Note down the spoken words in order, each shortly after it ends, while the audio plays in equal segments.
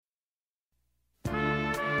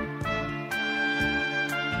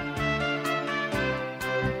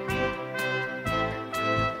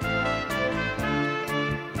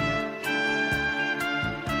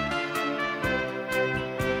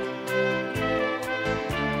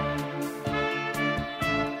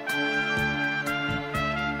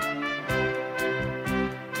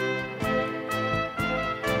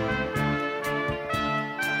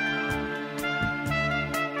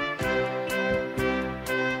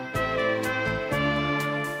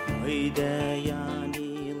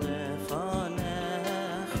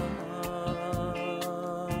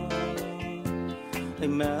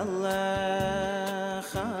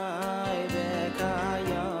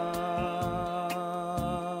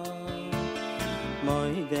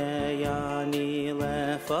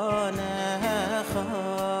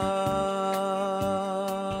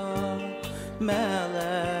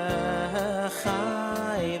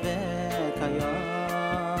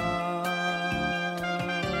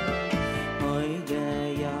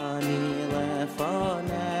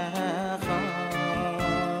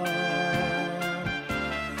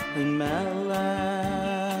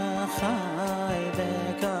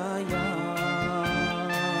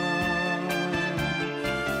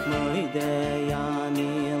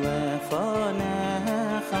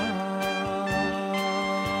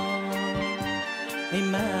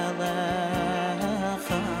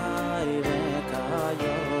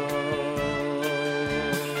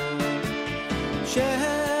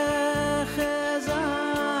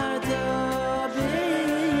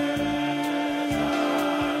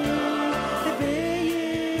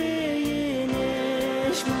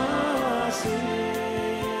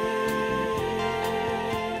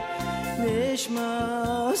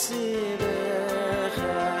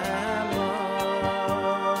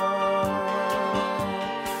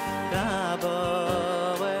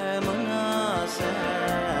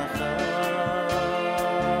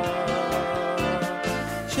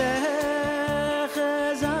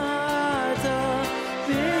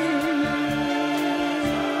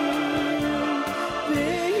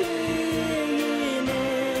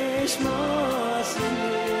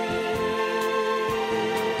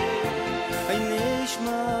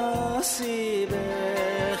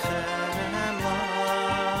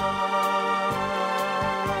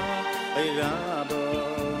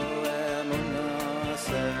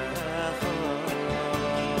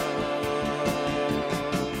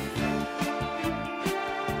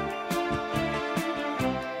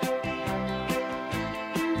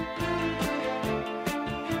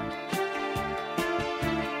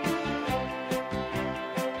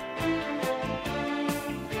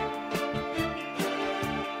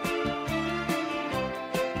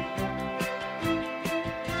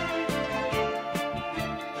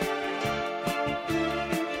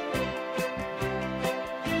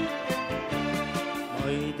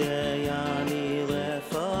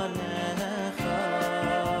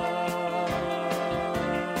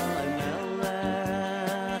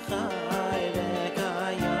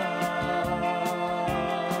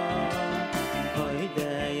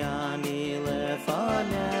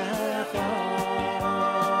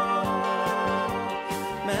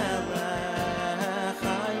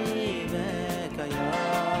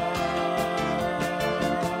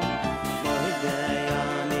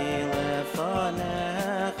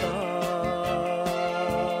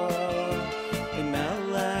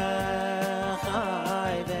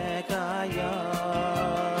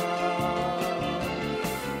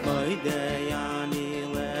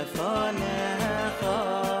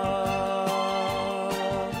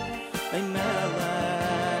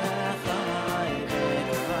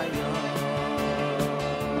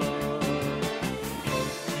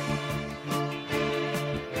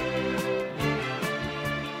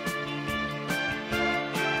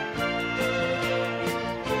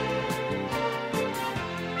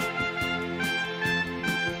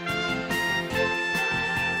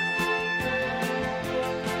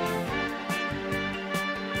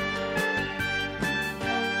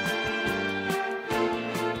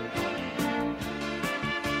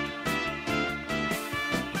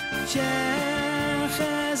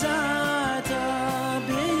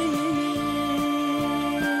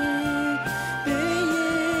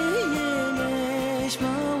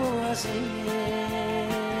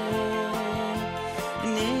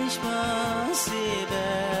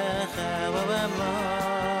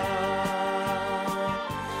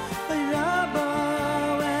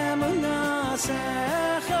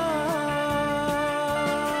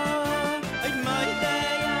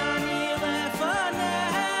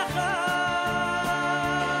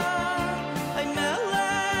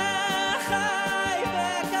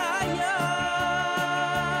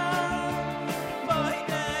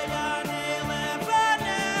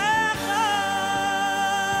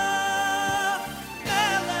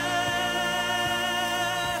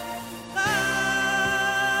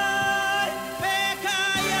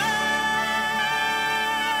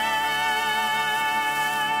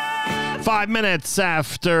5 minutes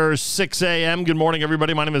after 6 a.m. Good morning,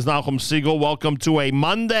 everybody. My name is Nachum Siegel. Welcome to a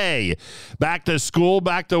Monday. Back to school,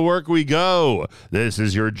 back to work we go. This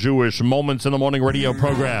is your Jewish Moments in the Morning radio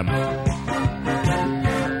program.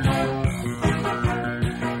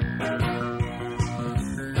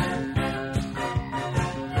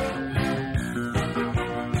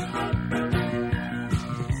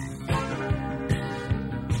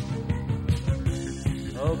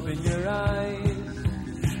 Open your eyes,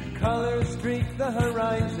 colors streak the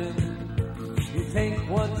horizon. You take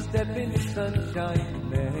one step in the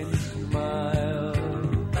sunshine and you smile.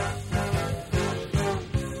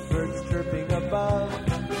 Birds chirping above,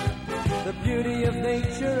 the beauty of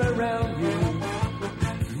nature around you.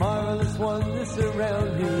 Marvelous wonders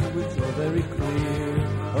surround you. It's all very clear,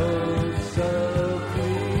 oh so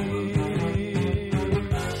clear.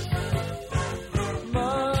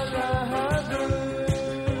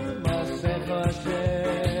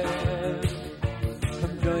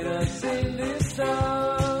 Come join us in this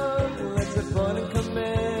song. Let's have fun and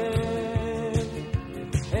command.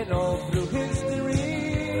 And all through history,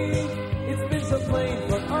 it's been so plain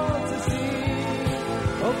for all to see.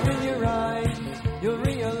 Open your eyes, you'll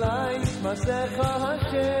realize Masecha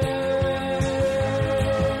Hashem.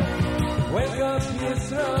 Wake up,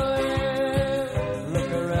 Yisrael.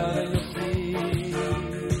 Look around and you'll see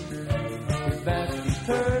His vast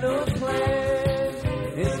eternal plan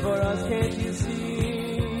is for us, can't you see?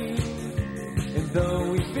 And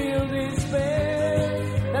though we feel despair,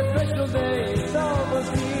 that special day is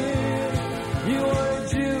almost here. You are a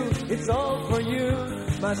Jew, it's all for you.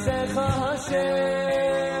 Masecha Hashem.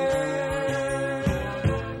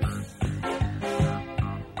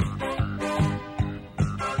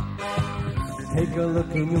 Take a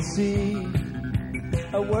look and you'll see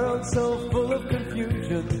a world so full of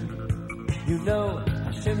confusion. You know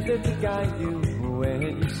Hashem's there to guide you when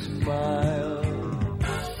you smile.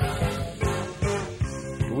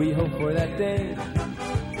 We hope for that day.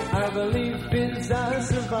 Our belief is our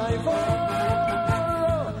survival.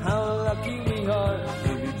 How lucky we are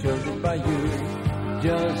to be chosen by you,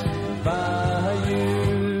 just by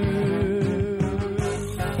you.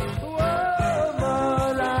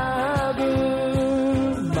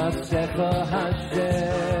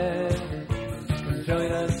 Hashem,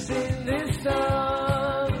 join us in this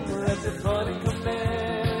song. Let's have fun and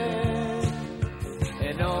command.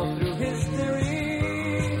 And all through history,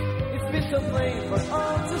 it's been so plain for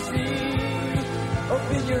all to see.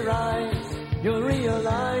 Open your eyes, you'll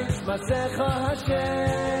realize Masecha Hashem.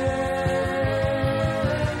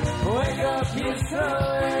 Wake up,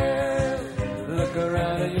 Yisrael. Look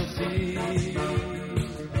around and you'll see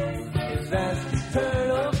His vast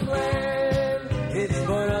eternal plan. It's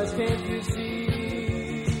for us, can't you see?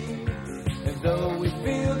 And though we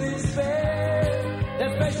feel despair,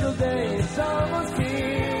 that special day is almost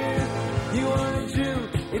here. You are a Jew,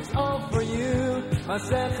 it's all for you.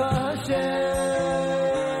 Masecha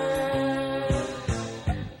Hashem.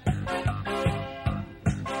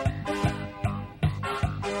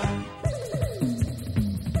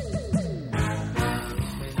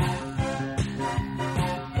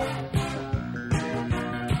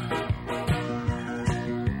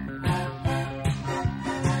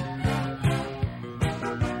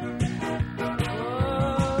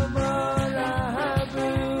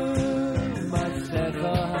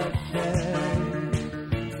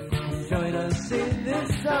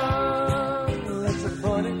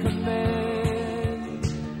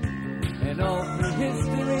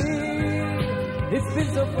 It's been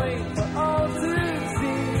so plain for all to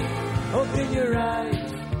see. Open your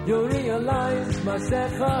eyes, you'll realize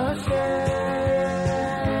Masecha Hashem.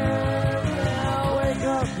 Now wake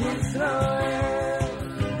up, Yisrael.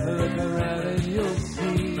 Look around and you'll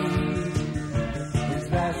see His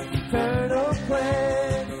vast eternal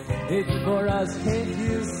plan. It's for us, can't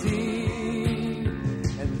you see?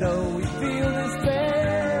 And though we feel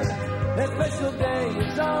despair, that special day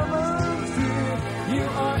is almost here. You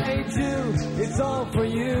are a Jew, it's all for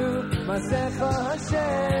you, Masecha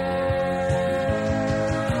Hashem.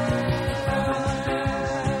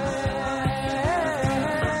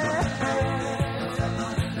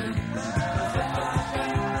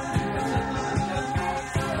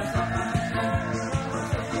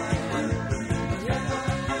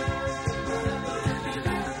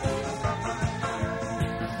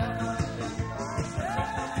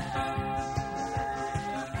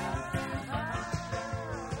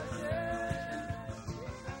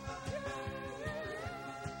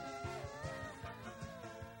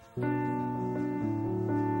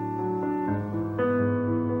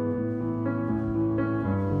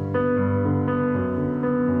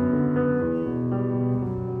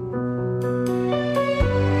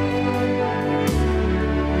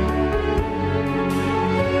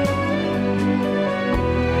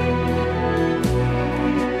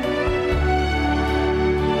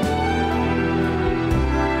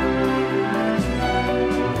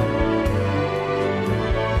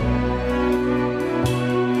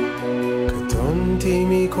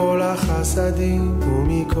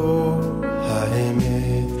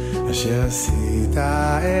 שעשית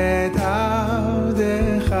את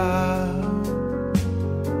עבדך.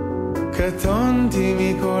 קטונתי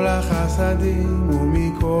מכל החסדים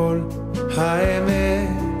ומכל האמת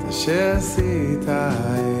אשר עשית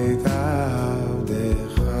את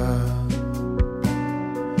עבדך.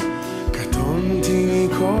 קטונתי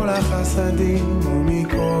מכל החסדים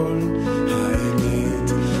ומכל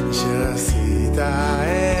האמת אשר עשית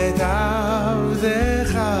את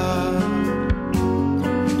עבדך.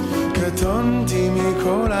 קטונתי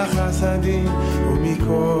מכל החסדים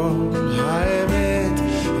ומכל האמת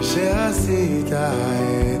אשר עשית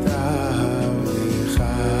את עבדך.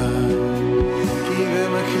 כי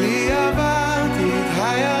במקלי עברתי את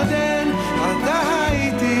הירדן, אתה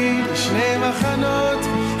הייתי בשני מחנות,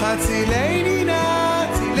 הצילני נא,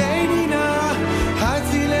 הצילני נא,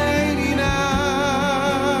 הצילני נא.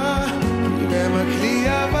 כי במקלי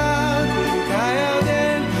עברתי את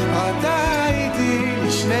הירדן, אתה הייתי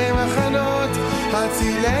בשני מחנות,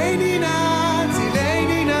 הצילני נא,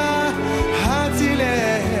 הצילני נא,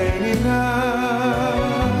 הצילני נא.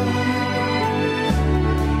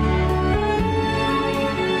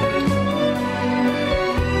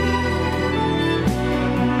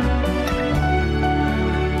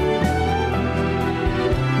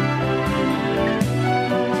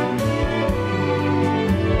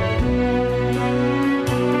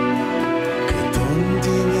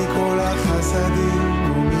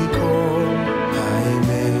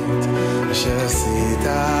 שעשית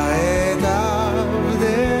את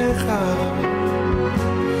עבדך.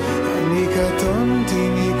 אני קטונתי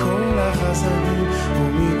מכל החסדים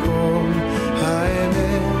ומכל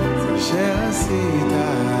האמת שעשית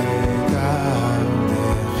את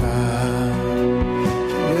עבדך.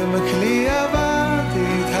 במקלי עברתי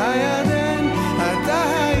את הירדן, אתה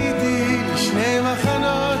הייתי לשני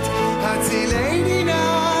מחנות, הצילני נא,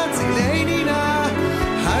 הצילני נא,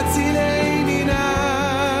 הצילני נא.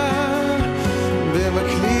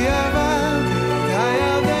 במקלי עברתי את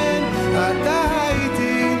הירדן, אתה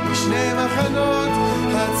הייתי בשני מחנות,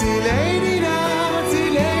 הצילני נא,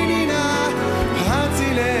 הצילני נא,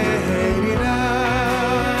 הצילני נא.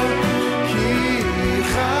 כי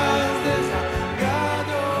חסדך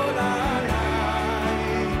גדול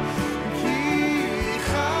עליי, כי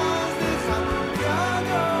חסדך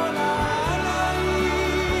גדול עליי,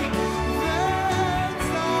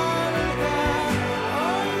 והצלת,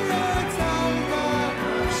 אוי הצלת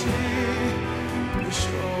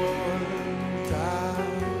בשאול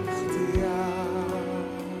תחתיה.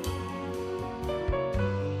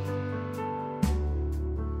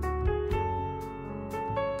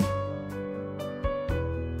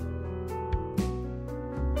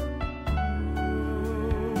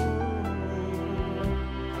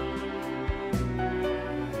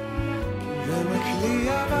 במקלי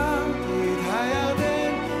עברתי את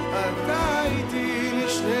הירדן, אתה הייתי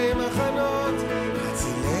לשני מחנות,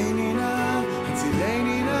 הצילני נא,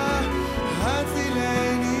 הצילני נא,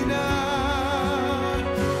 הצילני נא.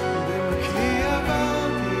 במקלי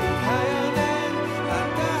עברתי את הירדן,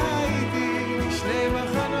 אתה הייתי לשני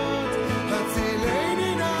מחנות,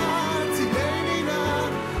 הצילני נא, הצילני נא,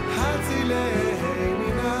 הצילני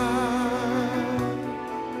נא.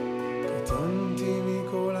 קטונתי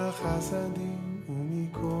מכל החסדים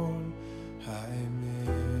ומכל האמת.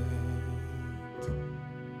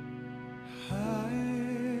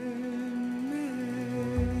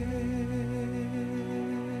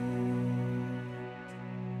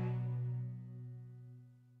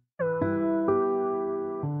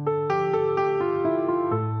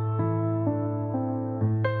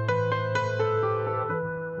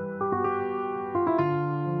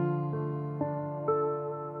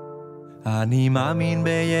 אני מאמין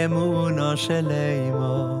באמונו של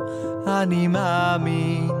אמו, אני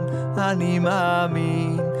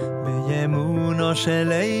מאמין באמונו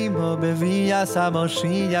של אמו, בביאת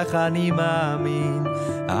המשיח אני מאמין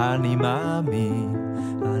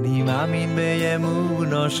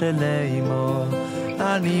באמונו של אמו,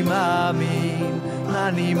 אני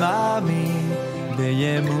מאמין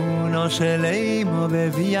באמונו של אמו,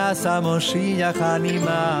 בביאת המשיח אני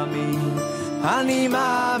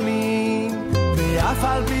מאמין, ואף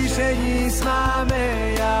על פי שישמע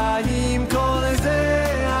עם כל זה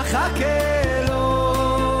אחכה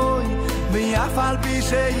אלוהי, ואף על פי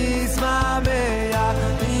שישמע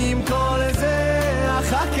עם כל זה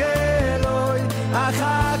אחכה אלוהי,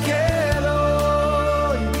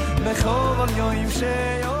 בכל יום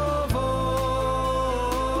שיבוא,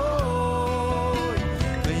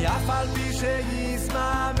 ואף על פי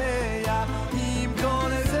שישמע עם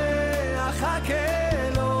כל זה אחכה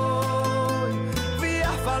אלוהי,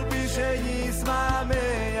 ואף על פי שישמע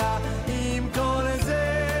עם כל זה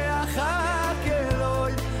אחכה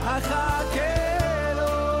אחכה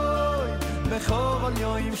אלוהי בכל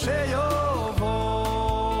יום שיבוא.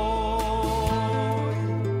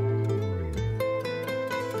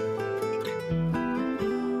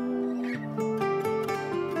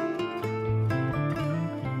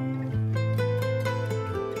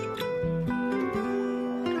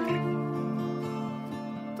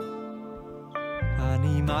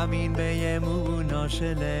 אני מאמין באמונו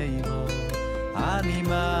של אימו, אני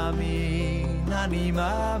מאמין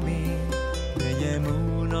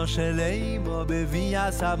באמונו של אימו,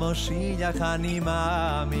 בביאת המשיח אני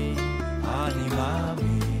מאמין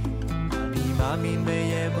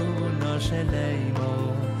באמונו של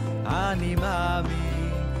אימו, אני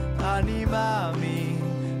מאמין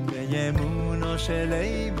באמונו של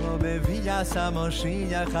אימו, בביאת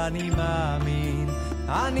המשיח אני מאמין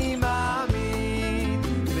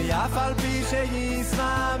ואף על פי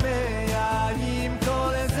שישמח עם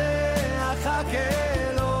כל זה אחכה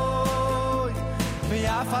אלוהי,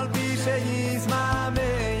 ואף על פי שישמח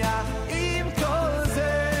עם כל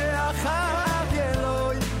זה אחכה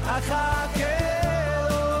אלוהי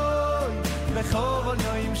בכל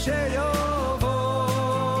יום שיבוא.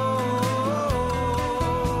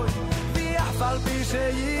 ואף על פי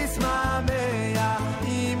שישמח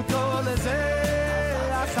עם כל זה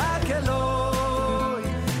אחכה אלוהי,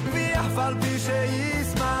 ואף על פי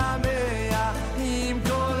שישמח עם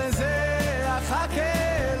כל זה אחכה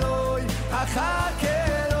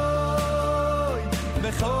אלוהי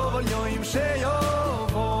בכל יום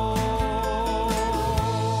שיבוא.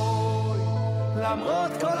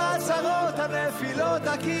 למרות כל הצרות, הנפילות,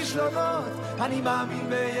 הכישלונות, אני מאמין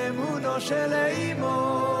באמונו של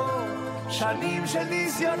אימו. שנים של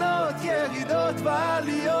ניסיונות, ירידות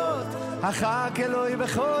ועליות, אחכה אלוהי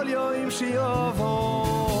בכל יום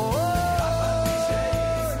שיבוא.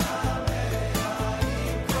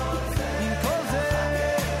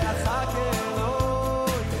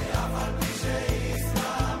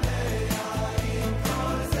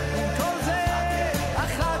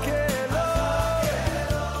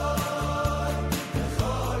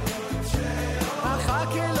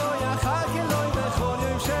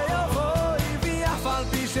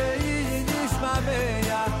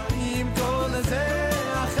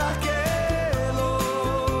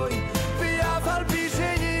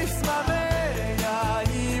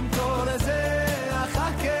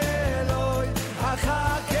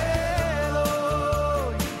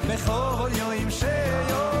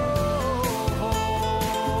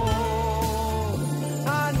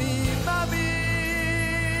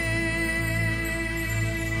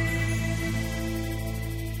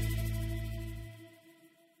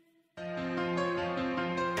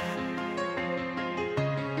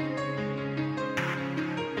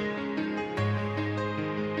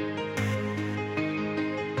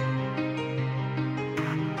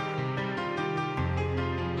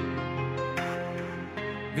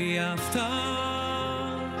 ואהבת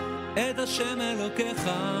את השם אלוקיך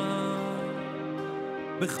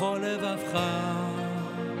בכל לבבך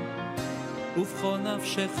ובכל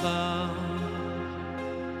נפשך.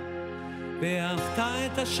 ואהבת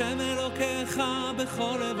את השם אלוקיך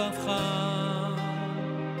בכל לבבך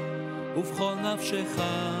ובכל נפשך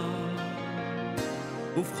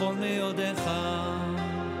ובכל מאודיך.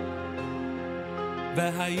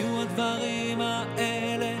 והיו הדברים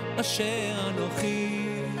האלה אשר אנוכי,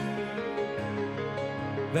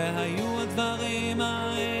 והיו הדברים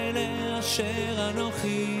האלה אשר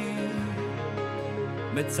אנוכי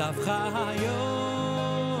מצווך היום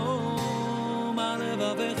על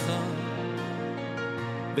לבביך,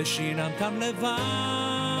 ושיננתם לבניך,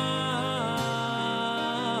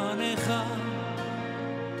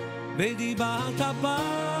 ודיברת בה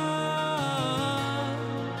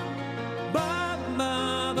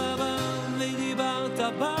ודיברת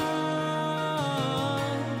בה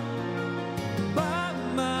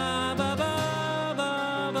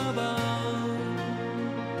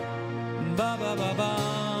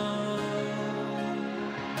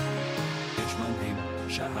יש מנים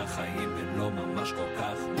שהחיים הם לא ממש כל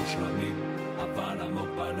כך מושלמים, אבל עמוק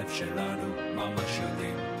בלב שלנו ממש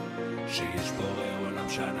יודעים שיש בורא עולם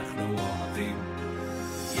שאנחנו אוהבים.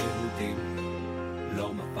 יהודים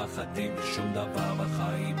לא מפחדים משום דבר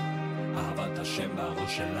בחיים, אהבת השם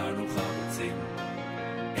בראש שלנו חרוצים,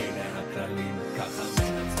 אלה הכללים, ככה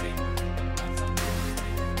מנצחים.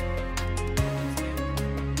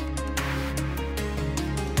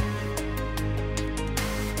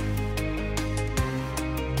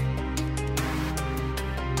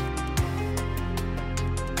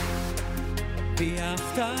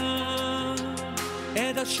 ואהבת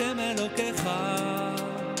את השם אלוקיך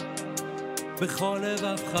בכל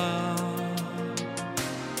לבבך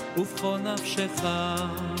ובכל נפשך.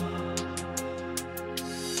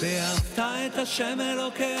 ואהבת את השם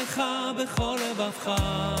אלוקיך בכל לבבך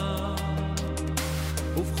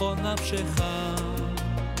ובכל נפשך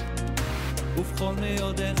ובכל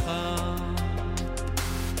מאודיך.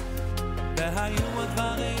 והיו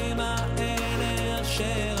הדברים האלה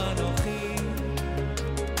אשר אנוכי,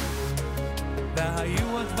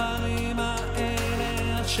 והיו הדברים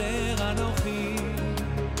האלה אשר אנוכי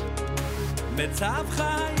מצווך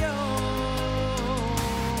היום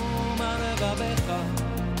על לבביך,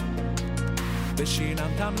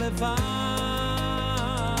 ושיננתם לבניך,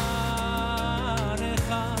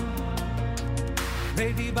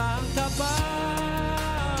 ודיברת ודיברת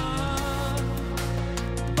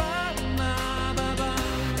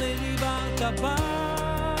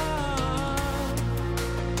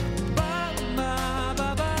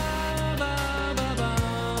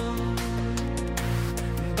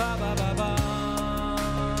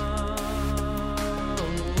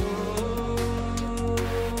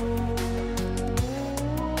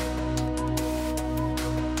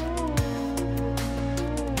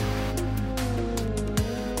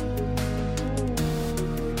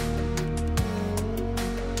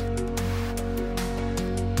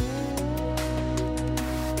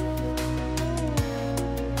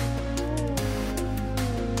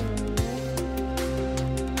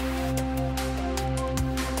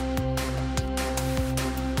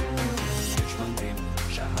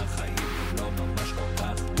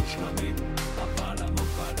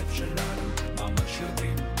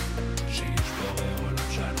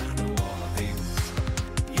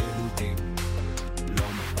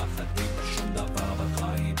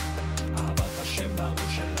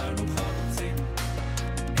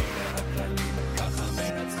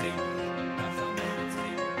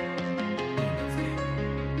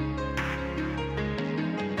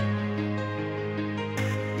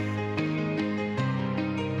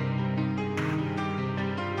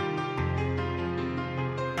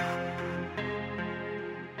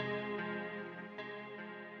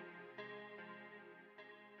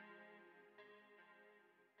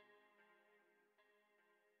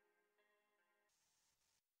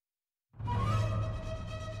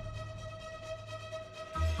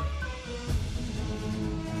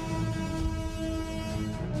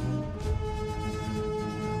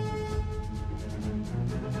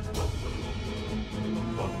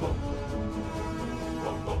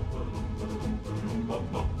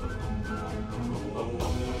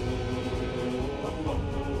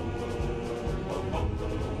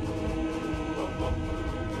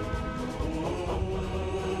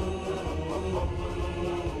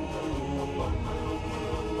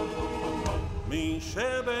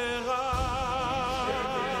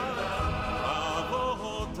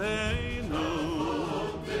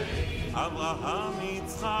אברהם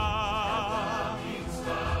יצחק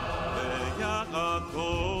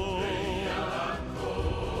ויעקב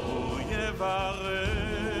הוא יברך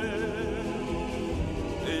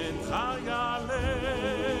את חיילי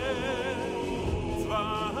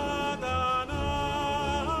צבא ההגנה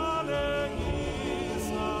לישראל,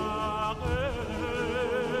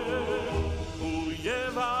 הוא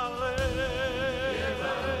יברך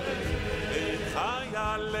את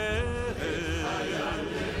חיילי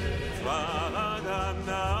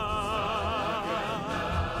בהגנה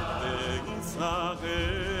לישראל,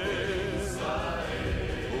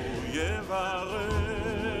 הוא יברך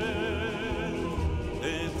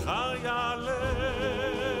את חיילי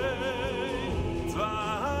צבא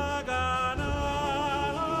ההגנה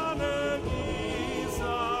לישראל.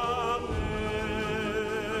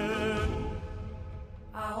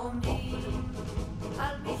 העומדים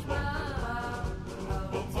על משמר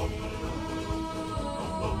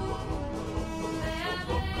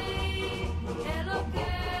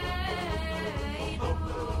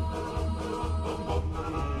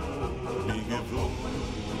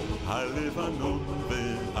הלבנון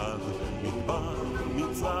ועד מדבר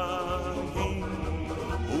מצרים,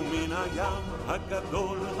 ומן הים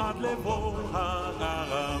הגדול עד לבוא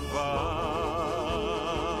הערבה,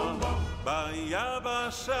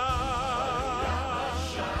 ביבשה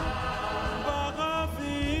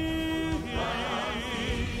ברביל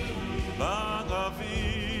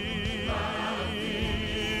ובים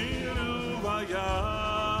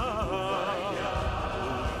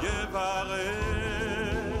יברך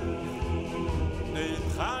את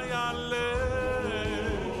חיילי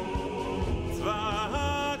צבא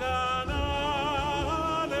ההגנה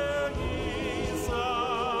לישראל.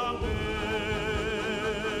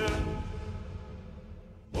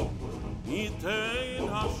 ייתן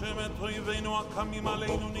השם את אויבינו הקמים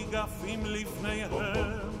עלינו ניגפים לפניהם,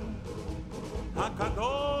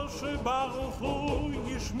 הקדוש שברוך הוא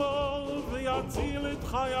ישמור ויציל את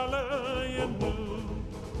חיילינו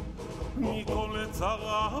מכל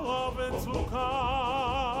צרה וצוקה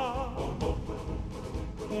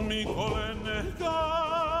ומכל נגע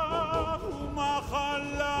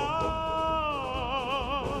ומחלה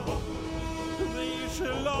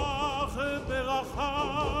וישלח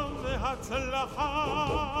ברכה והצלחה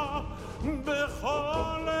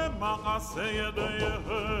בכל מעשה ידיהם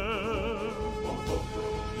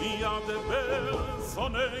ידבר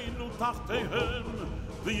שונאינו תחתיהם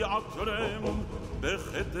ויעטרם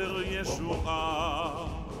בכתר ישועה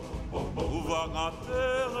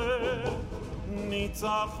ובעטרת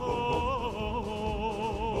ניצחון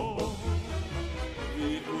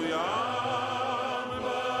ויקוים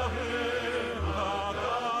בהם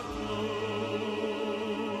הכתוב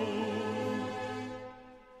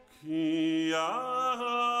כי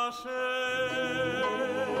השם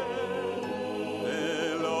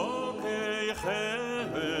אלוקיכם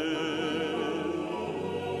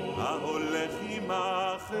ההולך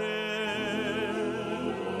עמכם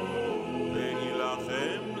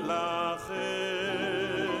להילחם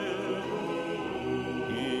לכם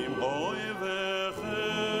עם אויביכם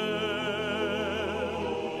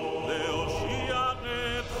להושיע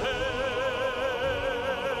אתכם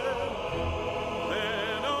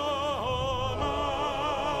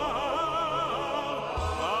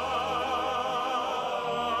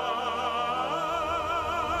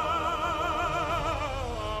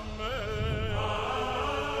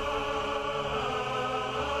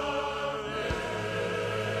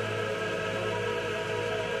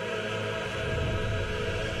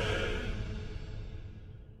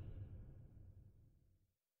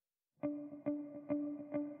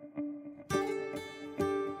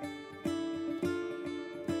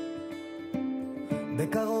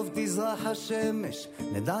בקרוב תזרח השמש,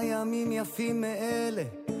 נדע ימים יפים מאלה,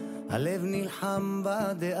 הלב נלחם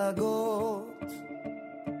בדאגות.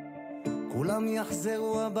 כולם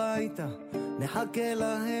יחזרו הביתה, נחכה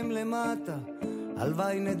להם למטה,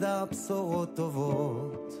 הלוואי נדע בשורות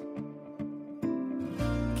טובות.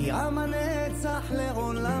 כי עם הנצח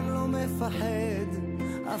לעולם לא מפחד,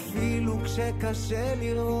 אפילו כשקשה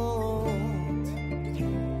לראות.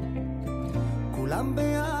 כולם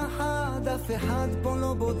ביחד, אף אחד פה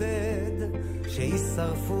לא בודד,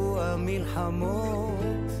 שישרפו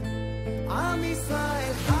המלחמות. עם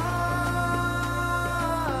ישראל חי,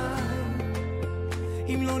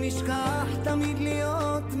 אם לא נשכח תמיד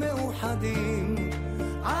להיות מאוחדים.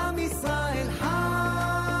 עם ישראל חי,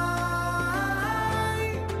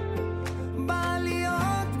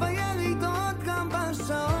 בעליות בירידות, גם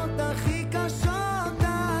בשעות הכי קשות.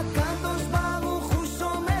 הקדוש ברוך הוא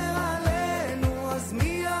שומר עלינו, אז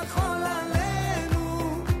מי יכול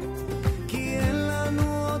עלינו? כי אין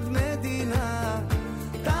לנו עוד מדינה.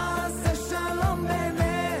 תעשה שלום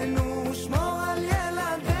בינינו, שמור על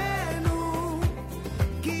ילדינו,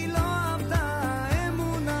 כי לא עבדה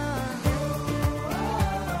האמונה.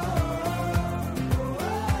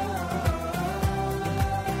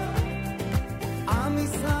 עם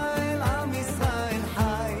ישראל, עם ישראל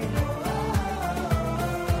חי.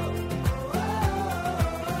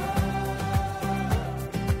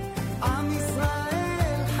 עם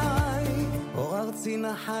ישראל חי. אור ארצי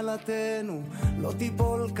נחלתנו, לא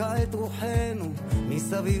תיפול כעת רוחנו,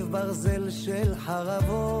 מסביב ברזל של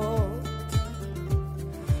חרבות.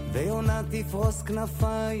 ויונה תפרוס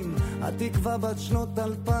כנפיים, התקווה בת שנות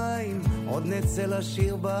 2000, עוד נצא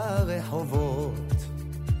לשיר ברחובות.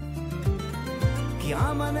 כי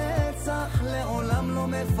עם הנצח לעולם לא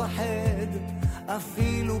מפחד,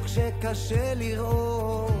 אפילו כשקשה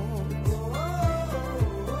לראות.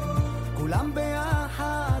 כולם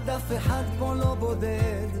ביחד, אף אחד פה לא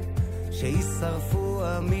בודד, שישרפו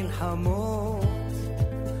המלחמות.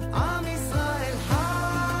 עם ישראל חי,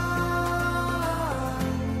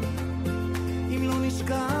 אם לא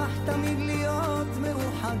נשכח תמיד להיות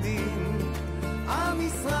מאוחדים. עם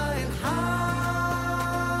ישראל חי,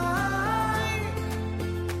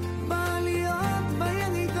 בעליות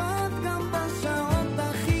בירידות, גם בשעות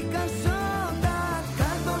הכי קשות.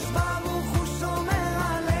 הקדוש ברוך הוא שומר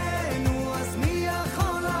עלינו, אז מי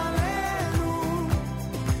יכול עלינו?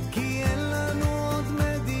 כי אין לנו עוד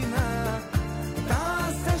מדינה.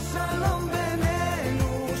 תעשה שלום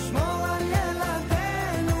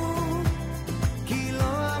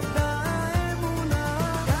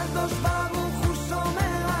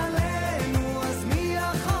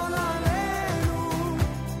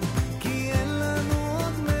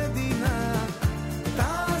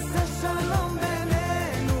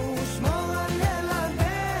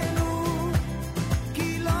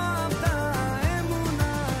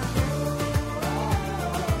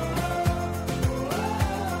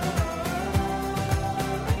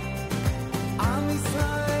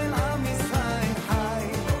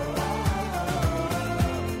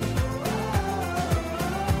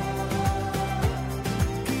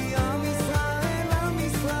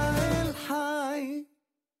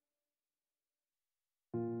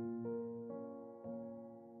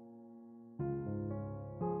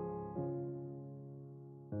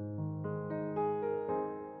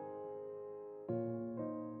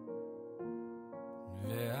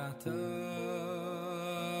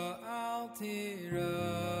Ki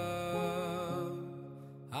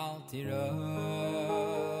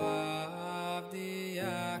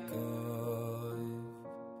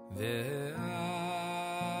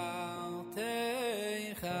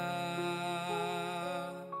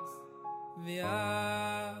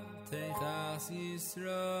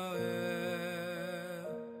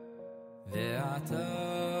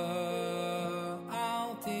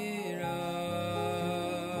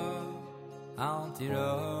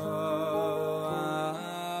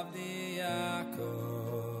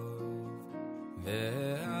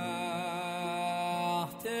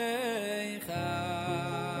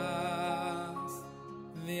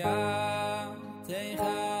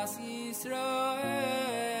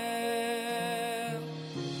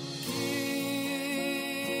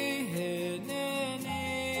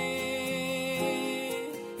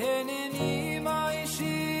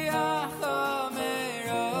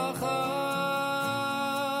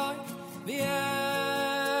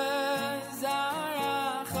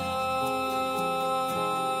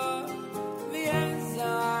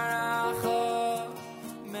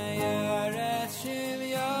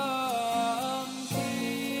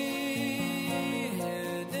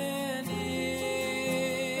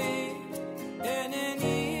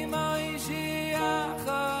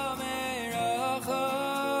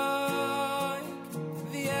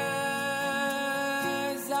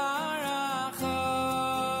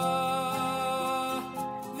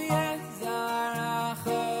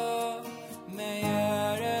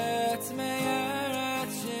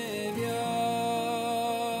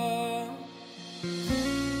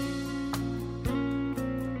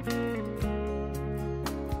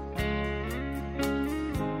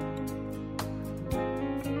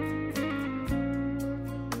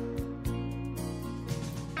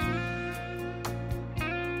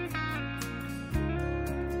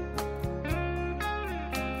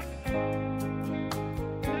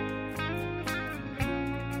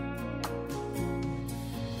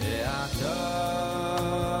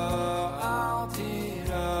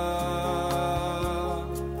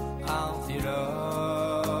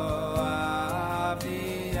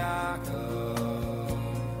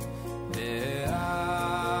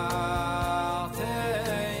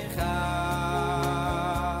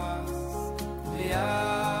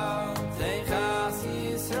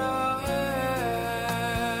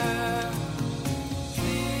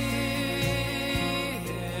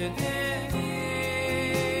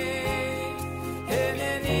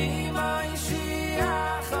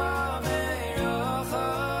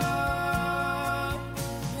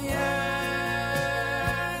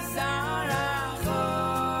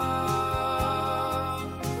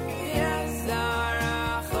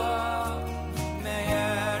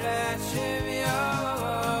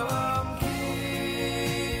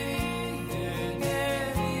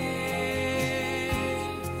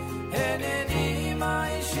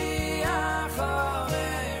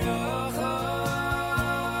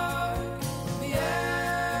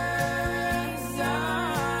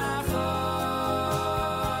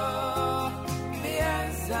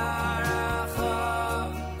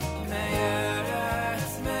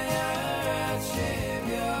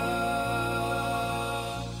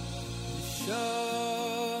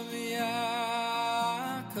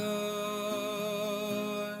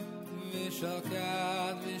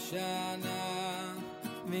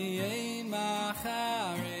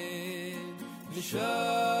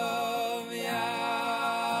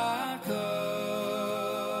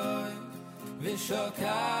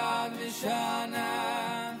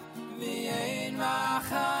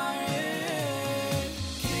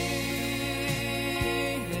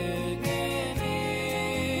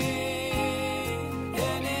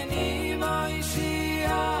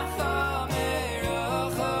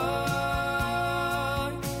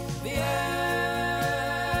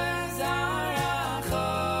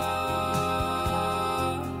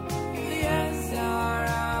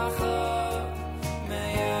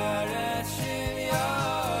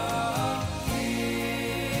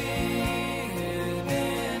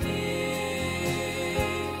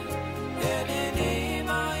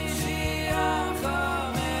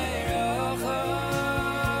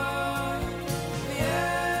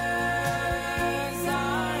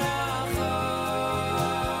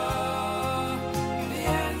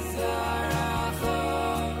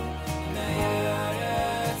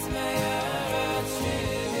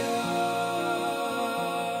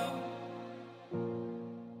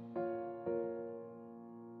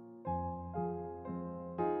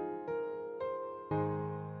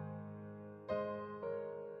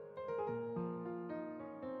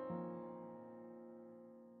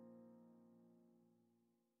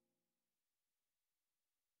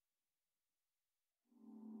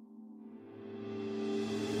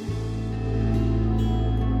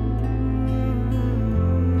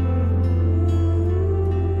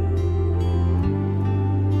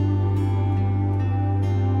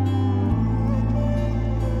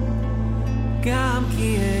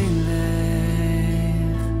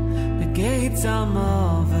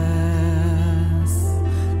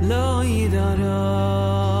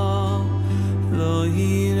ידעו, לא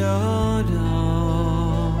ידעו,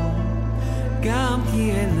 גם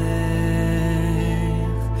כי אלך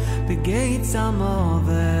בגיא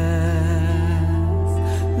המובס,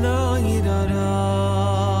 לא ידעו,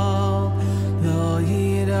 לא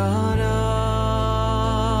ידעו.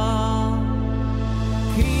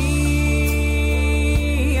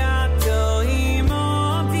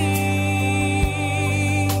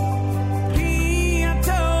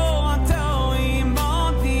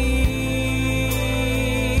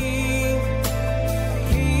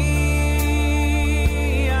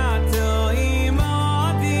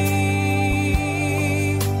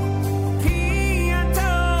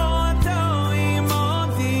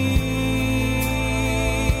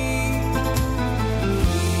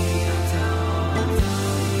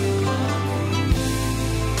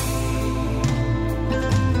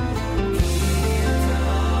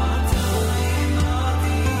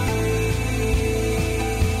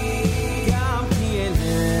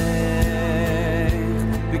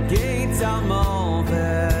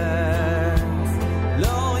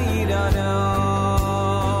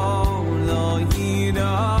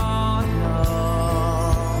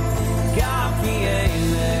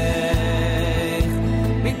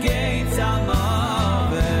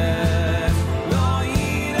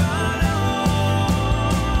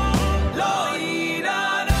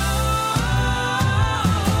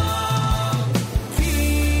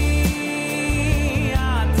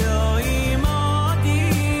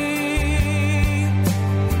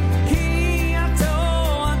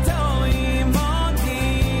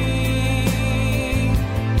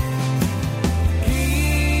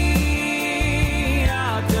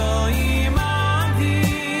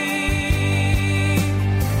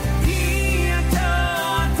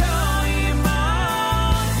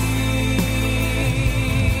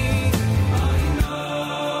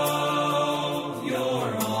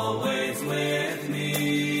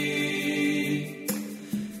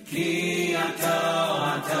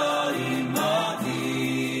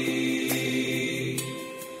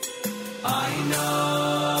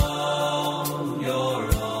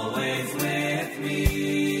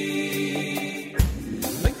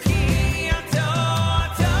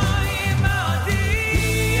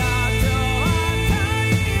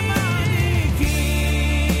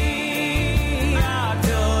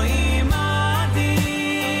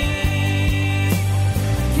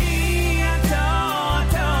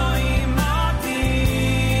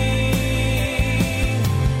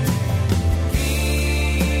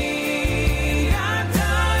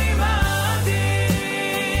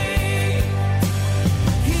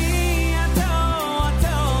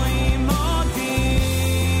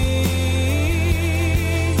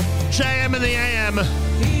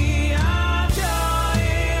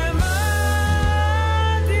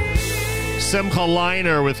 Simcha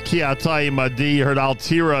Liner with Ki Atai Madi. You heard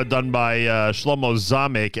Altira done by Shlomo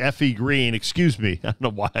Zamek. Effie Green, excuse me. I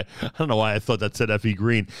don't know why I thought that said Effie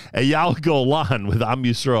Green. Eyal Golan with Am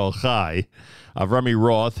Yisrael Chai. Avrami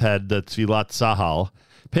Roth had Tfilat Sahal.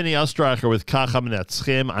 Penny Ostracher with Kacham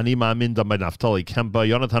Netzchim. Ani Ma'aminda by Naftali Kempa.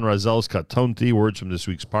 Yonatan Razel's Katonti. Words from this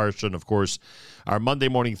week's Parsha. And of course, our Monday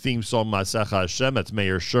morning theme song, Masecha Hashem. That's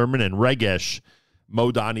Meir Sherman and Regesh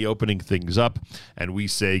Modani opening things up, and we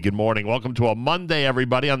say good morning. Welcome to a Monday,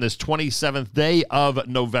 everybody, on this 27th day of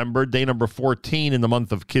November, day number 14 in the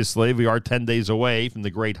month of Kislev. We are 10 days away from the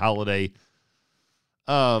great holiday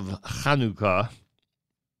of Chanukah.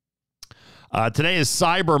 Today is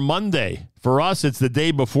Cyber Monday. For us, it's the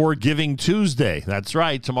day before Giving Tuesday. That's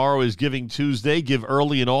right. Tomorrow is Giving Tuesday. Give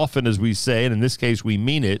early and often, as we say, and in this case, we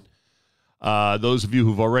mean it. Those of you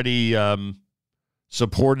who've already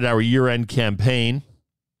supported our year-end campaign,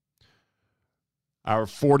 our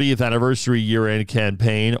 40th anniversary year-end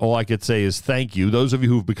campaign, all I could say is thank you. Those of you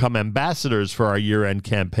who've become ambassadors for our year-end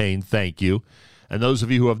campaign, thank you. And those of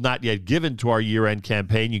you who have not yet given to our year-end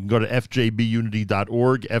campaign, you can go to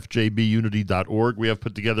fjbunity.org, fjbunity.org. We have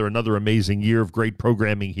put together another amazing year of great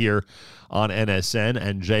programming here on NSN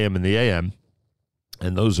and JM in the AM.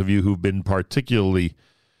 And those of you who've been particularly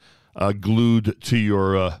glued to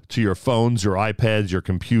your phones, your iPads, your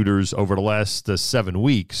computers over the last 7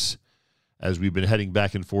 weeks, as we've been heading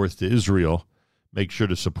back and forth to Israel, make sure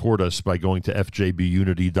to support us by going to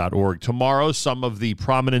fjbunity.org. Tomorrow, some of the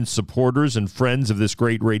prominent supporters and friends of this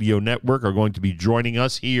great radio network are going to be joining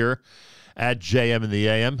us here at JM in the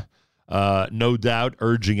AM. No doubt,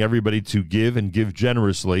 urging everybody to give and give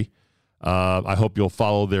generously. I hope you'll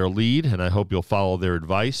follow their lead, and I hope you'll follow their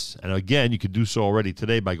advice. And again, you can do so already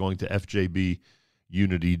today by going to fjbunity.org.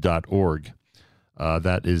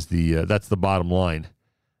 That's the bottom line.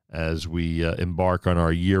 as we embark on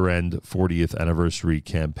our year-end 40th anniversary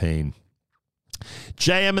campaign.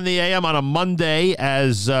 JM and the AM on a Monday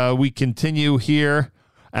as we continue here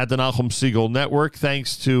at the Nachum Segal Network.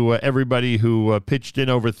 Thanks to everybody who pitched in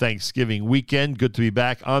over Thanksgiving weekend. Good to be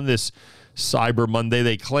back on this Cyber Monday.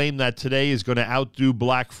 They claim that today is going to outdo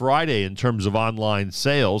Black Friday in terms of online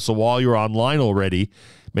sales. So while you're online already,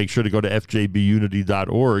 make sure to go to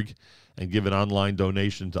fjbunity.org and give an online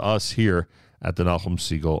donation to us here at the Nachum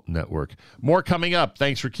Segal Network. More coming up.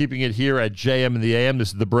 Thanks for keeping it here at JM and the AM. This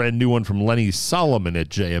is the brand new one from Lenny Solomon at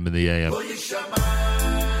JM and the AM.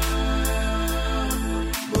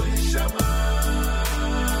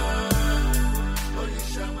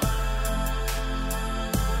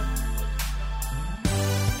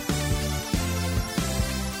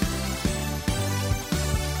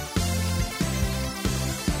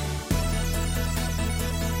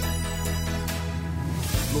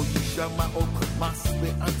 שמע עוד חמאס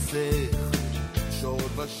בעצך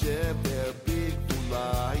שוד ושבר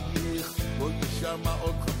בגבולייך לא ישמע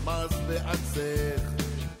עוד חמאס בעצך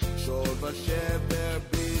שוד ושבר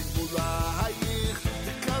בגבולייך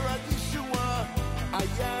תקרא ישועה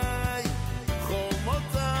איי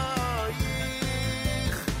חומותייך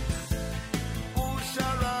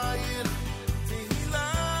ושרייך תהילה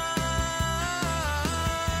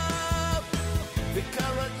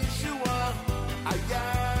תקרא ישועה איי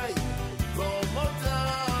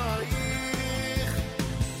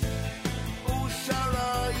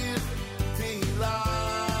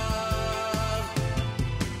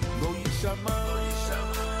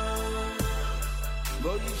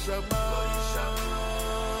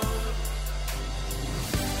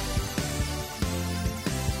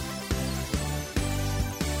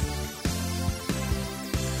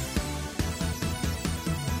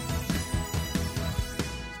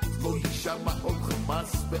לא ישמע עוד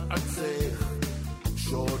חמאס בעצך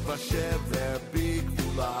שוד ושבר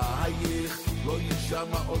בגבולייך לא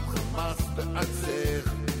ישמע עוד חמאס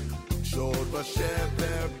בעצך שוד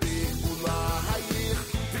ושבר בגבולייך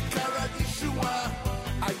תקרא ישועה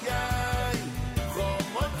איי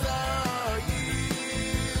חומותייך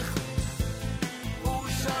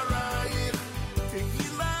ושרייך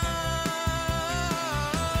תהילה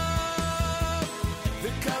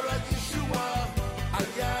תקרא ישועה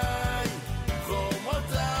איי חומותייך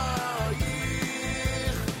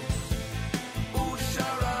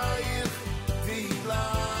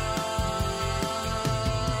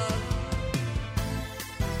ושרייך תהילה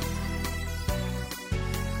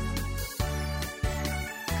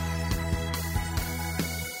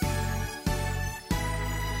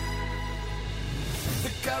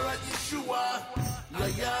תקרא ישועה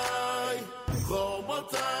איי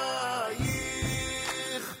חומותייך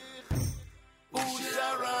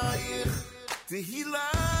ושרייך תהילה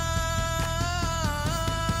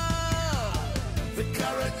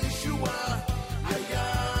תקרא ישועה איי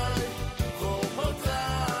חומותייך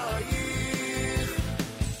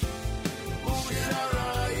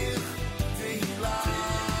ושרייך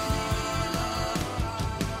תהילה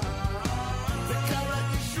תקרא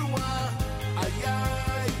ישועה איי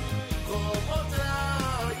חומותייך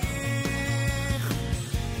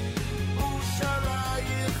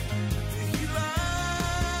ושרייך תהילה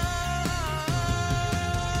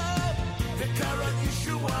תקרא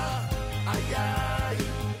ישועה איי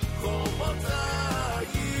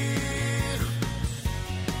חומותייך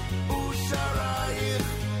ושרייך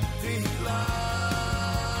תהילה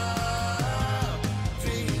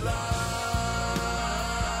תהילה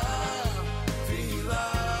תהילה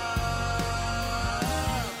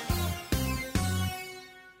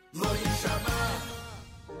לא ישמע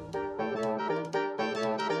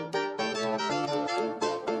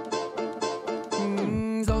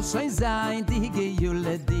Soll schön sein, die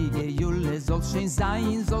Gejulle, soll schön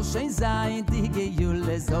sein, die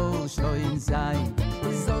Gejulle, soll schön sein.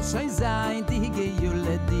 Soll schön sein, die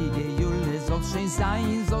Gejulle, soll schön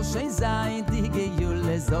sein, die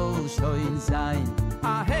Gejulle, soll schön sein.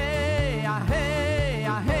 Ahey, ahey,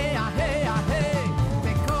 ahey, ahey, ahey.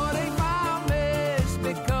 Bekore mamesh,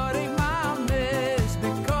 bekore mamesh,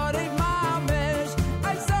 bekore mamesh.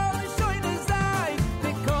 Ay soll schön sein,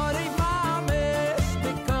 bekore mamesh,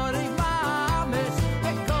 bekore mamesh,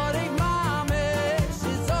 bekore mamesh.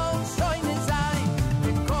 Soll schön sein,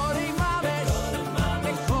 bekore mamesh,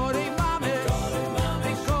 bekore mamesh,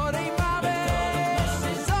 bekore mamesh.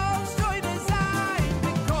 Soll schön sein,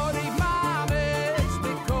 bekore mamesh,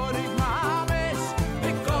 bekore mamesh.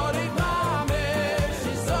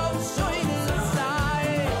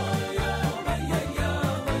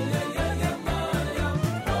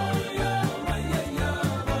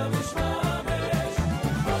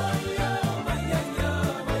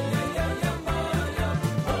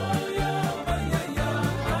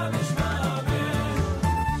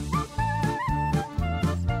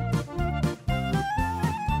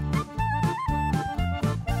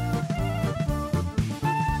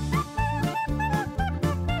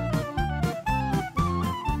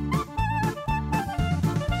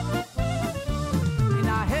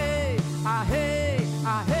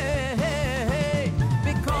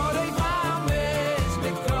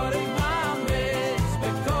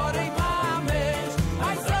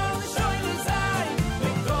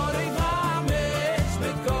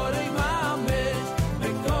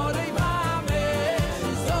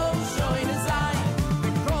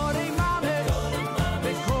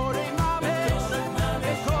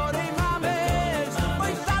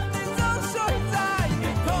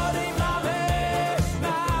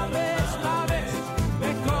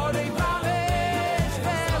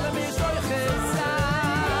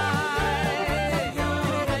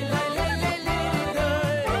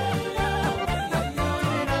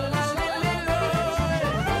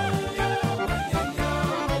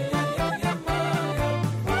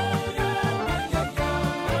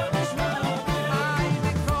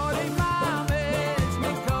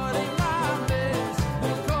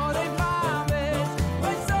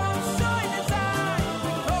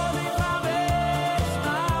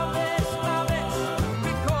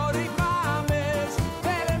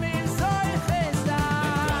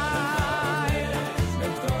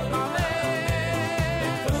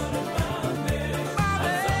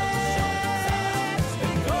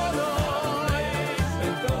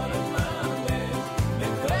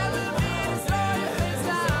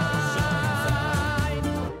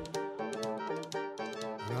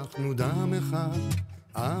 אנחנו דם אחד,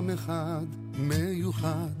 עם אחד,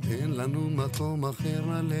 מיוחד, אין לנו מקום אחר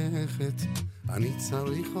ללכת. אני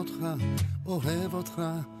צריך אותך, אוהב אותך,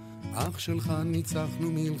 אח שלך,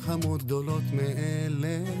 ניצחנו מלחמות גדולות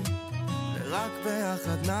מאלה. ורק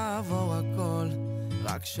ביחד נעבור הכל,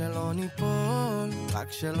 רק שלא ניפול,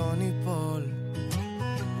 רק שלא ניפול.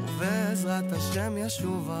 ובעזרת השם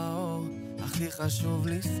ישוב האור, הכי חשוב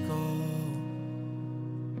לזכור.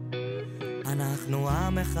 אנחנו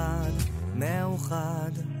עם אחד,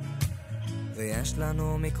 מאוחד, ויש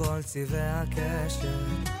לנו מכל צבעי הקשת.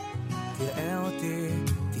 תראה אותי,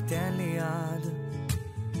 תיתן לי יד,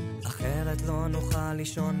 אחרת לא נוכל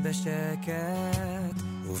לישון בשקט.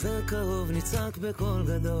 ובקרוב נצעק בקול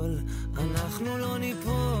גדול, אנחנו לא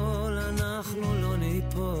ניפול, אנחנו לא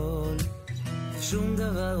ניפול. שום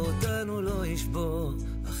דבר אותנו לא ישבור,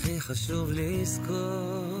 הכי חשוב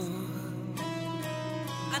לזכור.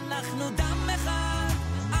 אנחנו דם אחד,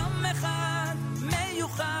 עם אחד,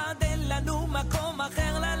 מיוחד, אין לנו מקום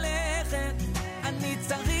אחר ללכת. אני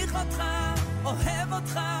צריך אותך, אוהב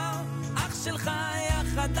אותך, אח שלך,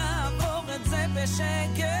 יחד נעבור את זה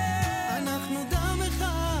בשקט. אנחנו דם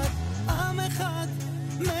אחד, עם אחד,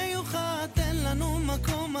 מיוחד, אין לנו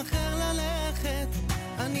מקום אחר ללכת.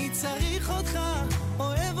 אני צריך אותך,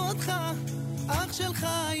 אוהב אותך, אח שלך,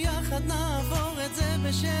 יחד נעבור את זה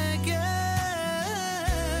בשקט.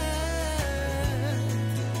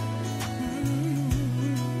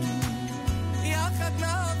 יחד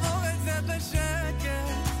נעבור את זה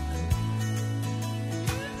בשקט.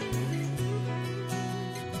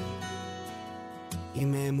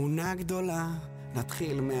 עם אמונה גדולה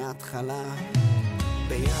נתחיל מההתחלה,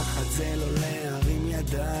 ביחד זה לא להרים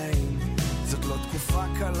ידיים, זאת לא תקופה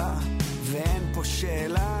קלה ואין פה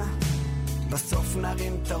שאלה, בסוף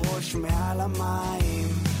נרים את הראש מעל המים.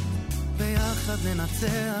 ביחד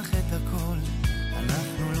ננצח את הכל,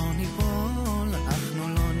 אנחנו לא ניפול, אנחנו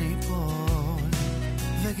לא ניפול.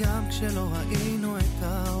 וגם כשלא ראינו את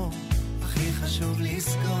האור, הכי חשוב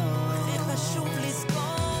לזכור, הכי חשוב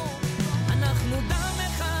לזכור. אנחנו דם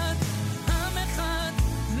אחד, עם אחד,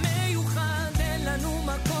 מיוחד, אין לנו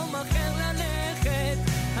מקום אחר ללכת.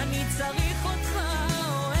 אני צריך אותך,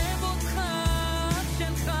 אוהב אותך, אח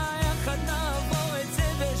שלך, יחד נעבור את זה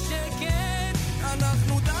בשקט.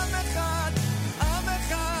 אנחנו דם אחד, עם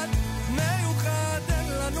אחד, מיוחד, אין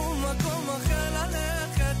לנו מקום אחר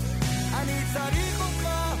ללכת. אני צריך אותך,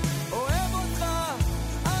 אוהב אותך,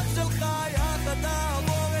 אח שלך, יחד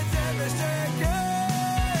נעבור את זה בשקט.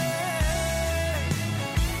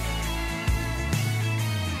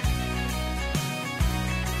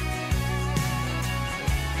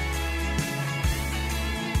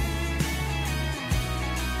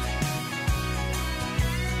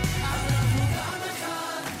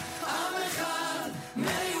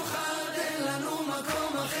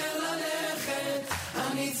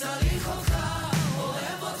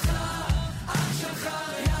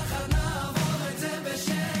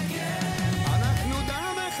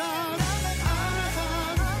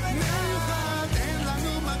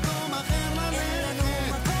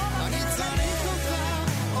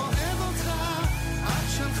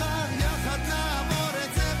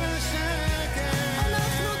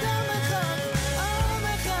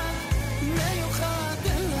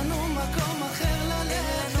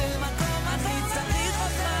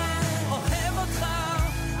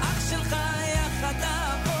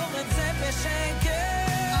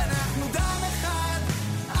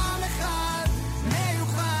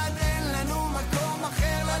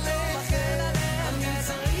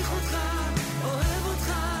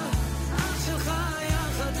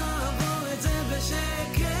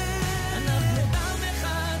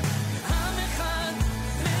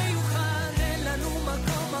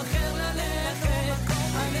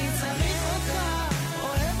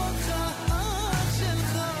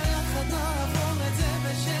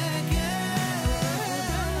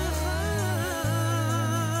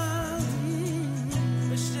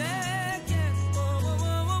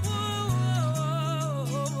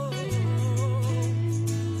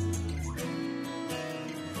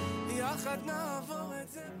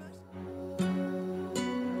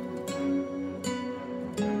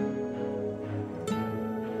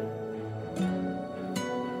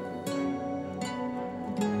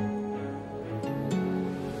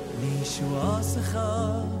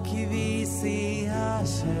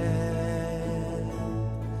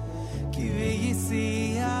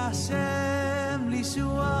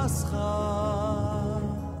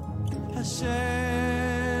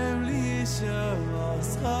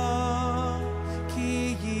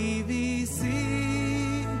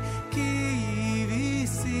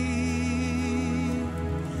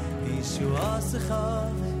 Lishuasecha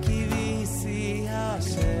Kivisi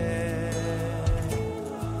Hashem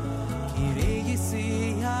Kivisi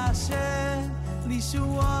Hashem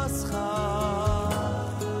Lishuasecha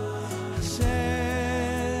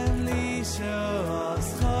Hashem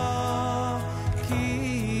Lishuasecha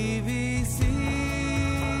Kivisi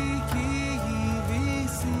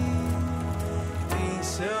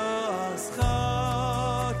Lishuasecha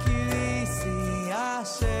Kivisi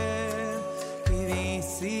Hashem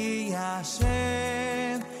Kivisi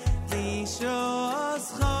Hashem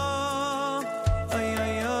Lishuasecha Oy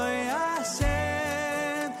oy oy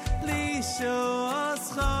Hashem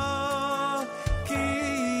Lishuasecha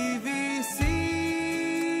Kivisi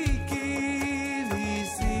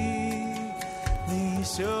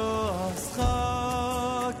Lishuasecha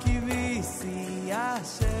Kivisi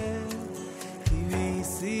Hashem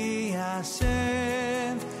Kivisi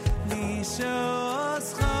Hashem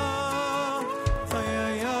Lishuasecha Oy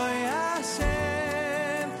oy oy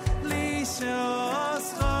Hashem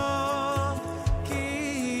Lishuasecha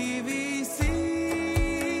Kivisi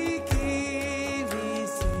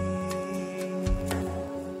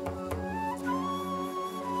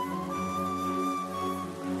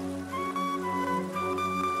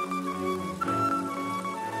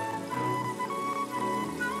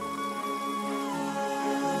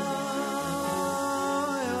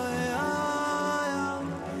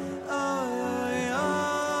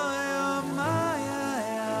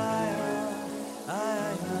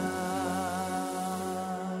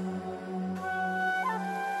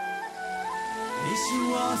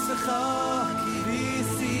Lishuasecha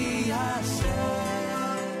Kivisi Hashem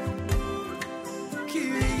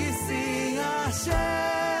Kivisi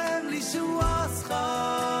Hashem Lishuasecha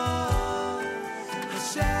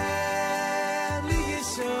Hashem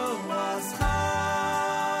Lishuasecha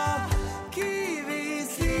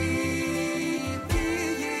Kivisi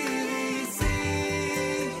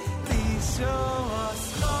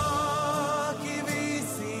Lishuasecha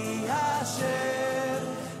Kivisi Hashem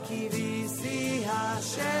Kivisi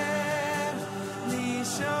Hashem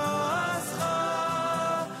Lishuasecha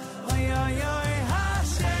Oy oy oy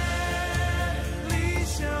Hashem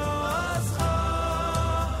Lishuasecha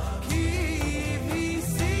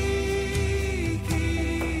Kivisi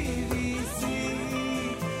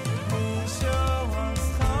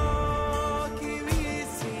Lishuasecha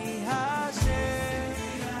Kivisi Hashem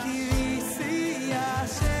Kivisi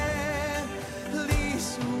Hashem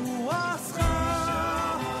Lishuasecha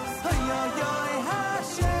Oy oy oy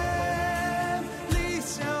Hashem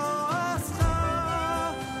Lishuasecha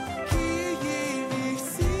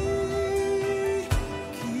Kivisi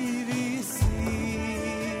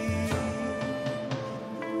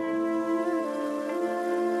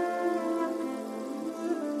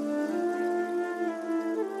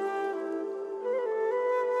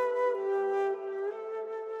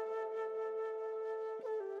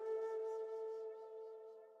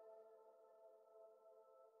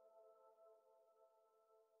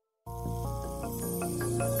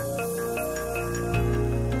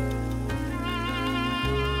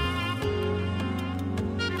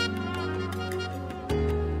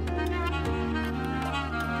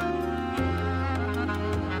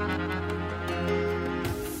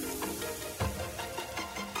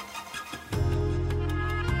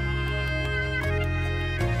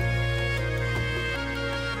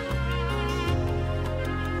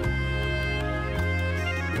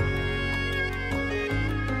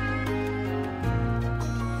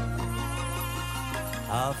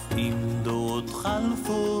אף אם דורות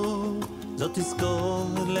חלפו, זאת תזכור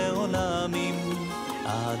לעולמים,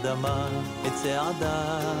 האדמה את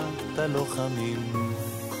צעדת הלוחמים.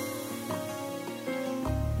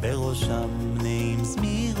 בראשם נעים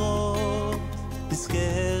זמירות,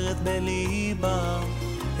 נזכרת בליבה,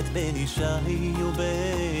 את בן ישי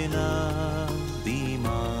ובן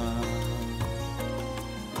אבימה.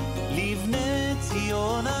 לבני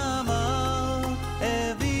ציון אמר,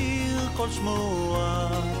 העביר כל שמועה,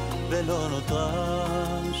 ולא נותרה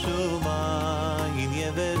שום עין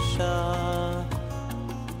יבשה.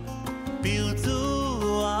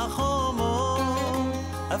 פרצו החומות,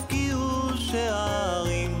 הבקיעו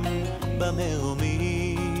שערים,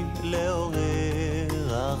 במרומים לעורר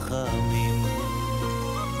רחמים.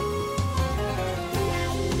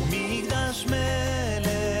 מקדש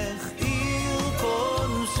מלך עיר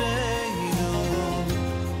קודשנו,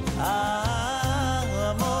 הר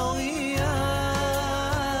המוריה,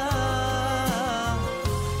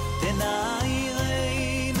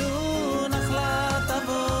 תנעירנו נחלת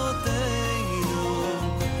אבותינו,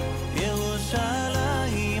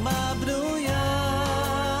 ירושלים הבנויה.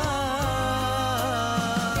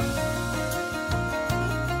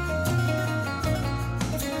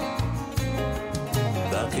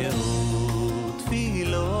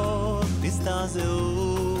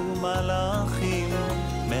 זהו מלאכים,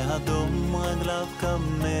 מהדום רגליו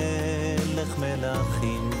כמלך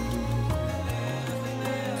מלאכים.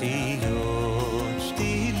 חיות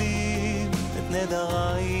שתילים את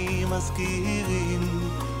נדריי מזכירים,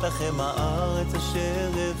 לכם הארץ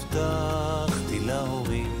אשר הבטחתי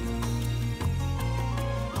להורים.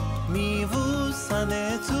 מבוס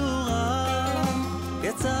הנצורה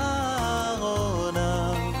יצא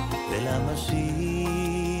ארונה, ולמשיח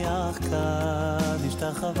כאן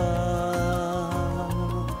השתחווה.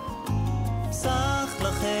 סך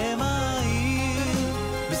לכם העיר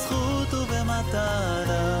בזכות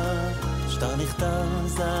ובמתנה, שטר נכתב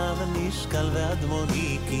זהב משקל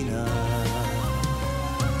ואדמוני קינה.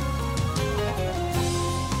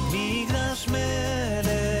 מקדש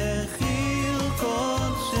מלך עיר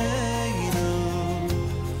קודשנו,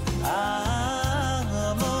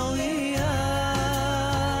 המוריה,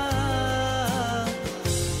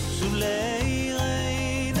 שוב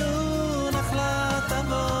לעירנו נחלת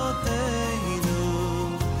אבותינו,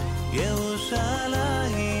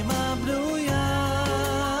 ירושלים הבנויה.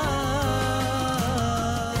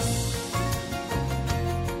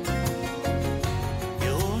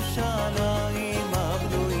 ירושלים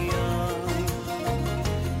הבנויה,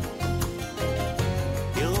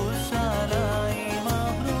 ירושלים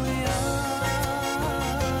הבנויה, ירושלים הבנויה,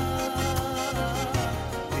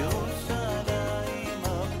 ירושלים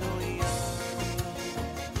הבנויה.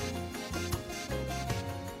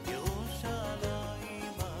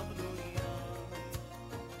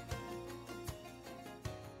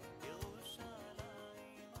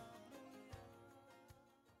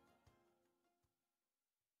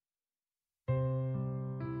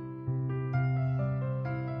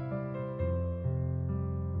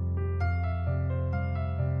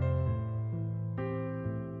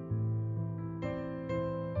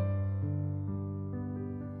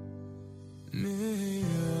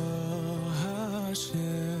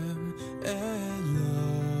 Hashem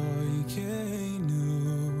Elokeinu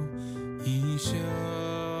Yishama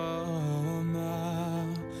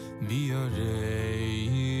B'yorei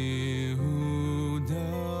Yehuda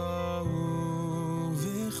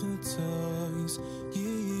U'v'chutzos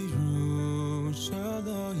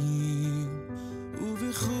Yerushalayim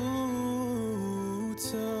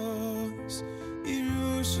U'v'chutzos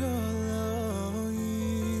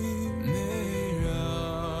Yerushalayim Meira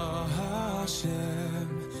Hashem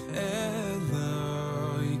Elokeinu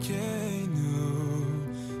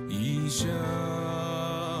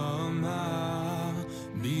Yishama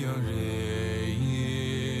B'yorei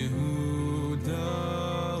Yehuda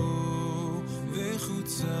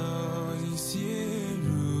U'v'chutzos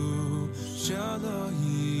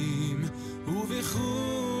Yerushalayim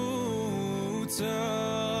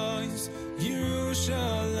U'v'chutzos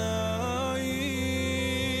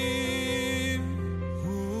Yerushalayim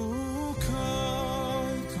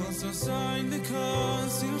Kol chasan v'kol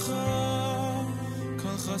simcha,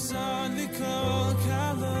 kol chasan v'kol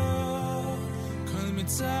kala, kol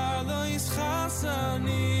mitzah lo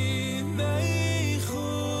yischasanim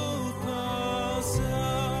v'yichud basa.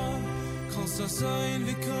 Kol chasan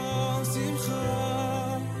v'kol simcha,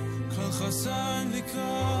 kol chasan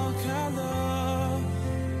v'kol kala,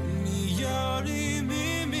 miyarim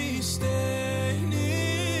b'mishtei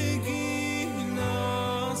niginasa.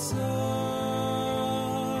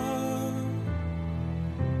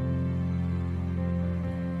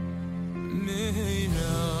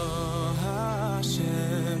 Meira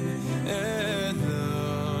Hashem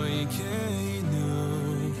Elokeinu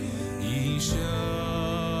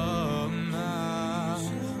Yishama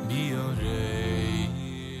B'yorei.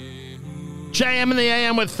 JM in the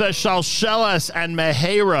AM with Shalshelas and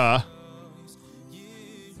Mehera.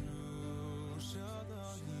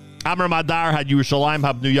 Amr Madar had Yerushalayim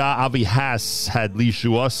Habnuya. Avi Has had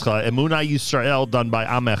Lishuoscha. Emunah Yisrael done by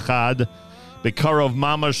Am Echad. Bekarov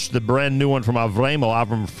Mamash, the brand new one from Avremo,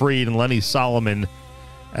 Avram Fried and Lenny Solomon,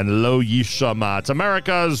 and Lo Yishama. It's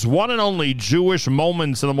America's one and only Jewish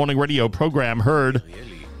Moments in the Morning radio program, heard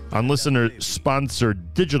on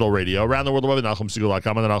listener-sponsored digital radio around the world.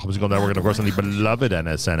 NachumSegal.com and the Nachum Segal Network, and of course on the beloved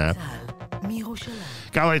NSN app.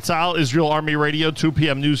 Galei Tzahal, Israel Army Radio, 2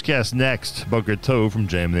 p.m. newscast next. Boker Tov from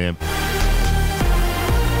JM.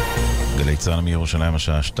 גלי צה"ל מירושלים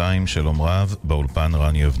השעה 2, שלום רב, באולפן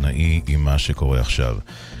רני אבנאי עם מה שקורה עכשיו.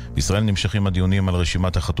 בישראל נמשכים הדיונים על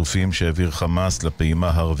רשימת החטופים שהעביר חמאס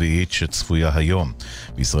לפעימה הרביעית שצפויה היום.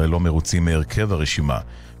 בישראל לא מרוצים מהרכב הרשימה.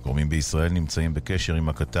 גורמים בישראל נמצאים בקשר עם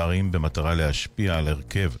הקטרים במטרה להשפיע על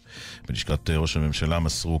הרכב. בלשכת ראש הממשלה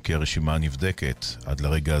מסרו כי הרשימה נבדקת. עד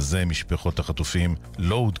לרגע הזה משפחות החטופים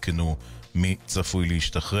לא עודכנו מי צפוי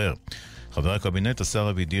להשתחרר. חבר הקבינט, השר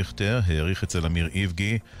רבי דיכטר, העריך אצל אמיר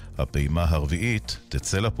איבגי, הפעימה הרביעית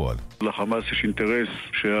תצא לפועל. לחמאס יש אינטרס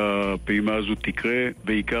שהפעימה הזו תקרה,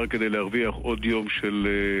 בעיקר כדי להרוויח עוד יום של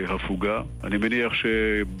הפוגה. אני מניח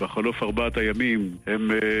שבחלוף 4 הימים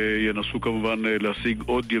הם ינסו כמובן להשיג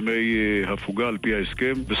עוד ימי הפוגה על פי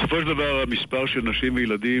ההסכם. בסופו של דבר המספר של נשים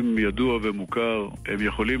וילדים ידוע ומוכר, הם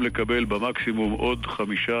יכולים לקבל במקסימום עוד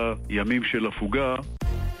 5 ימים של הפוגה.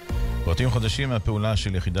 פרטים חדשים מהפעולה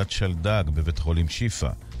של יחידת שלדג בבית חולים שיפה.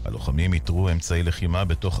 הלוחמים יתרו אמצעי לחימה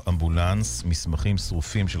בתוך אמבולנס, מסמכים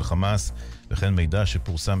שרופים של חמאס, וכן מידע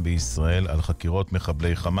שפורסם בישראל על חקירות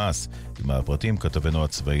מחבלי חמאס. עם הפרטים כתבנו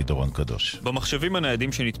הצבאי דורון קדוש. במחשבים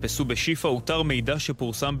הניידים שנתפסו בשיפה הותר מידע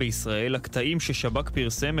שפורסם בישראל, הקטעים ששב"כ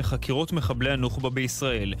פרסם מחקירות מחבלי הנוח'בה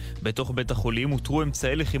בישראל. בתוך בית החולים הותרו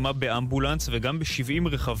אמצעי לחימה באמבולנס וגם ב70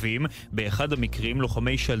 רכבים. באחד המקרים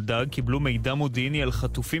לוחמי שלדג קיבלו מידע מודיעיני על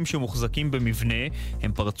חטופים שמוחזקים במבנה.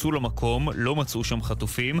 הם פרצו למקום, לא מצאו שם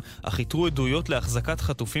חטופים, אך יתרו עדויות להחזקת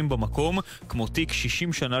חטופים במקום, כמו תיק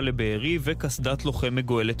 60 שנה לבארי וקסדת לוחם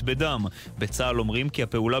מגואלת בדם. בצה"ל אומרים כי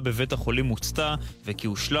הפעולה בבית החולים מוצתה וכי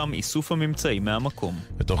הושלם איסוף הממצאים מהמקום.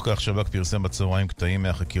 בתוך כך שב"כ פרסם בצהריים קטעים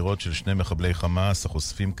מהחקירות של 2 מחבלי חמאס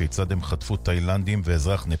החושפים כיצד הם חטפו תאילנדים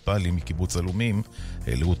ואזרח נפאלי מקיבוץ אלומים,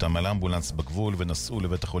 העלו אותם על אמבולנס בגבול ונסעו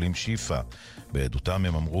לבית החולים שיפה. בעדותם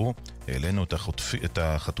הם אמרו, העלינו את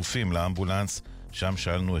החטופים לאמבולנס, שם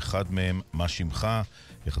שאלנו אחד מהם מה שמך,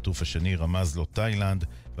 החטוף השני רמז לו תאילנד,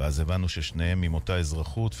 ואז הבנו ששניהם עם אותה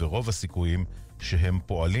אזרחות ורוב הסיכויים שהם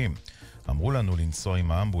פועלים. אמרו לנו לנסוע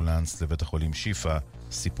עם האמבולנס לבית החולים שיפה,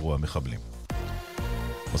 סיפרו המחבלים.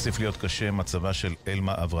 הוסיף להיות קשה מצבה של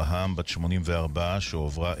אלמה אברהם, בת 84,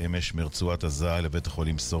 שעוברה אמש מרצועת עזה לבית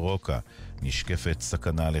החולים סורוקה. נשקפת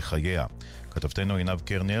סכנה לחייה. כתבתנו עינב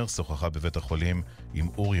קרנר שוחחה בבית החולים עם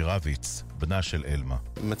אורי רביץ, בנה של אלמה.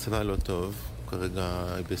 מצבה לא טוב, כרגע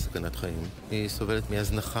היא בסכנת חיים. היא סובלת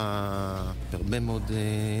מהזנחה הרבה מאוד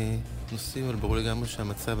נושאים, אבל ברור לגמרי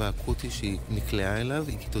שהמצב האקוטי שהיא נקלעה אליו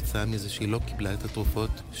היא כתוצאה מזה שהיא לא קיבלה את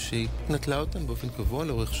התרופות שהיא נטלה אותן באופן קבוע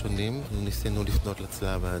לאורך שנים. ניסינו לפנות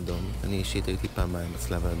לצלב האדום. אני אישית הייתי פעמיים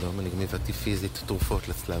לצלב האדום, אני גם הבאתי פיזית תרופות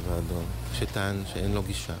לצלב האדום, שטען שאין לו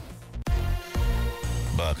גישה.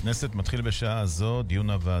 בכנסת מתחיל בשעה הזו דיון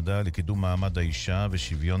הוועדה לקידום מעמד האישה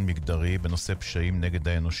ושוויון מגדרי בנושא פשעים נגד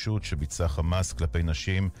האנושות שביצע חמאס כלפי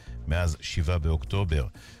נשים מאז 7 באוקטובר.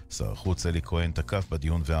 שר החוץ אלי כהן תקף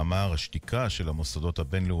בדיון ואמר, השתיקה של המוסדות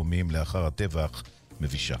הבינלאומיים לאחר הטבח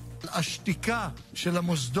מבישה. השתיקה של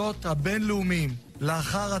המוסדות הבינלאומיים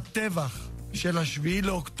לאחר הטבח של 7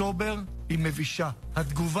 לאוקטובר היא מבישה.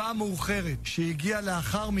 התגובה המאוחרת שהגיעה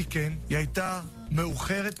לאחר מכן היא הייתה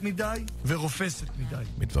מאוחרת מדי ורופסת מדי.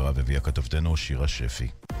 מדבריו הביאה כתבתנו שירה שפי.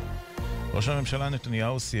 ראש הממשלה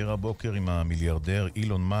נתניהו סייר הבוקר עם המיליארדר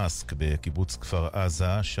אילון מאסק בקיבוץ כפר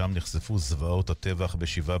עזה, שם נחשפו זוועות הטבח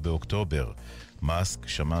ב7 באוקטובר. מאסק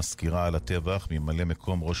שמע סקירה על הטבח ממלא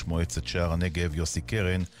מקום ראש מועצת שער הנגב יוסי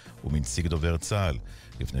קרן ומנציג דובר צה"ל.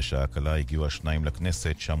 לפני שעה קלה הגיעו השניים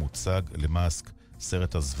לכנסת, שם הוצג למאסק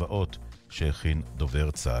סרט הזוועות שהכין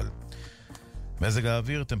דובר צה"ל. מזג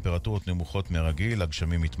האוויר, טמפרטורות נמוכות מהרגיל,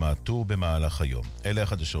 הגשמים התמעטו במהלך היום. אלה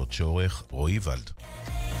החדשות שעורך רועי ולד.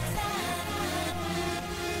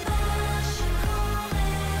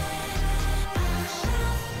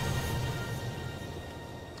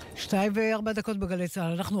 שתיים ו4 דקות בגלי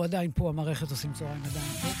צהל. אנחנו עדיין פה, המערכת עושים צהריים עדיין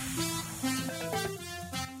פה.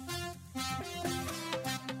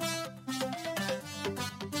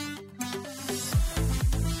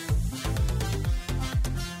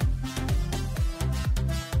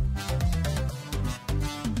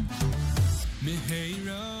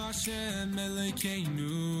 Hashem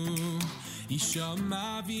Elokeinu Yishama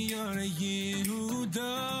v'yore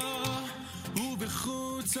Yehuda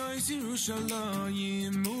U'bechutzos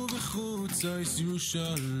Yerushalayim U'bechutzos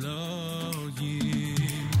Yerushalayim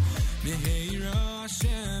Meheira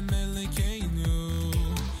Hashem Elokeinu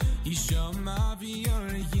Yishama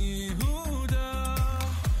v'yore Yehuda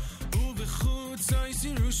U'bechutzos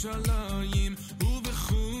Yerushalayim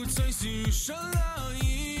U'bechutzos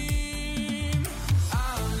Yerushalayim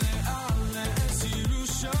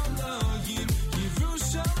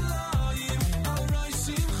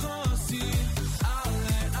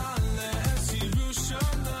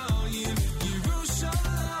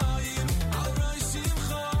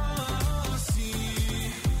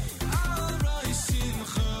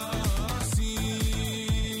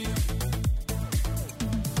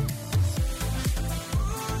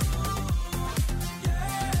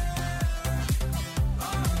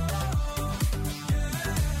Oh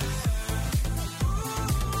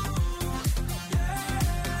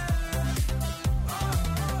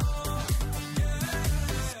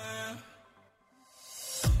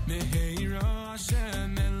Meheira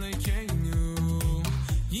Hashem Elokeinu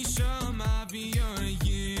Yishama v'yor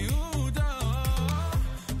Yehuda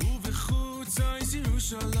Uvechutzos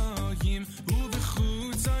Yerushalayim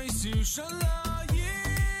Uvechutzos Yerushalayim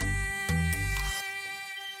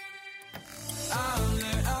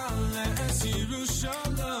Ale ale es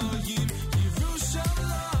Yerushalayim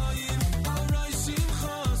Yerushalayim Aray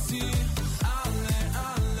Simchasi Ale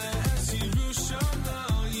ale es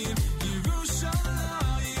Yerushalayim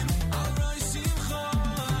Yerushalayim Aray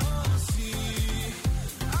Simchasi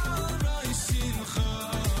Aray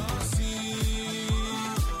Simchasi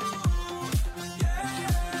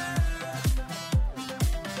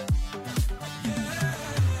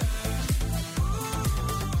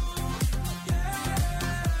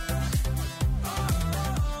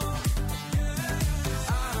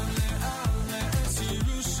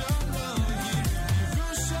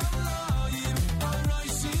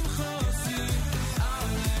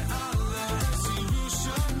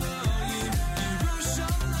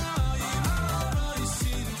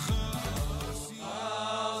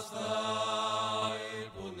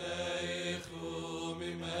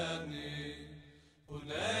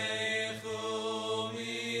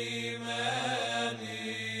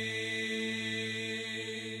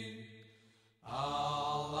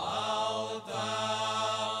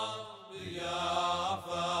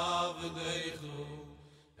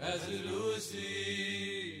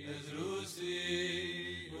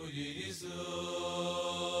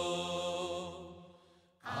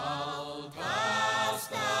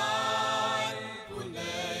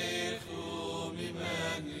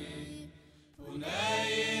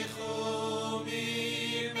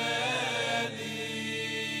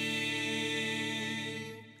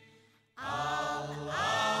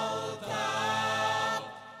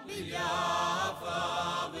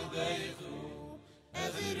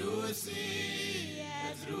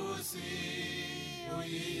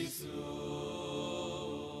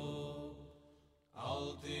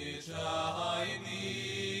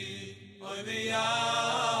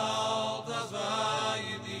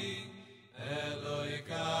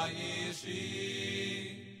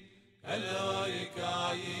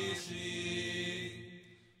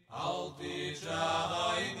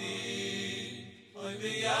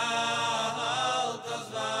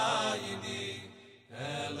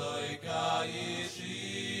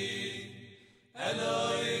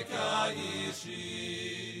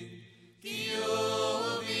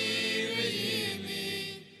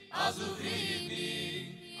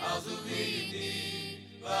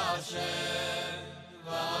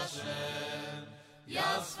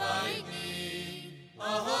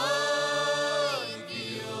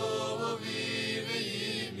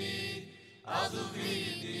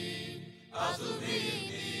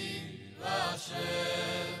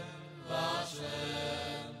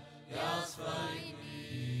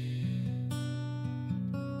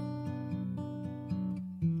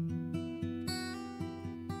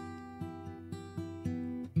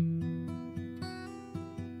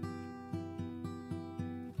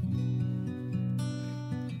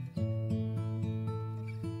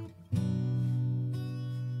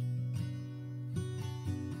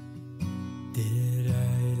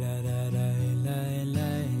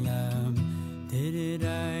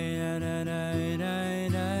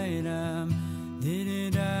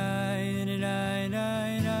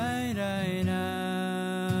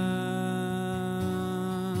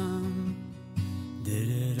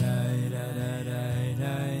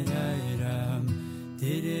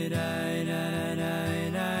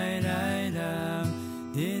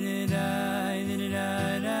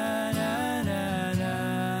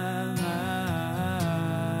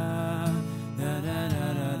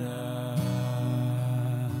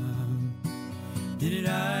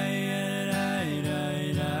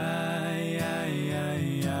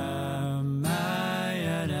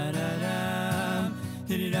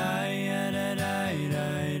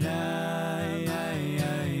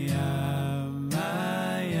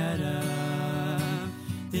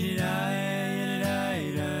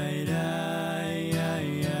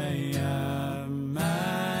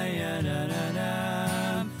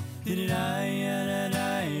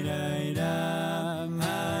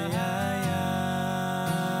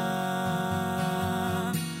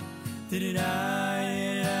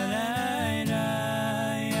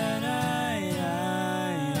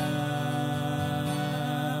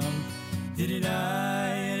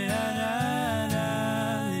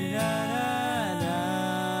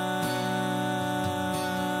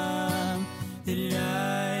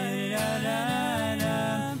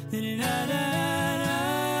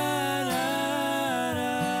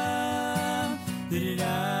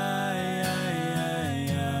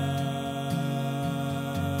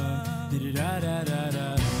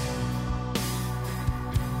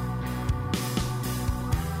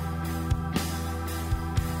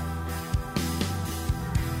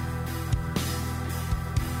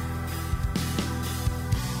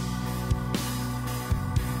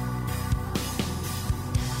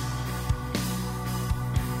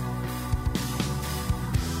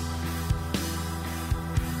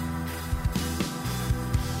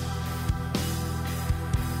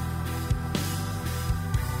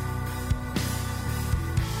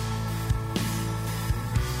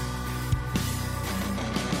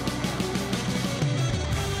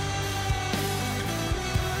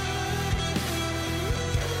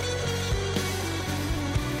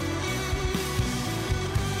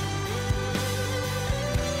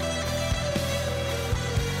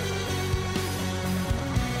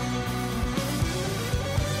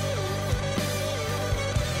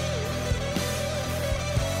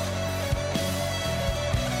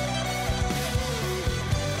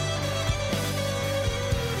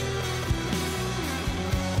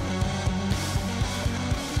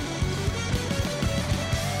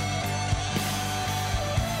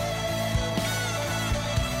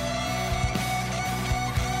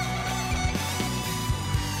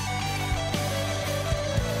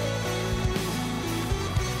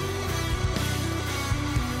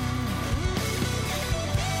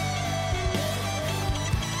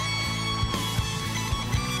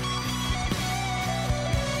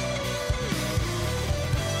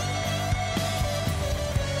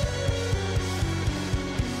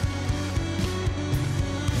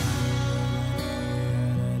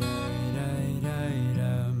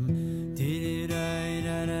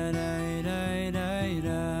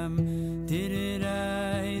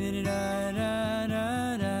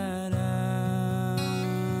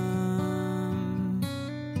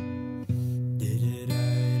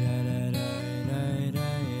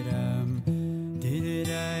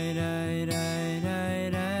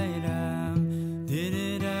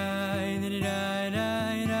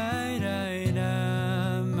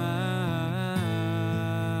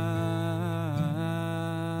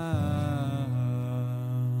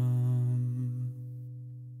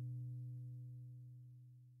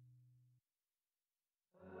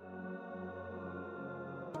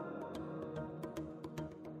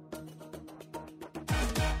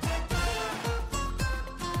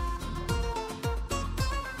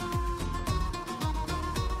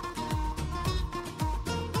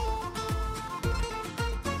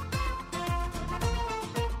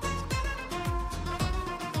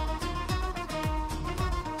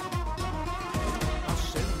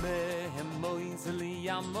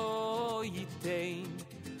amo yitein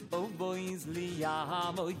O boys li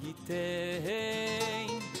amo yitein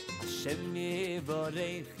Hashem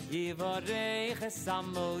yivorech yivorech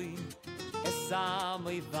esamoy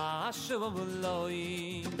esamoy vashuloy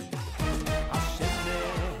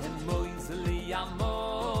Hashem boys li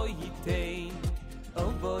amo yitein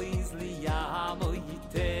O boys li amo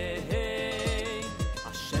yitein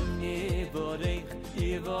Hashem yivorech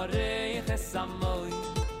yivorech esamoy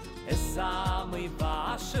esamoy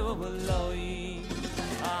vashuloy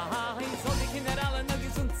Ay, so die Kinder alle noch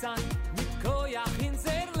gesund sein Mit Koyach in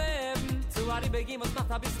sehr Leben Zu Ari begeben uns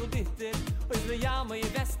macht ein bisschen bitter Und wir jammer ihr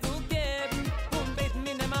Best zu geben Und beten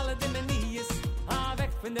wir nehmen alle Dimenies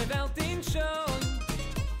weg von der Welt in schon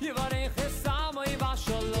Hier war ein Chesamo, ich war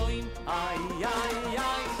schon loin Ay, ay,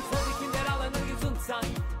 ay So die Kinder alle noch gesund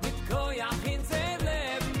sein Mit Koyach in sehr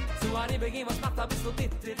Leben Zu Ari begeben uns macht ein bisschen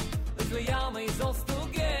bitter Und wir jammer ihr sollst du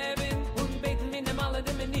geben Und beten wir nehmen alle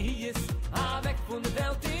Dimenies weg von der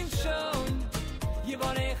Welt in schon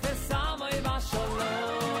Yivorech esamo yiva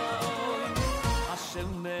shalom Hashem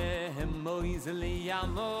mehemoiz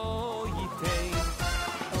liyamo yitein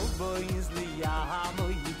Oboiz liyamo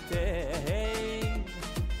yitein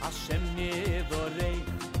Hashem yivorech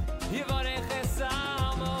Yivorech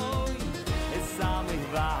esamo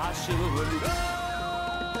yiva shalom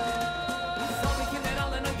So wie Kinder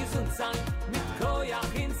alle noch gesund sein Mit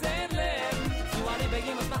Koyach in sein Leben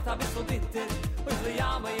Begin was macht ein bisschen bitter Und wir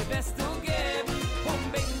jammer ihr Best zu geben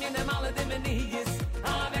Und beten wir nehmen alle Dimenies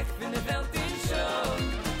weg von der Welt in schon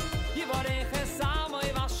Hier war ein Chesamo,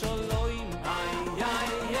 ich war schon loin Ay, ay,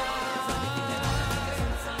 ay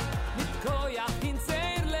Mit Koyach in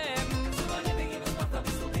sehr Leben So war Begin was macht ein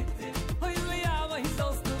bisschen bitter Und wir jammer ihr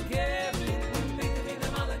sollst du geben Und beten wir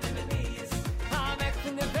nehmen alle Dimenies weg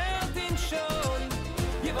von der Welt in schon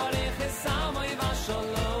Hier war ein Chesamo, ich war schon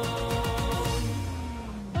loin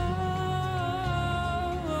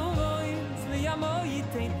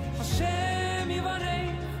Hashem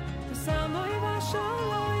yivarech Samo yiva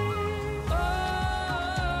shalom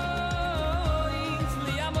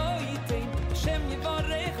Zli amo yitein Hashem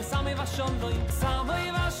yivarech Samo yiva shalom Samo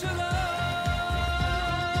yiva shalom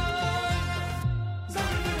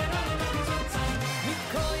Mit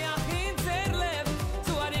koyach in zer leben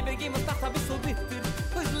Zu Ari begim und tacht a bissl bitter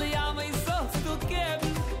Zli amo yisollst du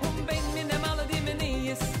geben Und ben mir nehm alle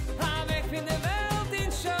Dimenies weg von der Welt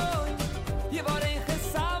in schon Yivarech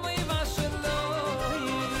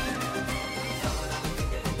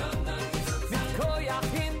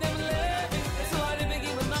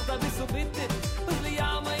bitte und wir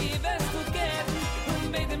jammer ihr Best zu geben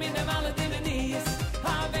und beten mir nehmen alle Dimenies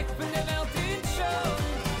weg von der Welt in schon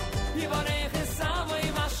hier war ein Chesamo,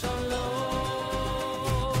 ich war shalom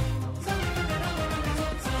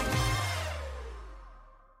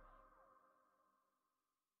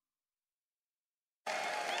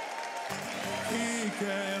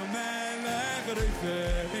Kiker melech rüfe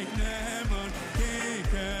Neman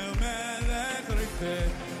Kiker melech rüfe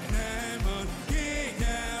Neman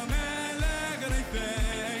Kiker melech rüfe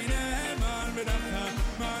Neman B'dacha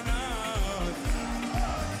manat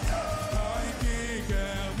Ay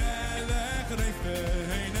Kiker melech rüfe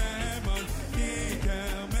Neman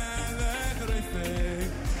Kiker melech rüfe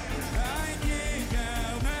Ay Kiker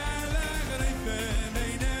melech rüfe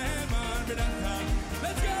Neman B'dacha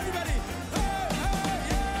Let's go everybody!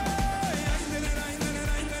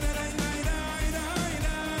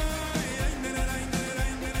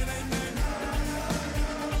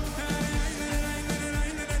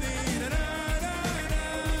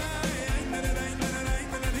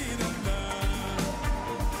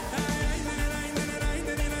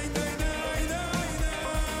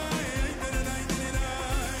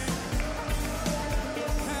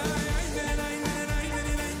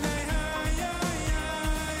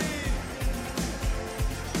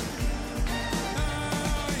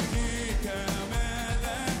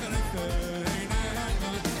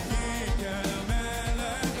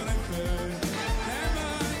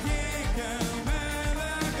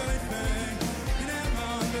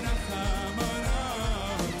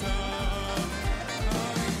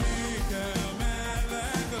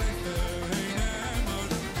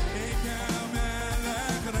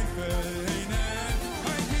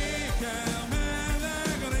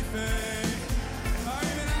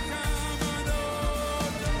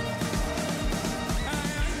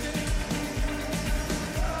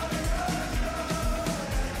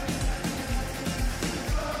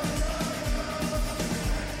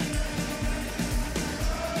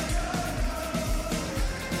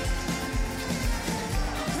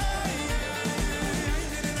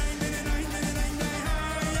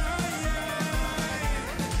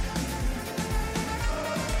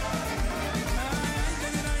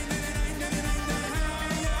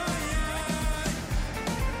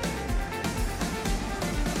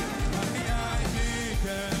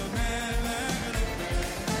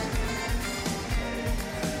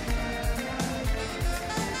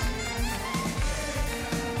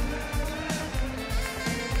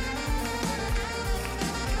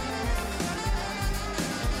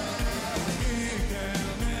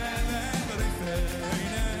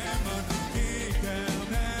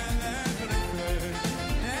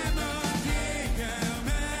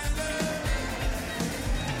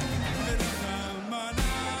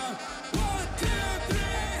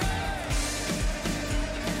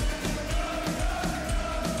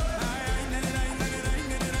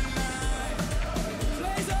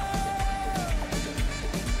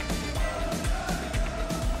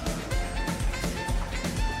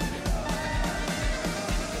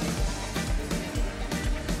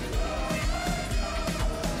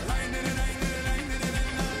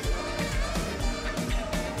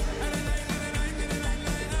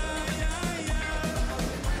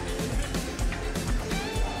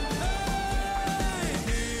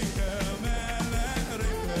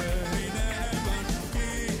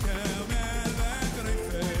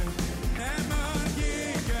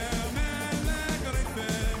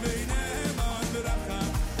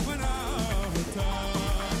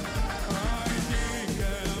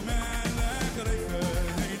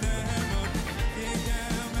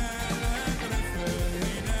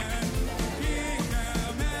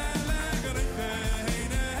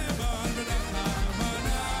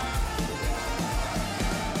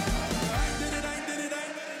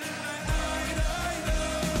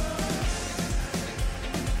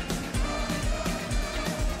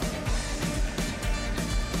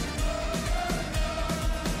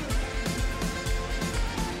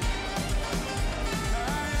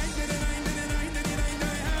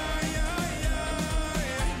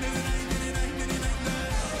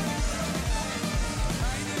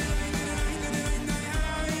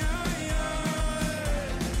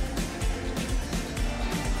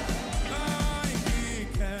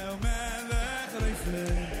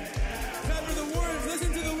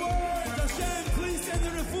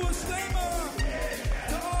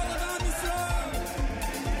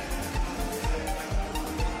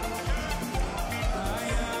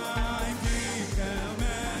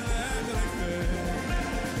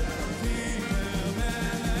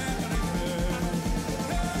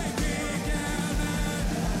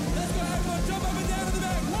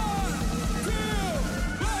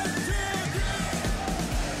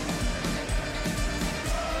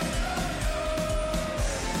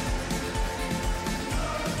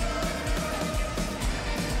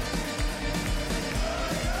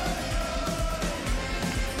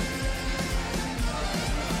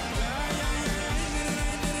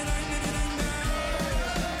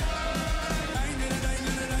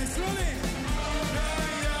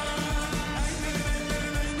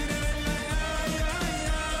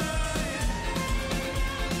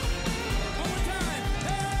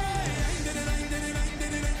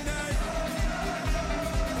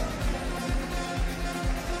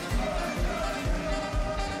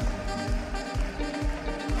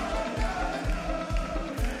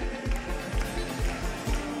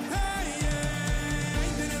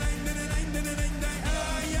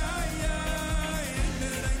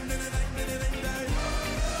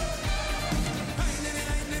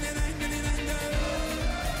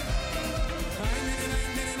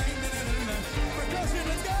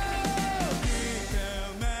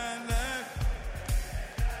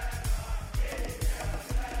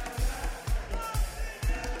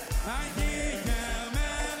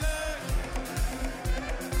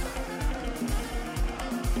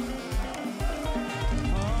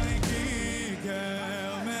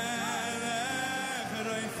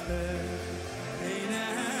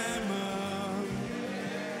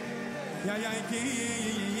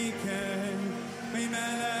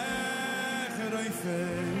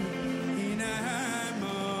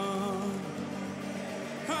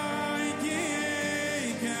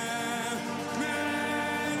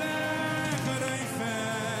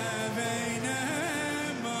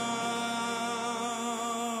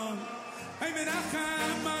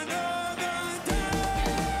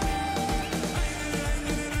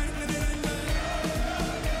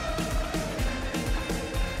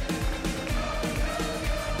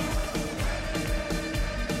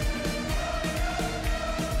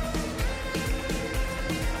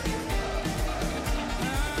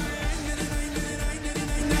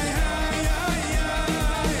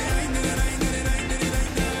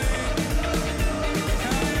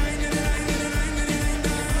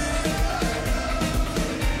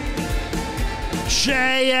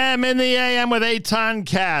 JM in the AM with Eitan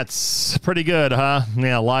Katz. Pretty good, huh?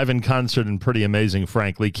 Yeah, live in concert and pretty amazing,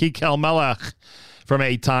 frankly. Kikel Melech from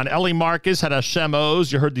Eitan. Ellie Marcus had Hashem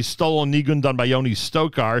Oz. You heard the Stolen Nigun done by Yoni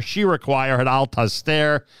Stokar. Shira Choir had Al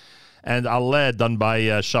Taster. And Aled done by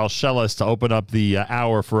Shalshelis to open up the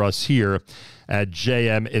hour for us here at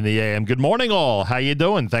JM in the AM. Good morning, all. How you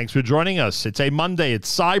doing? Thanks for joining us. It's a Monday.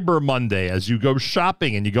 It's Cyber Monday as you go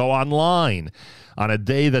shopping and you go online on a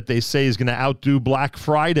day that they say is going to outdo Black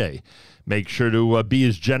Friday. Make sure to be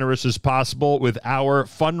as generous as possible with our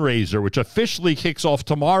fundraiser, which officially kicks off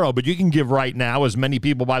tomorrow, but you can give right now, as many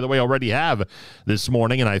people, by the way, already have this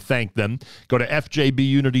morning, and I thank them. Go to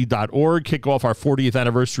fjbunity.org, kick off our 40th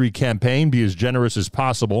anniversary campaign, be as generous as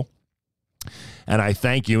possible. And I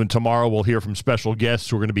thank you, and tomorrow we'll hear from special guests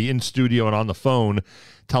who are going to be in studio and on the phone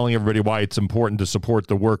telling everybody why it's important to support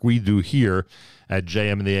the work we do here at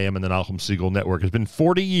JM in the AM and the Nachum Segal Network. It's been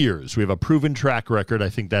 40 years. We have a proven track record. I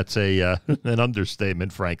think that's an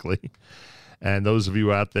understatement, frankly. And those of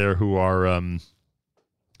you out there who are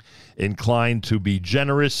inclined to be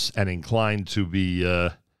generous and inclined to be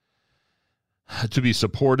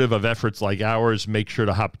supportive of efforts like ours, make sure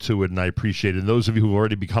to hop to it, and I appreciate it. And those of you who have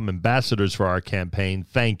already become ambassadors for our campaign,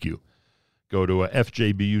 thank you. Go to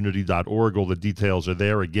fjbunity.org. All the details are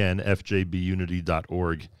there. Again,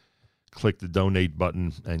 fjbunity.org. Click the donate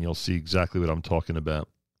button, and you'll see exactly what I'm talking about.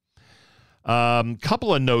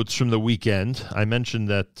 Couple of notes from the weekend. I mentioned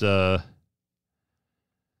that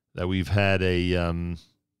we've had a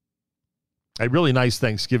really nice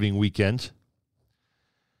Thanksgiving weekend.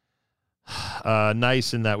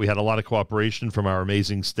 Nice in that we had a lot of cooperation from our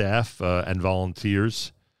amazing staff and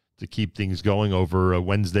volunteers to keep things going over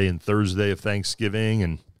Wednesday and Thursday of Thanksgiving,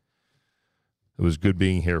 and it was good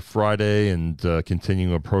being here Friday and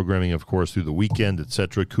continuing our programming, of course, through the weekend,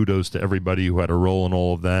 etc. Kudos to everybody who had a role in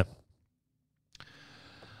all of that.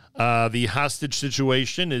 The hostage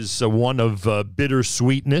situation is one of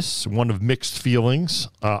bittersweetness, one of mixed feelings,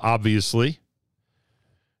 obviously.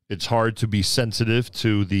 It's hard to be sensitive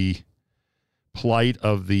to the plight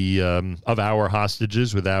of our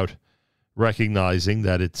hostages without recognizing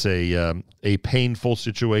that it's a painful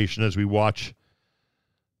situation as we watch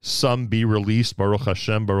some be released, Baruch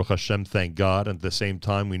Hashem, thank God. And at the same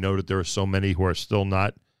time, we know that there are so many who are still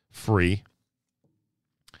not free.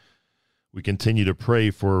 We continue to pray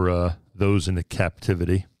for those in the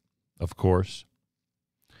captivity, of course.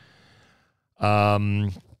 So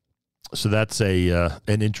that's an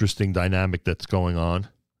interesting dynamic that's going on,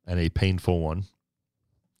 and a painful one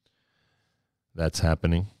that's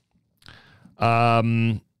happening.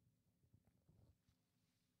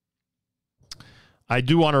 I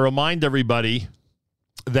do want to remind everybody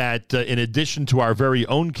that in addition to our very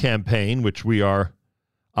own campaign, which we are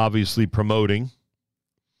obviously promoting,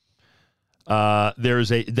 there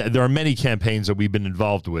are many campaigns that we've been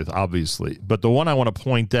involved with, obviously. But the one I want to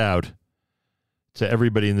point out to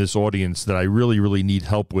everybody in this audience that I really, really need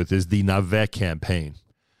help with is the Naveh campaign.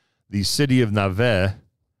 The city of Naveh,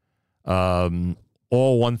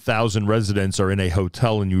 all 1,000 residents are in a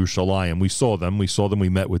hotel in Yerushalayim. We saw them, we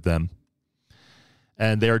met with them.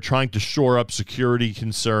 And they are trying to shore up security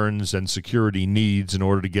concerns and security needs in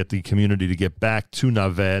order to get the community to get back to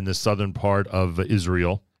Naveh in the southern part of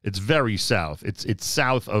Israel. It's very south. It's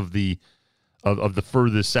south of the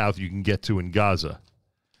furthest south you can get to in Gaza.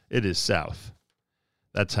 It is south.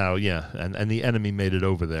 That's how, yeah. And the enemy made it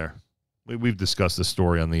over there. We've discussed the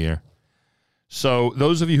story on the air. So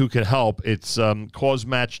those of you who can help, it's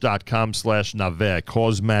causematch.com/Naveh,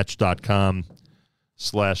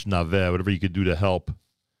 causematch.com/Naveh, whatever you could do to help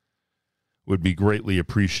would be greatly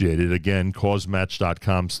appreciated. Again,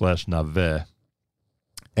 causematch.com/Naveh,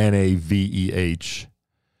 Naveh.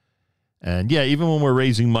 And yeah, even when we're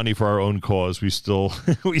raising money for our own cause, we still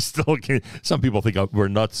can. Some people think we're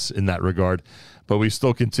nuts in that regard, but we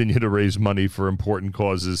still continue to raise money for important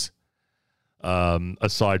causes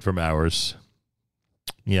aside from ours.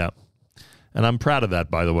 Yeah. And I'm proud of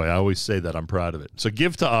that, by the way. I always say that I'm proud of it. So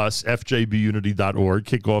give to us, fjbunity.org,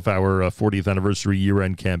 kick off our 40th anniversary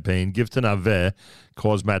year-end campaign. Give to Naveh,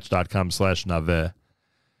 causematch.com/Naveh.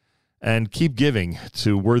 And keep giving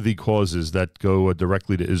to worthy causes that go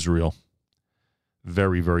directly to Israel.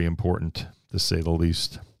 Very, very important, to say the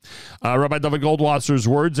least. Rabbi David Goldwasser's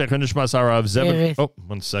words. Oh,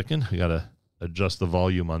 1 second. We got to adjust the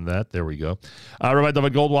volume on that. There we go. Rabbi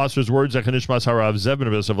David Goldwasser's words. Zechanishmas Harav Zeb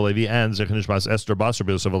and Zechanishmas Esther Basar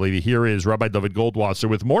Alevi. Here is Rabbi David Goldwasser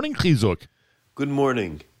with Morning Chizuk. Good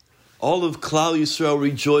morning. All of Klal Yisrael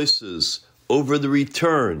rejoices over the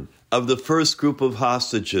return of the first group of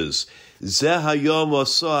hostages. Zeh hayom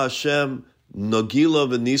asa Hashem nogila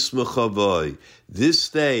v'nismachavoy. This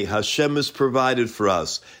day Hashem has provided for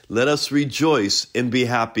us. Let us rejoice and be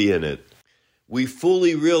happy in it. We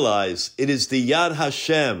fully realize it is the Yad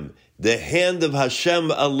Hashem, the hand of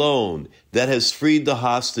Hashem alone, that has freed the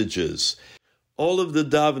hostages. All of the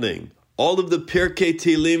davening, all of the Pirkei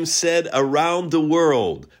Tehillim said around the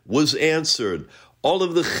world was answered. All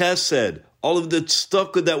of the chesed, all of the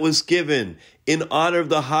tzedakah that was given in honor of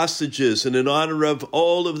the hostages and in honor of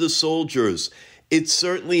all of the soldiers, it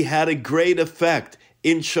certainly had a great effect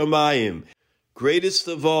in Shamayim. Greatest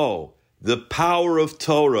of all, the power of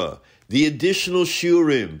Torah, the additional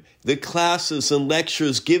shurim, the classes and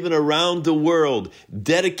lectures given around the world,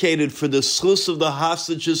 dedicated for the schus of the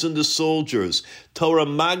hostages and the soldiers. Torah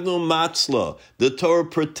Magnum Matzla, the Torah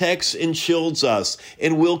protects and shields us,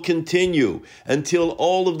 and will continue until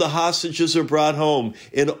all of the hostages are brought home,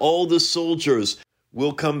 and all the soldiers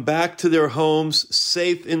will come back to their homes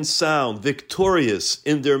safe and sound, victorious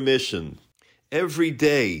in their mission. Every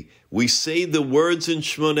day, we say the words in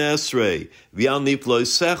Shmoneh Esrei, V'al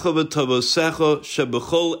niflosecha v'tavosecha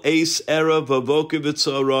shebechol eis erev v'avoker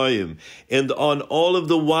v'tzarayim, and on all of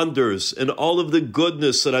the wonders and all of the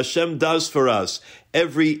goodness that Hashem does for us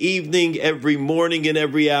every evening, every morning, and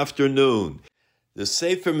every afternoon. The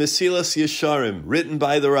Sefer Mesilas Yesharim, written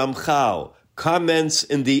by the Ramchal, comments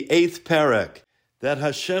in the 8th parak that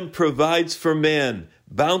Hashem provides for man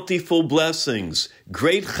bountiful blessings,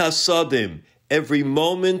 great chasadim, every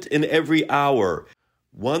moment and every hour,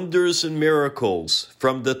 wonders and miracles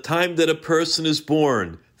from the time that a person is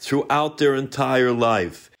born throughout their entire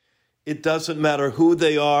life. It doesn't matter who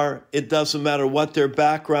they are. It doesn't matter what their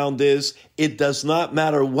background is. It does not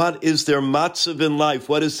matter what is their matzav in life,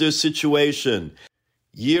 what is their situation.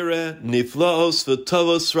 Yireh niflaos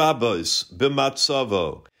v'tovos rabos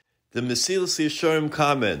b'matzavo. The Mesilas Yesharim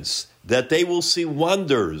comments that they will see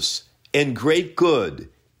wonders and great good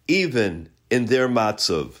even in their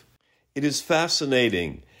matzav. It is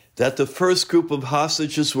fascinating that the first group of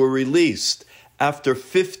hostages were released after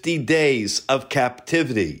 50 days of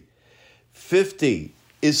captivity. 50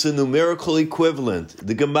 is the numerical equivalent,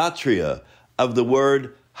 the gematria, of the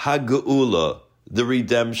word Hageula, the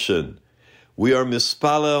redemption. We are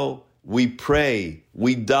mispalel, we pray,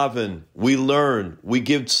 we daven, we learn, we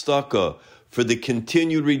give tzedakah for the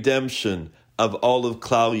continued redemption of all of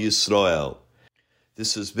Klal Yisrael.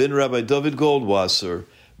 This has been Rabbi David Goldwasser,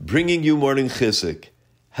 bringing you Morning Chizuk.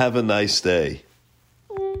 Have a nice day.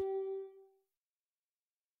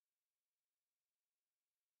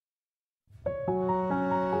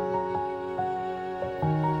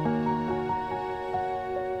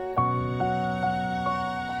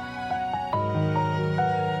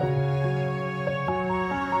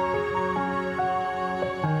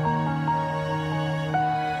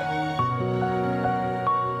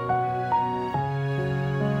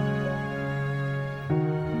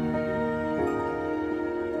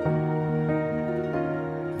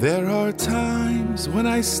 There are times when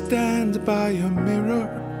I stand by a mirror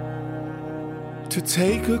to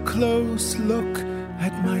take a close look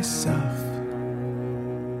at myself,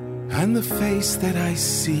 and the face that I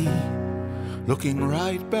see looking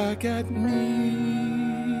right back at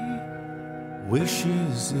me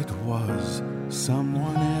wishes it was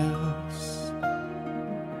someone else.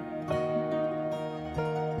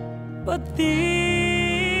 But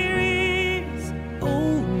there is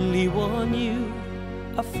only one you,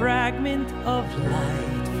 a fragment of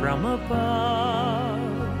light from above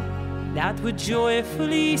that would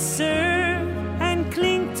joyfully serve and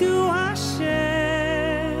cling to Hashem.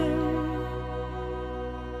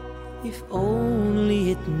 If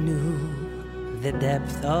only it knew the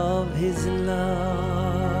depth of his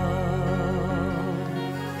love.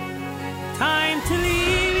 Time to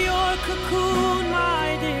leave your cocoon,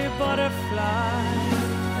 my dear butterfly.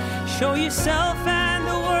 Show yourself and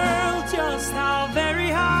the world just how very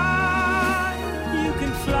high you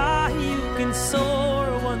can fly, you can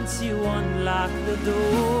soar once you unlock the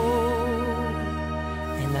door.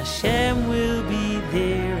 And Hashem will be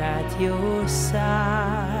there at your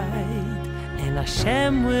side. And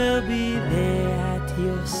Hashem will be there at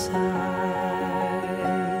your side.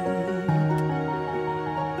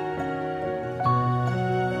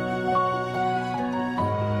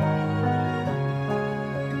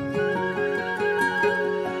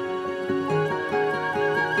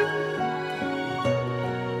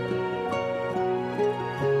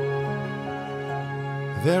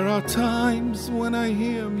 There are times when I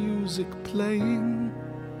hear music playing,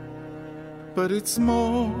 but it's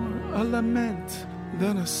more a lament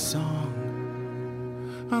than a song.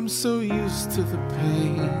 I'm so used to the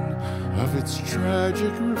pain of its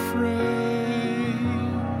tragic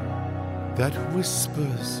refrain that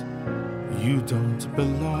whispers you don't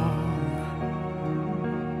belong.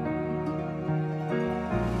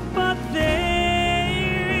 But there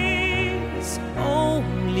is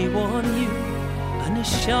only one you, a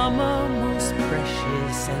neshama most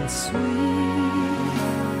precious and sweet.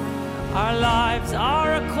 Our lives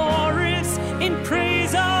are a chorus in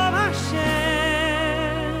praise of Hashem.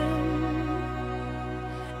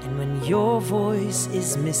 And when your voice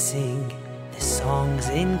is missing, the song's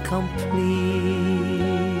incomplete.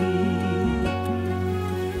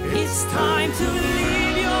 It's time to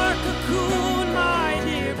leave your cocoon, my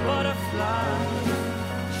dear butterfly.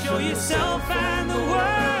 Show yourself and the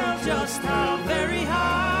world just how very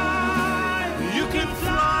high you can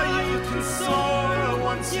fly, you can soar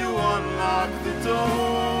once you unlock the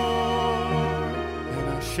door. And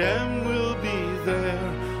Hashem will be there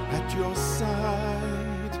at your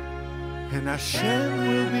side. And Hashem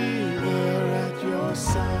will be there at your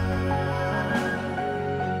side.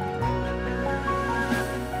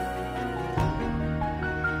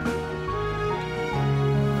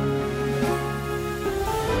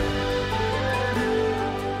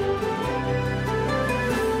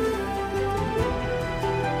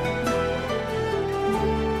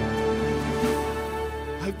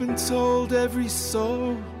 I've been told every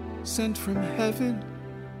soul sent from heaven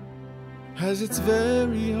has its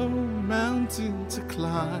very own mountain to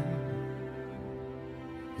climb.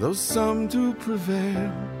 Though some do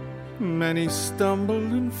prevail, many stumble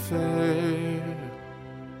and fail,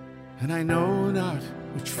 and I know not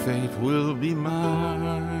which fate will be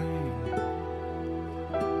mine.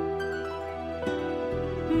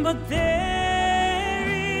 But there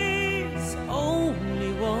is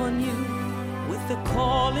only one you, with the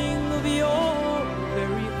calling of your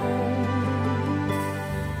very own.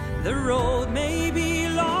 The road may be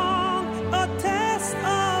long, a test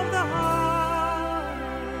of the heart,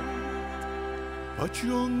 But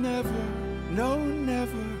you'll never, no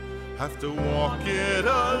never, have to walk it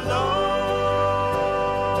alone.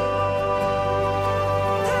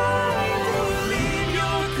 Time to leave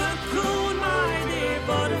your cocoon, my dear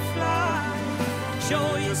butterfly.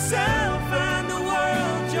 Show yourself and the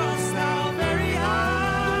world just how very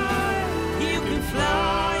high you can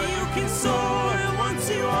fly, you can soar once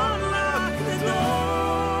you unlock the door.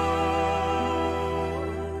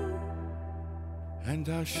 And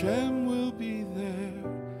Hashem will be there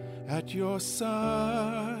at your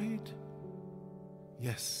side.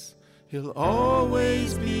 Yes, He'll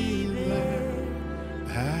always be there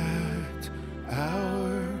at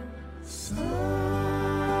our side.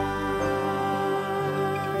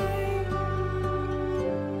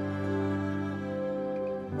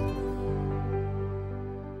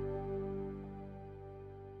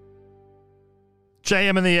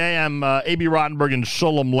 JM in the AM, A.B. Rottenberg and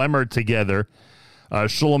Shulam Lemmer together.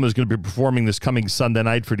 Shulam is going to be performing this coming Sunday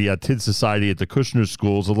night for the Atid Society at the Kushner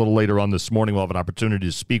schools. A little later on this morning, we'll have an opportunity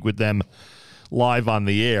to speak with them live on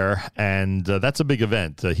the air, and that's a big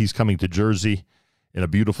event. He's coming to Jersey in a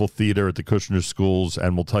beautiful theater at the Kushner schools,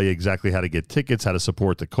 and we'll tell you exactly how to get tickets, how to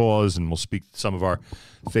support the cause, and we'll speak to some of our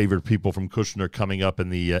favorite people from Kushner coming up in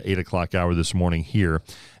the 8 o'clock hour this morning here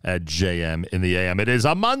at JM in the AM. It is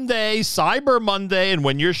a Monday, Cyber Monday, and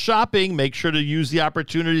when you're shopping, make sure to use the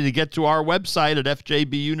opportunity to get to our website at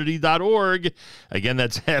fjbunity.org. Again,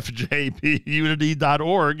 that's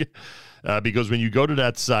fjbunity.org, because when you go to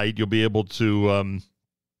that site, you'll be able to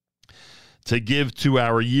to give to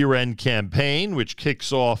our year-end campaign, which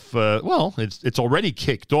kicks off, it's already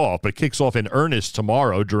kicked off, but kicks off in earnest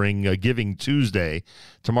tomorrow during Giving Tuesday.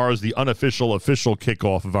 Tomorrow's the official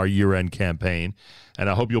kickoff of our year-end campaign, and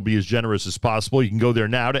I hope you'll be as generous as possible. You can go there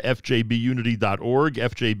now to fjbunity.org,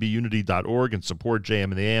 fjbunity.org, and support JM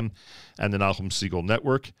and the AM and the Nachum Siegel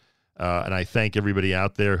Network. And I thank everybody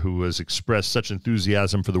out there who has expressed such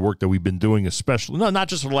enthusiasm for the work that we've been doing, especially, not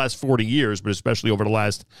just for the last 40 years, but especially over the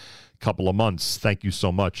last couple of months. Thank you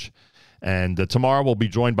so much. And tomorrow we'll be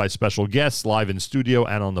joined by special guests live in studio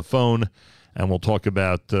and on the phone, and we'll talk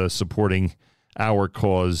about supporting our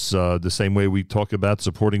cause the same way we talk about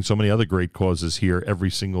supporting so many other great causes here every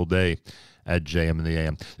single day at JM and the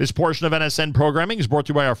AM. This portion of NSN programming is brought to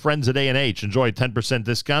you by our friends at A&H. Enjoy a 10%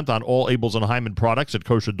 discount on all Abels and Hyman products at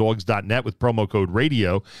kosherdogs.net with promo code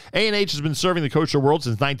radio. A&H has been serving the kosher world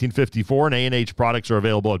since 1954, and A&H products are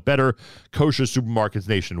available at better kosher supermarkets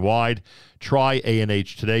nationwide. Try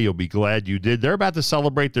A&H today. You'll be glad you did. They're about to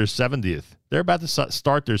celebrate their 70th. They're about to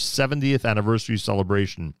start their 70th anniversary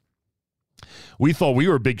celebration. We thought we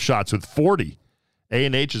were big shots with 40.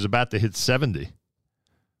 A&H is about to hit 70.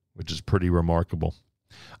 Which is pretty remarkable.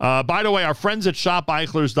 By the way, our friends at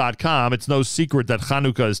shopeichlers.com, it's no secret that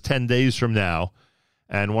Chanukah is 10 days from now.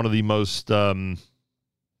 And one of the most...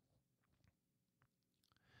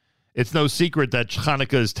 it's no secret that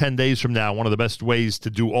Chanukah is 10 days from now. One of the best ways to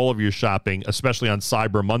do all of your shopping, especially on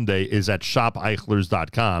Cyber Monday, is at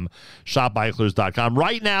shopeichlers.com. Shopeichlers.com.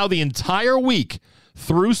 Right now, the entire week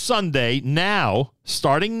through Sunday,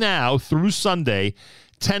 starting now through Sunday,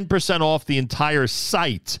 10% off the entire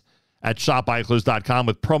site at shopeichlers.com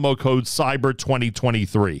with promo code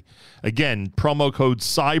CYBER2023. Again, promo code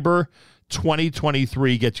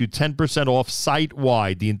CYBER2023 gets you 10% off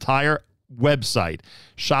site-wide, the entire website,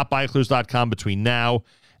 shopeichlers.com between now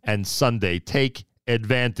and Sunday. Take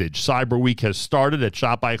advantage. Cyber Week has started at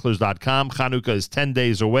shopeichlers.com. Chanukah is 10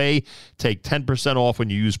 days away. Take 10% off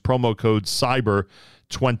when you use promo code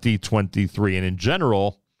CYBER2023. And in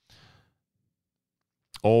general,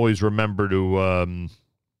 always remember to,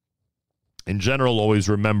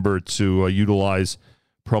 utilize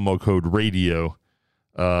promo code radio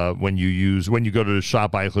when you go to the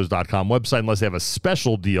shopeichlers.com website, unless they have a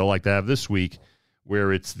special deal like they have this week,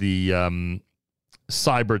 where it's the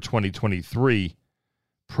Cyber 2023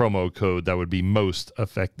 promo code that would be most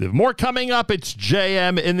effective. More coming up. It's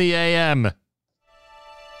JM in the AM.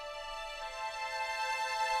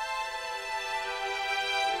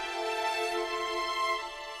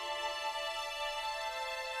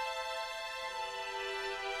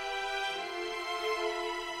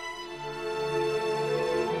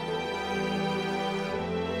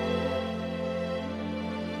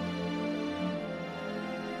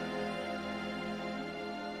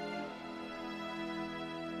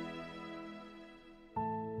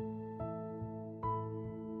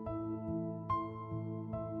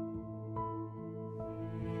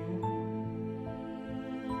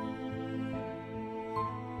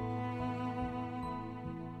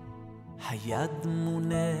 היד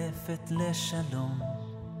מונפת לשלום,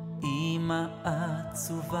 אמא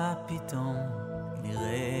עצובה פתאום,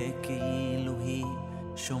 נראה כאילו היא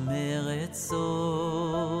שומרת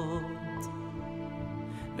סוד.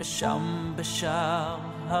 ושם בשער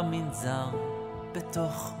המנזר,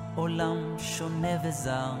 בתוך עולם שונה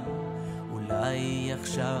וזר, אולי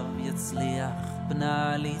עכשיו יצליח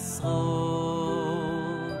בנה לשרוד.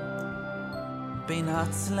 בין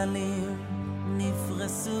הצללים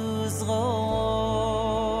נפרסו זרועות,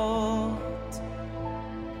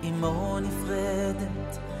 אמו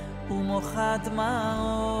נפרדת ומוחה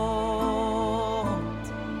דמעות,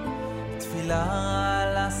 תפילה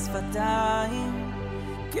על השפתיים,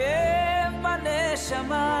 כאב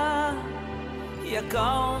בנשמה,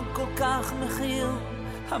 יקר כל כך מחיר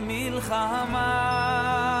המלחמה.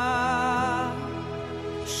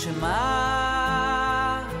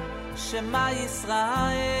 שמה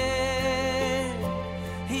ישראל,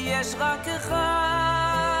 יש רק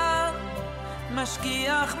אחד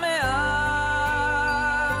משגיח מעט,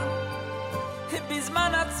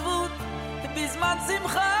 בזמן עצבות, בזמן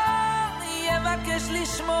שמחה, יבקש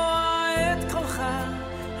לשמוע את קולך,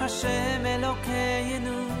 השם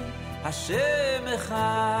אלוקינו, השם אחד.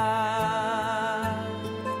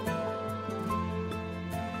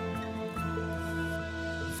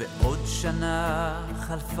 ועוד שנה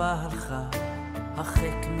חלפה הלכה,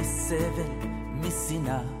 הרחק מסבל,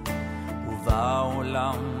 משנאה,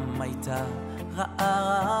 ובעולם הייתה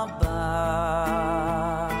רעה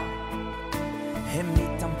רבה. הם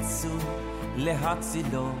התאמצו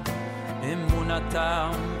להצילו,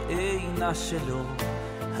 אמונתם אינה שלו,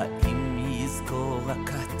 האם יזכור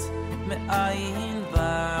הכת מאין בא,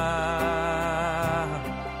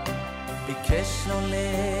 ביקש לו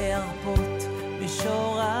להרפות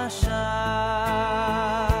משורשיו,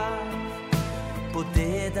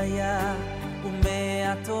 בודד היה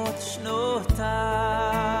ומעטות שנותיו,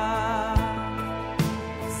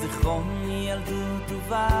 זיכרון ילדות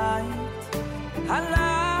ובית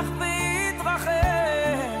הלך והתרחק,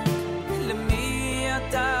 למי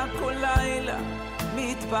אתה כל לילה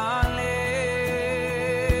מתפלל?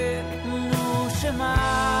 נו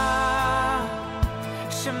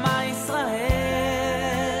שמע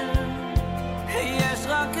ישראל, יש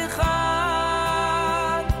רק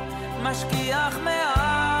אחד משגיח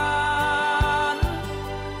מעל,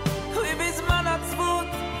 ובזמן עצבות,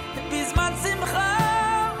 בזמן שמחה,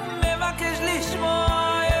 מבקש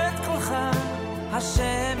לשמוע את קולך,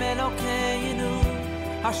 השם אלוקינו,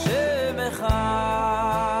 השם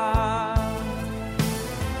אחד.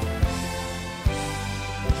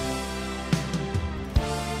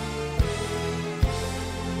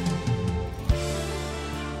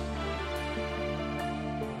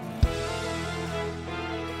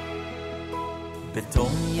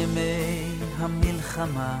 בתום ימי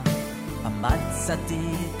המלחמה עמד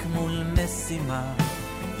צדיק מול משימה,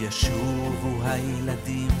 ישובו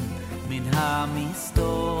הילדים מן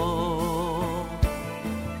המסתור,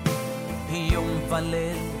 יום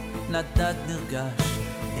וליל נדד נרגש,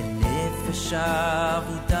 אל נפש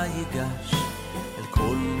אבודה ייגש, אל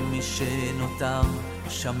כל מי שנותר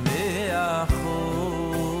שם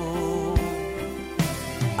מאחור,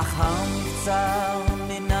 אך המבצר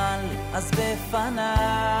מנל אז בפניו,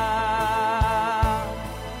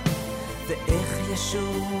 ואיך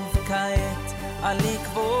ישוב כעת על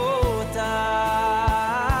עקבותיו,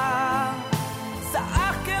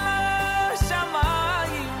 צעק אל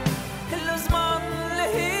השמיים, לא זמן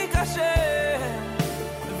להיגשר,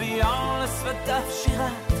 ויעל לשפתיו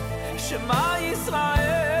שירת שמע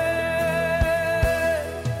ישראל,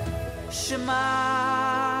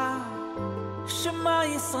 שמע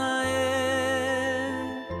ישראל,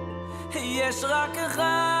 יש רק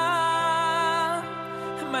אחד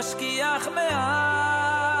משגיח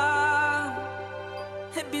מעל,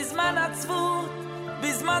 בזמן עצבות,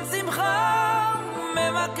 בזמן שמחה,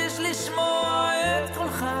 מבקש לשמוע את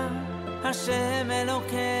קולך, השם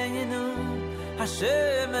אלוקינו,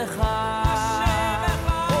 השם אחד.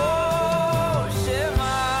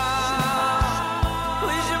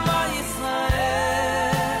 שמע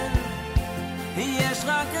ישראל, יש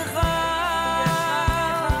רק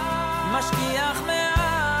אחד משגיח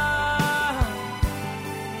מעל,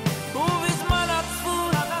 ובזמן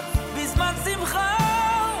עצבות, בזמן שמחה,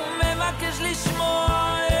 מבקש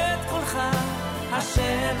לשמוע את קולך,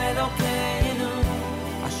 השם אלוקינו,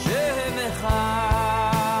 השם אחד.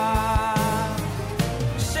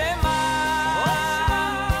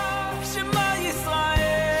 שמע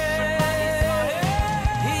ישראל,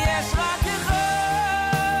 יש רק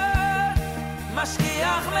אחד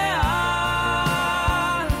משגיח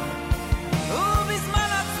מעל, ובזמן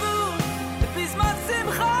עצבות, בזמן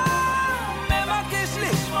שמחה, מבקש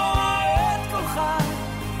לשמוע את קולך,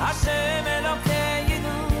 השם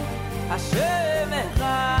אלוקינו, השם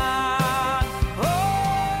אחד.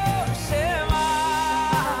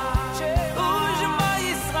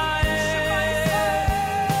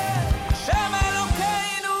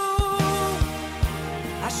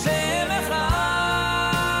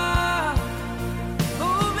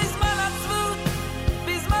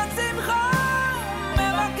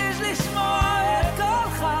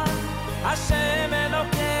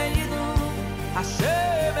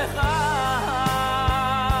 השם אחד,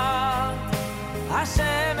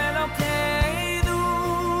 השם אלוקינו,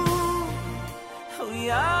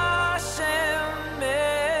 הוא השם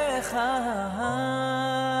אחד.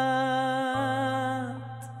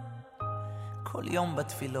 כל יום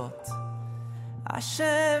בתפילות,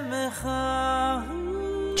 השם אחד.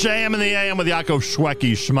 JM in the AM with Yaakov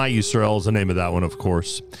Shweki. Shema Yisrael is the name of that one, of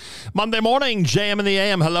course. Monday morning, JM in the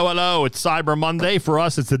AM. Hello, hello. It's Cyber Monday. For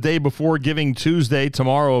us, it's the day before Giving Tuesday.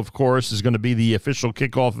 Tomorrow, of course, is going to be the official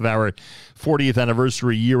kickoff of our 40th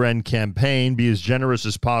anniversary year-end campaign. Be as generous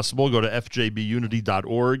as possible. Go to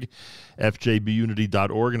fjbunity.org,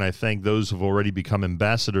 fjbunity.org, and I thank those who have already become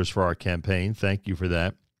ambassadors for our campaign. Thank you for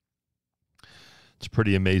that. It's a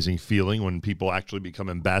pretty amazing feeling when people actually become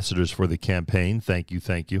ambassadors for the campaign. Thank you,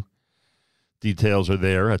 thank you. Details are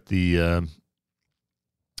there at the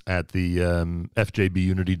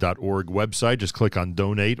fjbunity.org website. Just click on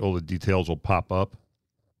donate. All the details will pop up.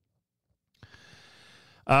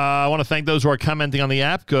 I want to thank those who are commenting on the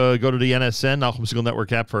app. Go to the NSN, Nahum Single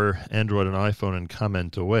Network app for Android and iPhone, and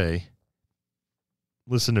comment away.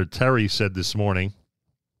 Listener Terry said this morning,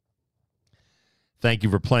 Thank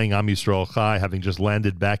you for playing Am Yisrael Chai. Having just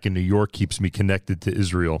landed back in New York keeps me connected to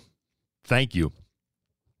Israel. Thank you.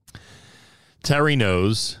 Terry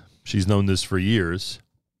knows, she's known this for years,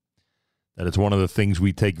 that it's one of the things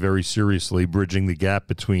we take very seriously, bridging the gap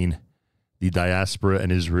between the diaspora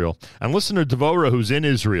and Israel. And listener Devorah, who's in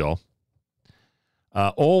Israel,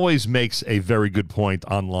 always makes a very good point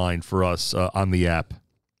online for us on the app.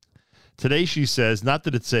 Today she says, not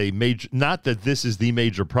that this is the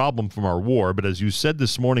major problem from our war, but as you said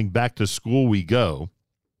this morning, back to school we go.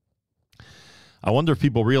 I wonder if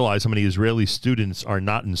people realize how many Israeli students are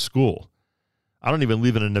not in school. I don't even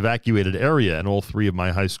live in an evacuated area, and all 3 of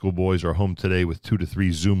my high school boys are home today with 2 to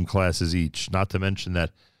 3 Zoom classes each. Not to mention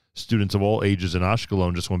that students of all ages in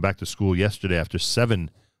Ashkelon just went back to school yesterday after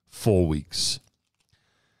 7 full weeks.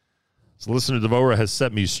 So listener Devorah has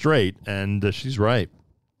set me straight, and she's right.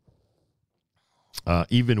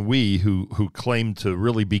 Even we who claim to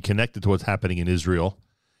really be connected to what's happening in Israel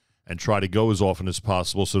and try to go as often as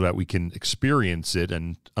possible so that we can experience it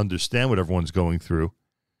and understand what everyone's going through,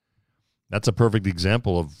 that's a perfect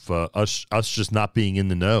example of us just not being in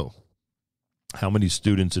the know. How many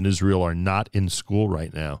students in Israel are not in school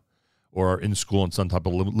right now or are in school on some type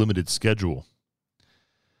of limited schedule?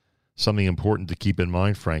 Something important to keep in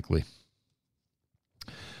mind, frankly.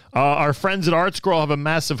 Our friends at Art Scroll have a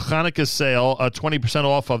massive Hanukkah sale, 20%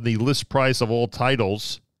 off of the list price of all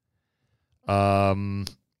titles.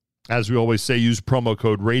 As we always say, use promo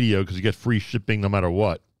code RADIO because you get free shipping no matter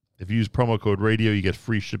what. If you use promo code RADIO, you get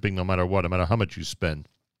free shipping no matter what, no matter how much you spend.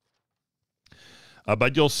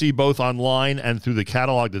 But you'll see both online and through the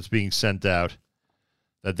catalog that's being sent out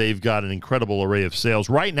that they've got an incredible array of sales.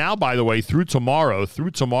 Right now, by the way, through tomorrow,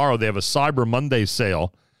 they have a Cyber Monday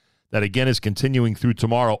sale that, again, is continuing through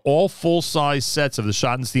tomorrow. All full-size sets of the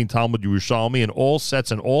Schottenstein Talmud Yerushalmi and all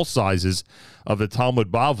sets and all sizes of the Talmud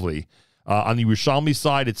Bavli. On the Yerushalmi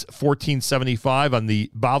side, it's $14.75. On the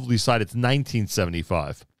Bavli side, it's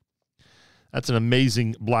 $19.75. That's an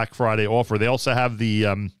amazing Black Friday offer. They also have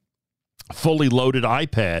the fully loaded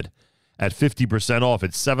iPad at 50% off.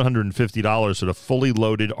 It's $750 for the fully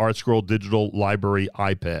loaded Art Scroll Digital Library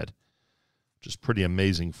iPad, which is pretty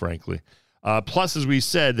amazing, frankly. Plus, as we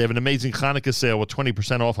said, they have an amazing Hanukkah sale with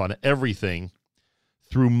 20% off on everything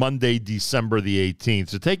through Monday, December the 18th.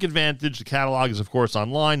 So take advantage. The catalog is, of course,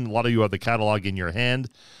 online. A lot of you have the catalog in your hand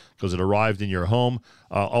because it arrived in your home.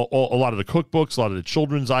 A lot of the cookbooks, a lot of the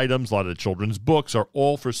children's items, a lot of the children's books are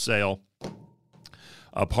all for sale.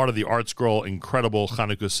 Part of the Art Scroll incredible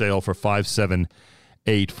Hanukkah sale for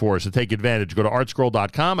 $5,784. So take advantage. Go to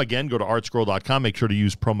artscroll.com. Again, go to artscroll.com. Make sure to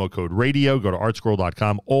use promo code RADIO. Go to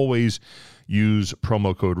artscroll.com. Always use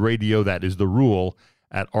promo code RADIO. That is the rule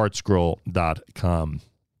at artscroll.com.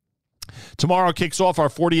 Tomorrow kicks off our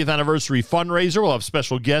 40th anniversary fundraiser. We'll have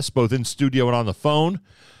special guests both in studio and on the phone.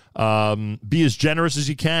 Be as generous as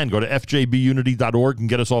you can. Go to fjbunity.org and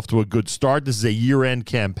get us off to a good start. This is a year-end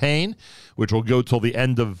campaign, which will go till the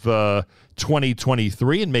end of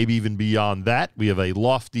 2023 and maybe even beyond that. We have a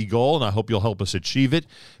lofty goal, and I hope you'll help us achieve it.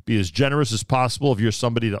 Be as generous as possible if you're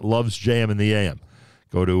somebody that loves JM and the AM.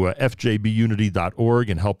 Go to fjbunity.org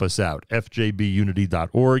and help us out.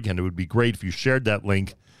 fjbunity.org, and it would be great if you shared that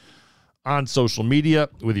link on social media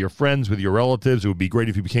with your friends, with your relatives. It would be great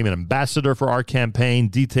if you became an ambassador for our campaign.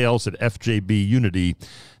 Details at fjbunity.org.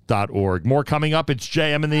 More coming up. It's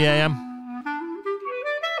JM and the AM.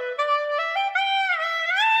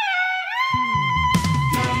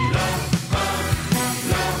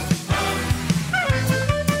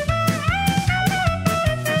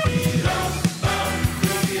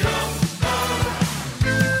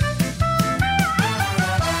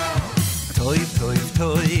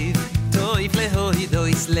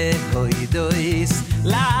 להוידויס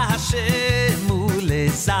להשם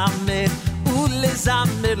ולזמר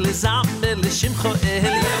ולזמר לזמר לשמחו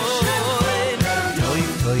עליון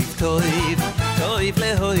טויב טויב טויב טויב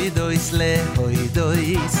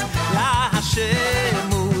להוידויס להשם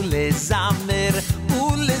ולזמר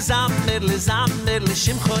ולזמר לזמר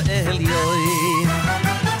לשמחו עליון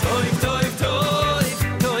טויב טויב טויב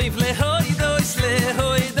טויב להוידויס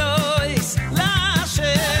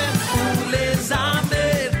להשם ולזמר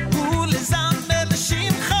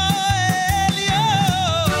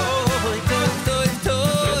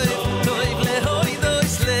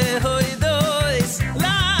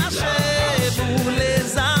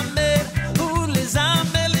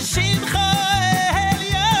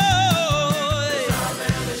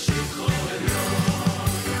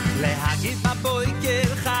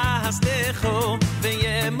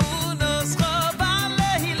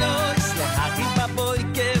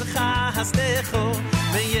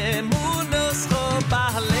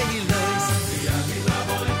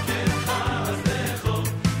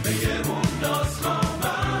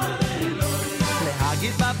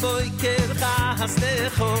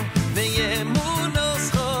חסדךו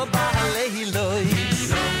וימונוסכו בהלילות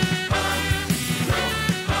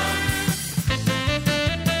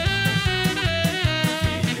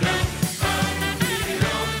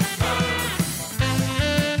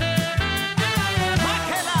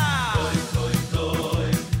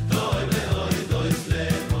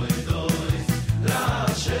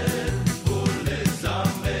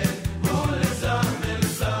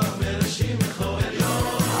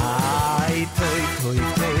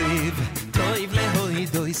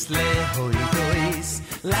להוי דויס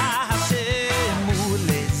להשם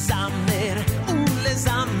ולזמר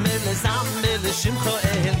ולזמר לזמר לשמחו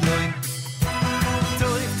אלוהים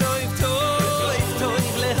טויב טויב טויב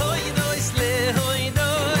טויב להוי דויס להשם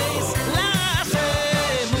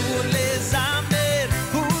ולזמר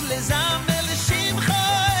ולזמר לשמחו אלוהים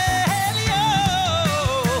טויב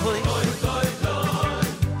טויב טויב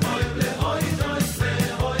טויב להוי דויס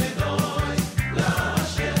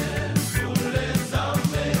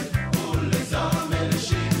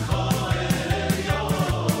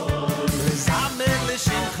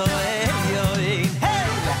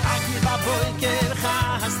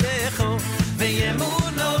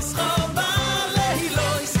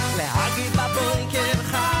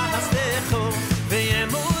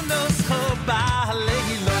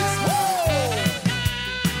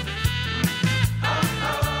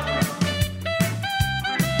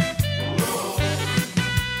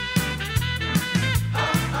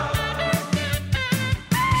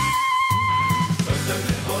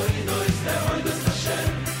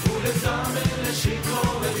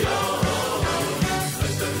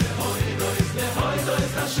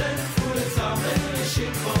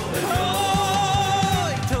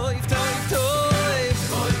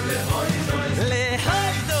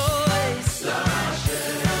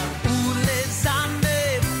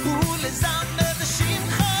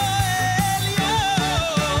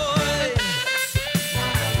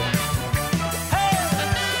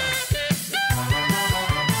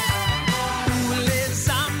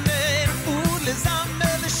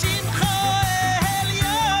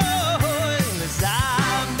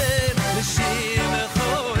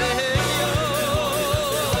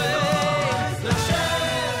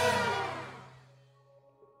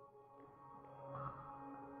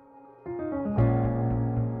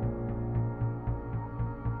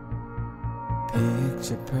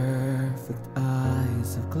Picture perfect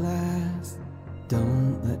eyes of glass.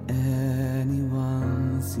 Don't let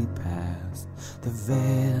anyone see past the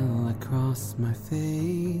veil across my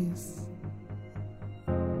face.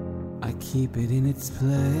 I keep it in its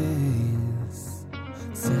place.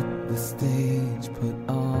 Set the stage, put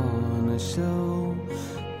on a show.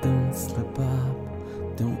 Don't slip up,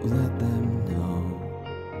 don't let them know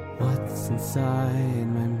what's inside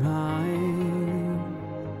my mind.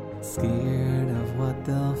 Scared of what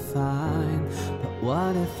they'll find, but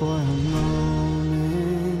what if for a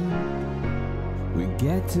moment we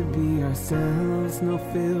get to be ourselves, no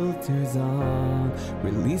filters on,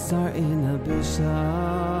 release our inhibitions.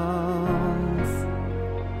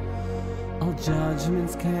 All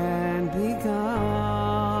judgments can be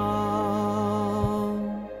gone.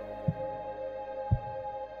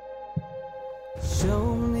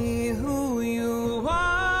 Show me who you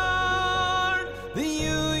are, the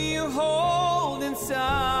you hold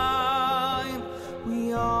inside.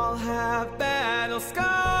 We all have battle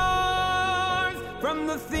scars from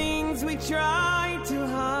the things we try to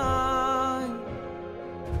hide.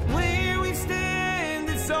 Where we stand,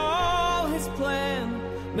 it's all His plan.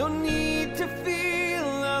 No need to feel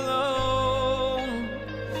alone.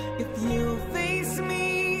 If you face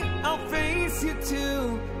me, I'll face you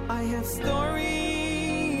too. I have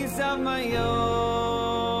stories of my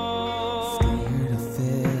own. Scared of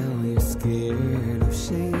failure, scared of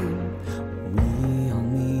shame. We all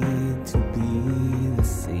need to be the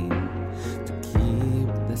same, to keep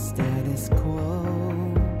the status quo.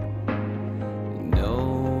 No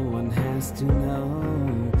one has to know.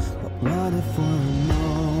 But what if for a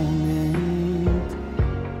moment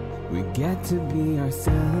we get to be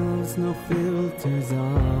ourselves, no filters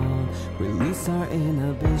on, release our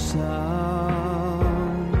inhibitions.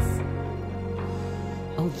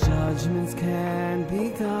 All judgments can be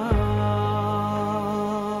gone.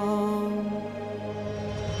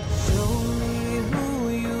 Show me who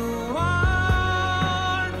you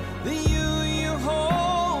are, the you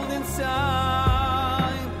hold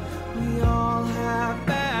inside. We all have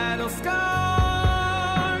battle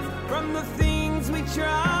scars from the things we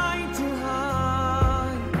try to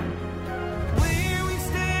hide. Where we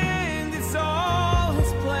stand, it's all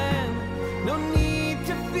His plan. No need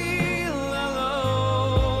to feel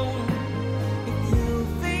alone. If you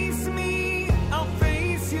face me,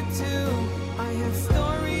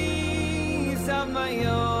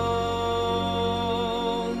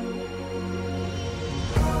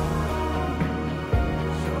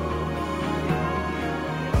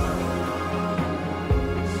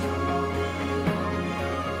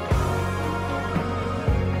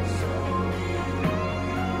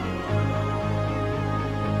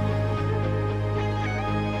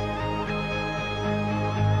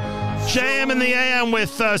 JM in the AM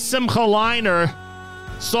with Simcha Liner.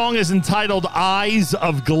 Song is entitled Eyes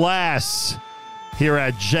of Glass here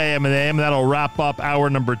at JM in the AM. That'll wrap up hour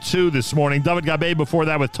number 2 this morning. David Gabe before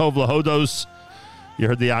that with Tov Lahodos. You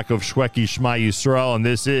heard the Yaakov Shweki Shema Yisrael, and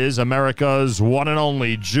this is America's one and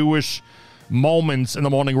only Jewish Moments in the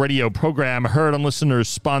Morning radio program, heard on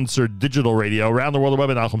listeners-sponsored digital radio around the world, the web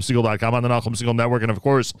at NachumSegal.com, on the Nachum Segal Network, and of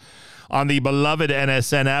course on the beloved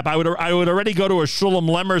NSN app. I would already go to a Shulam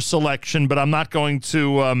Lemmer selection, but I'm not going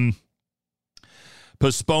to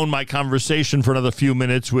postpone my conversation for another few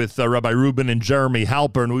minutes with Rabbi Rubin and Jeremy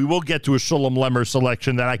Halpern. We will get to a Shulam Lemmer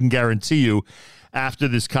selection that I can guarantee you after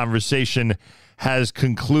this conversation has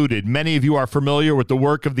concluded. Many of you are familiar with the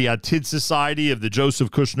work of the Atid Society of the Joseph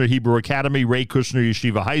Kushner Hebrew Academy, Ray Kushner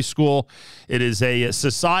Yeshiva High School. It is a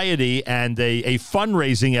society and a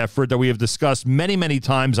fundraising effort that we have discussed many, many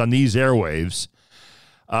times on these airwaves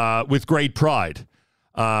with great pride.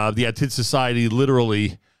 The Atid Society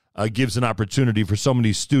literally gives an opportunity for so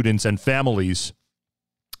many students and families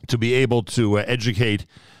to be able to educate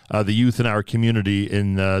the youth in our community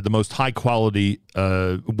in the most high-quality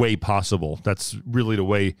way possible. That's really the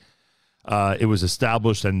way it was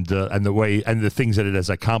established, and the way and the things that it has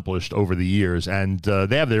accomplished over the years. And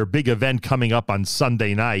they have their big event coming up on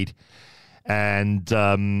Sunday night. And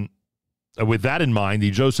with that in mind,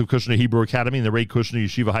 the Joseph Kushner Hebrew Academy and the Ray Kushner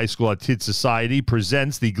Yeshiva High School Atid Society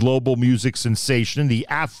presents the global music sensation, the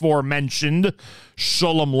aforementioned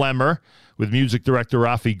Shulam Lemmer, with music director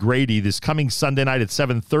Rafi Grady, this coming Sunday night at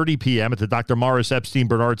 7:30 p.m. at the Dr. Morris Epstein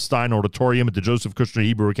Bernard Stein Auditorium at the Joseph Kushner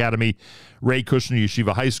Hebrew Academy, Ray Kushner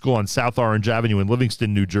Yeshiva High School on South Orange Avenue in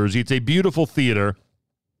Livingston, New Jersey. It's a beautiful theater.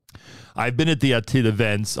 I've been at the Atid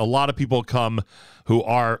events. A lot of people come who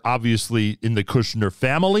are obviously in the Kushner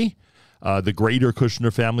family, the greater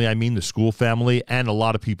Kushner family, the school family, and a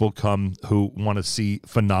lot of people come who want to see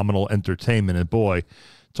phenomenal entertainment. And boy,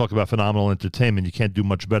 talk about phenomenal entertainment. You can't do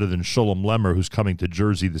much better than Shulam Lemmer, who's coming to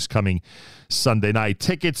Jersey this coming Sunday night.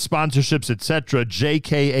 Tickets, sponsorships, etc.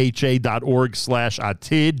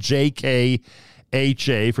 jkha.org/atid.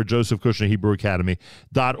 JKHA for Joseph Kushner Hebrew Academy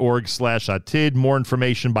 .org/atid. More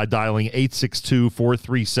information by dialing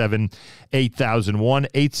 862-437-8001,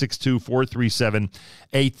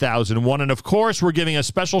 862-437-8001. And of course, we're giving a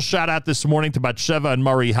special shout out this morning to Batsheva and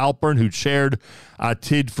Murray Halpern, who chaired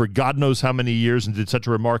Atid for God knows how many years and did such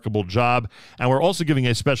a remarkable job. And we're also giving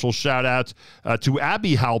a special shout out to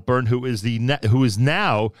Abby Halpern, who is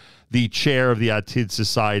now the chair of the Atid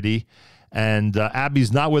Society. And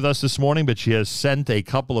Abby's not with us this morning, but she has sent a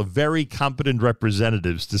couple of very competent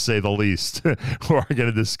representatives, to say the least, who are going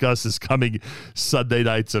to discuss this coming Sunday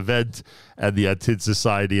night's event at the Atid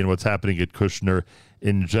Society and what's happening at Kushner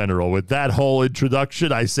in general. With that whole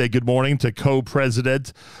introduction, I say good morning to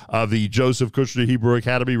co-president of the Joseph Kushner Hebrew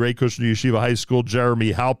Academy, Ray Kushner Yeshiva High School,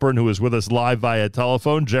 Jeremy Halpern, who is with us live via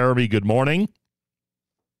telephone. Jeremy, good morning.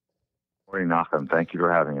 Morning, Nachum. Thank you for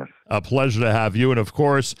having us. A pleasure to have you. And, of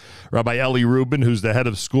course, Rabbi Eli Rubin, who's the head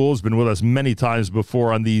of school, has been with us many times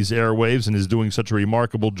before on these airwaves and is doing such a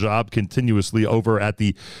remarkable job continuously over at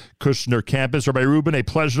the Kushner campus. Rabbi Rubin, a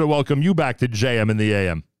pleasure to welcome you back to JM in the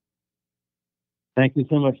AM. Thank you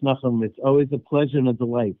so much, Nachum. It's always a pleasure and a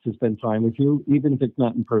delight to spend time with you, even if it's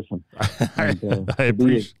not in person. And, I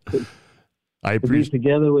appreciate to be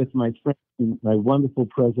together with my friend, my wonderful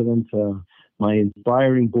president, my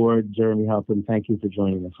inspiring board, Jeremy Halpern. Thank you for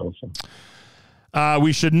joining us also.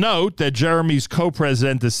 We should note that Jeremy's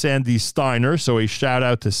co-president is Sandy Steiner, so a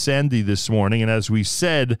shout-out to Sandy this morning. And as we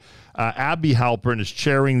said, Abby Halpern is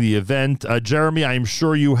chairing the event. Jeremy, I'm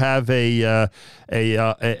sure you have a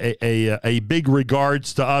big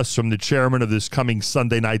regards to us from the chairman of this coming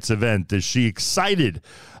Sunday night's event. Is she excited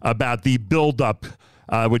about the build-up,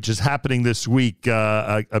 which is happening this week,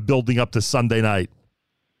 building up to Sunday night?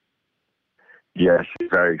 Yeah, she's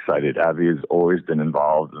very excited. Abby has always been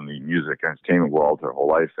involved in the music and entertainment world her whole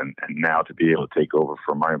life, and now to be able to take over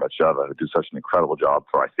from Mary Batsheva, who did such an incredible job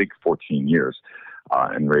for, I think, 14 years,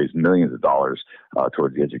 and raised millions of dollars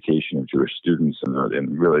towards the education of Jewish students,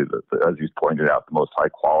 and really, as he's pointed out, the most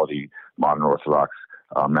high-quality modern Orthodox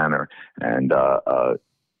manner. And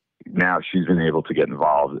now she's been able to get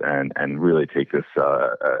involved and really take this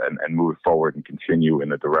and move forward and continue in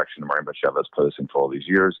the direction Mary Batsheva has put us in for all these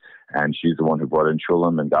years. And she's the one who brought in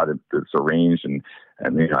Shulam and got this arranged and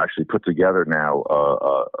actually put together now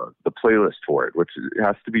the playlist for it, which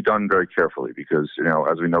has to be done very carefully because,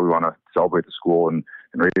 as we know, we want to celebrate the school and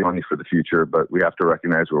raise money for the future, but we have to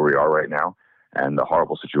recognize where we are right now and the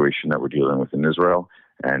horrible situation that we're dealing with in Israel,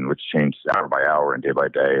 and which changes hour by hour and day by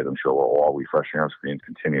day. As I'm sure we're all refreshing our screens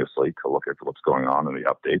continuously to look at what's going on and the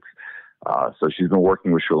updates. So she's been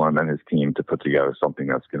working with Shulam and his team to put together something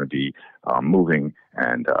that's going to be moving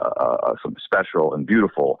and something special and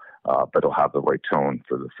beautiful, but it'll have the right tone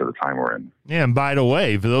for the time we're in. Yeah, and by the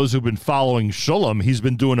way, for those who've been following Shulam, he's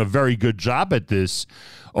been doing a very good job at this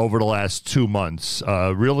over the last 2 months,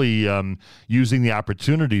 really using the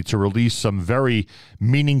opportunity to release some very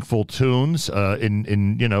meaningful tunes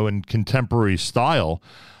in contemporary style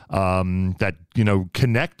that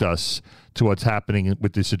connect us to what's happening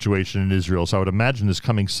with the situation in Israel. So I would imagine this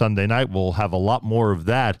coming Sunday night we'll have a lot more of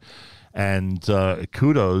that. And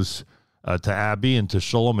kudos to Abby and to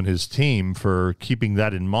Shulam and his team for keeping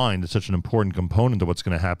that in mind. It's such an important component of what's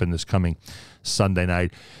going to happen this coming Sunday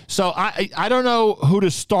night. So I don't know who to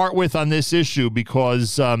start with on this issue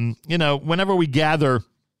because, whenever we gather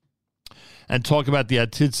and talk about the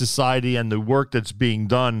Atid Society and the work that's being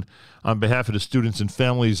done on behalf of the students and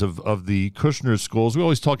families of the Kushner schools, we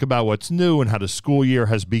always talk about what's new and how the school year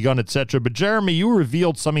has begun, etc. But Jeremy, you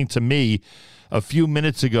revealed something to me a few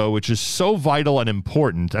minutes ago, which is so vital and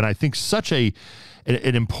important, and I think such an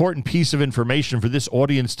important piece of information for this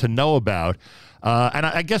audience to know about. And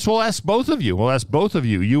I guess we'll ask both of you.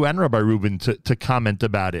 You and Rabbi Rubin, to comment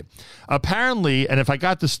about it. Apparently, and if I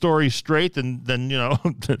got the story straight, then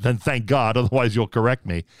then thank God. Otherwise, you'll correct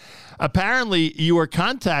me. Apparently, you were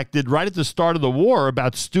contacted right at the start of the war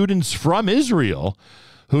about students from Israel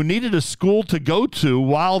who needed a school to go to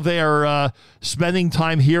while they're spending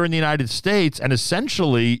time here in the United States, and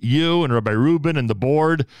essentially, you and Rabbi Rubin and the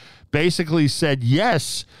board basically said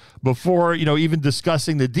yes before even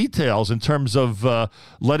discussing the details in terms of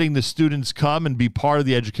letting the students come and be part of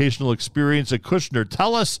the educational experience at Kushner.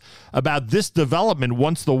 Tell us about this development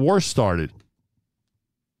once the war started.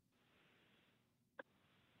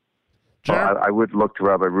 Well, I would look to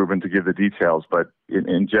Rabbi Rubin to give the details, but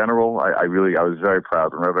in general, I was very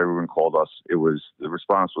proud when Rabbi Rubin called us. The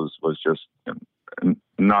response was just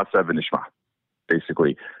not seven ishma.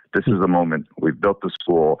 Basically, this is the moment. We've built the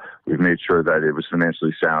school. We've made sure that it was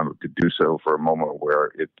financially sound. We could do so for a moment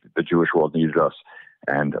where the Jewish world needed us.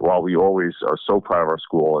 And while we always are so proud of our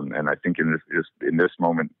school, and I think in this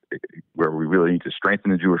moment where we really need to strengthen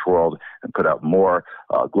the Jewish world and put out more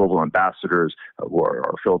global ambassadors who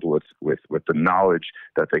are filled with the knowledge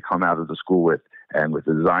that they come out of the school with, and with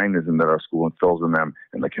the Zionism that our school instills in them,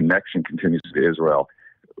 and the connection continues to Israel.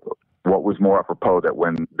 What was more apropos that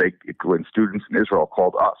when students in Israel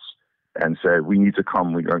called us and said, we need to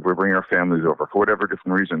come, we're bringing our families over for whatever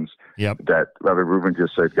different reasons, that Rabbi Rubin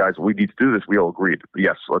just said, guys, we need to do this. We all agreed.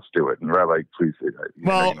 Yes, let's do it. And Rabbi, please.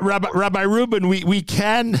 Well, Rabbi Rubin, we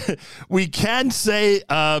can say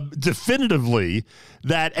definitively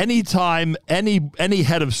that anytime any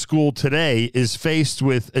head of school today is faced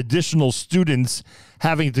with additional students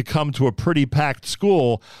having to come to a pretty packed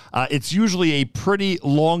school, it's usually a pretty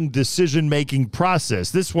long decision-making process.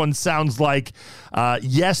 This one sounds like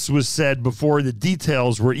yes was said before the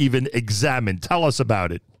details were even examined. Tell us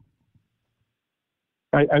about it.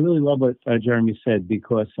 I really love what Jeremy said,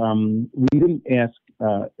 because we didn't ask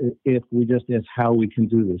if, we just asked how we can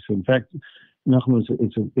do this. In fact, Nachum,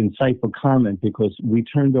 it's an insightful comment, because we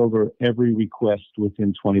turned over every request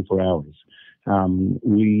within 24 hours. There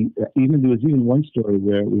was even one story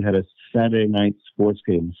where we had a Saturday night sports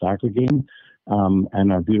game, soccer game,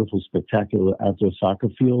 and our beautiful, spectacular outdoor soccer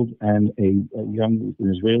field, and an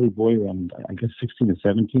Israeli boy around, I guess, 16 or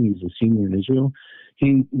 17. He's a senior in Israel.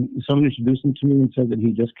 Someone introduced him to me and said that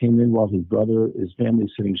he just came in while his family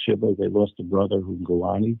is sitting shiva. They lost a brother who's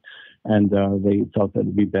Golani, and they felt that it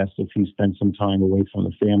would be best if he spent some time away from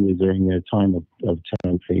the family during their time of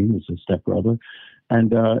terror and pain. It's a stepbrother.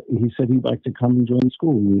 And he said he'd like to come and join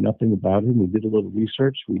school. We knew nothing about him. We did a little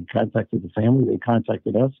research. We contacted the family. They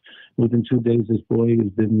contacted us. Within 2 days, this boy has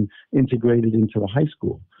been integrated into the high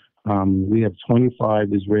school. We have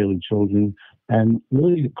 25 Israeli children. And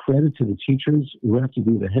really credit to the teachers who have to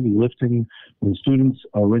do the heavy lifting when students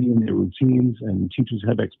are already in their routines and teachers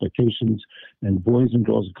have expectations, and boys and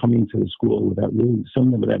girls are coming to the school without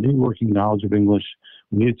any working knowledge of English.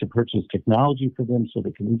 We needed to purchase technology for them so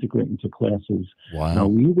they can integrate into classes. Wow.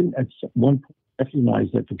 We even at one point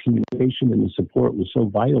recognized that the communication and the support was so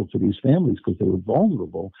vital for these families because they were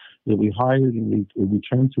vulnerable, that we hired and we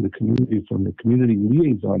returned to the community from the community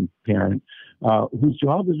liaison parent whose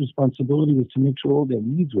job and responsibility was to make sure all their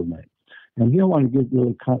needs were met. And here I want to give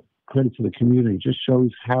really credit to the community. It just shows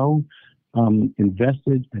how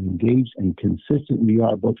invested and engaged and consistent we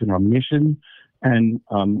are, both in our mission and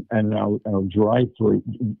our drive for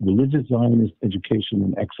religious Zionist education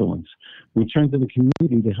and excellence. We turned to the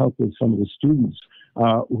community to help with some of the students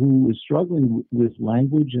who was struggling with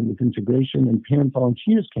language and with integration, and parent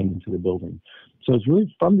volunteers came into the building. So it's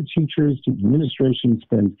really from the teachers to the administration,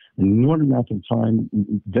 spent an enormous amount of time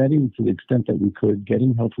vetting to the extent that we could,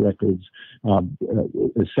 getting health records,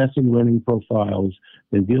 assessing learning profiles,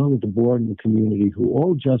 and dealing with the board and the community, who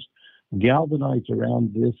all just galvanized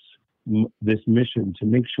around this mission to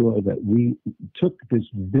make sure that we took this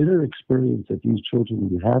bitter experience that these children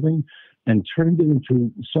were having and turned it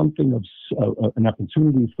into something of an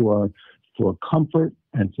opportunity for comfort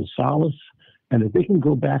and for solace, and that they can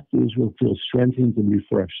go back to Israel, feel strengthened and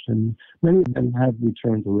refreshed. And many of them have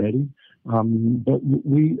returned already, but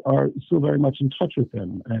we are still very much in touch with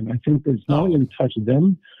them. And I think that it's not only going to touch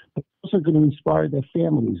them, but also going to inspire their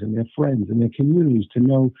families and their friends and their communities to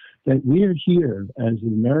know that we are here as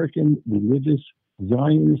an American religious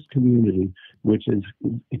Zionist community, which is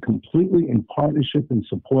completely in partnership and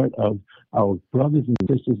support of our brothers and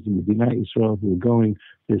sisters in the United Israel who are going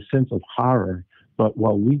this sense of horror. But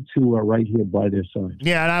while we too are right here by their side.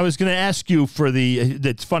 Yeah, and I was going to ask you for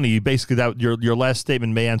it's funny, basically that your last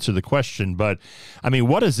statement may answer the question, but I mean,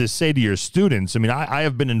 what does this say to your students? I mean, I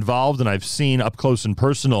have been involved and I've seen up close and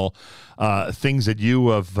personal things that you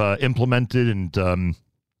have implemented and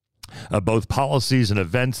both policies and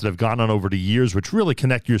events that have gone on over the years, which really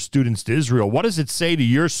connect your students to Israel. What does it say to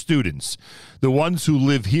your students, the ones who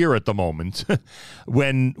live here at the moment,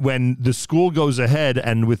 when the school goes ahead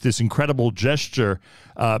and with this incredible gesture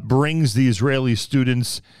brings the Israeli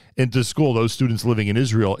students into school, those students living in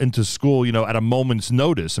Israel, into school, at a moment's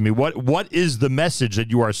notice? I mean, what is the message that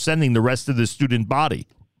you are sending the rest of the student body?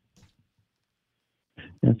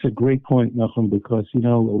 That's a great point, Nachum, because, a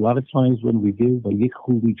lot of times when we give a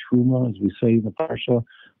yikhu li truma, as we say in the parsha,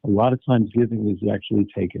 a lot of times giving is actually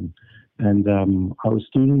taken. And our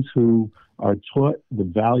students who are taught the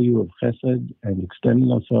value of chesed and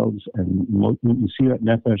extending ourselves and mesirat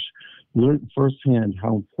nefesh learn firsthand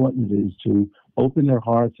how important it is to open their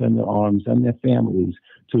hearts and their arms and their families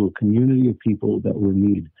to a community of people that were in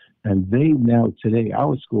need. And they now, today,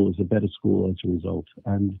 our school is a better school as a result.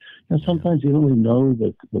 And sometimes you don't really know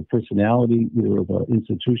the personality either of an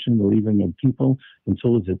institution or even of people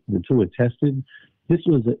until it's tested. This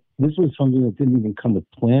was something that didn't even come with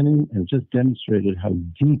planning, and just demonstrated how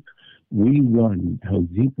deep we run, how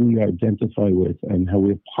deep we identify with, and how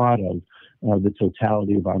we're part of the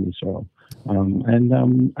totality of Am Yisrael.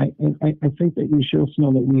 I think that you should also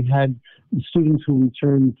know that we had students who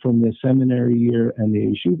returned from their seminary year and their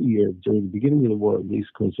HaYeshiva year during the beginning of the war, at least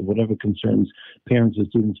because of whatever concerns parents and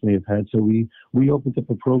students may have had. So we opened up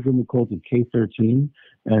a program, we called it K-13,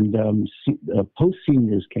 and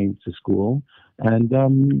post-seniors came to school, and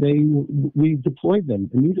we deployed them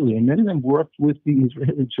immediately. And many of them worked with the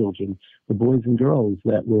Israeli children, the boys and girls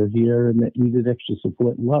that were here and that needed extra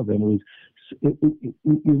support and love. And you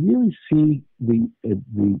really see the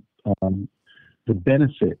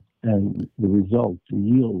benefit and the result, the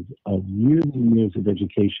yield of years and years of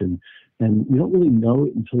education. And you don't really know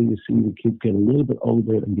it until you see the kids get a little bit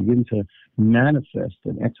older and begin to manifest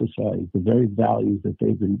and exercise the very values that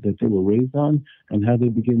they were raised on, and how they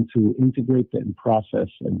begin to integrate that and process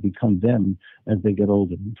and become them as they get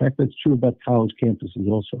older. In fact, that's true about college campuses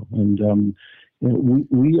also. And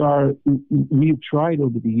we've tried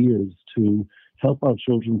over the years to help our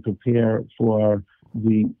children prepare for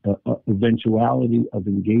the eventuality of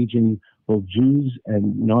engaging both Jews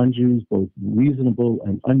and non-Jews, both reasonable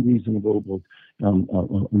and unreasonable, both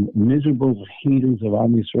miserable haters of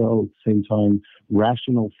Am Yisrael, at the same time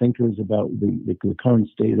rational thinkers about the current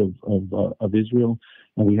state of Israel.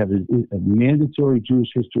 And we have a mandatory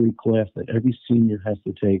Jewish history class that every senior has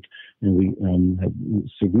to take, and we have a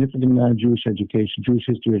significant amount of Jewish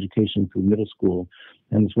history education through middle school.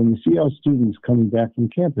 And it's when we see our students coming back from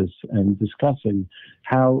campus and discussing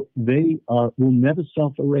how they will never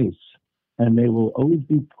self-erase, and they will always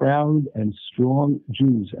be proud and strong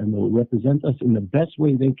Jews, and will represent us in the best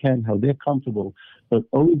way they can, how they're comfortable, but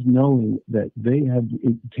always knowing that they have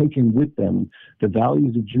taken with them the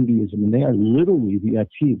values of Judaism, and they are literally the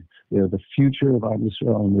Atid. They are the future of Am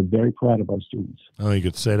Yisrael, and we're very proud of our students. Oh, you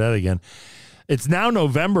could say that again. It's now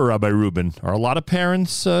November, Rabbi Rubin. Are a lot of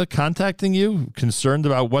parents contacting you, concerned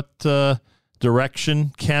about what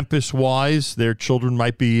direction, campus-wise, their children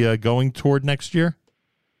might be going toward next year?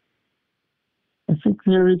 I think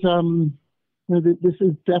there is, this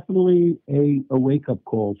is definitely a wake-up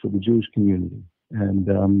call for the Jewish community. And,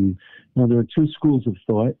 there are two schools of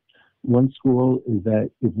thought. One school is that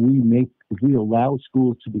if we allow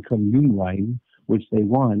schools to become uniline, which they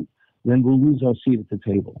want, then we'll lose our seat at the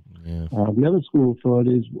table. Yeah. The other school of thought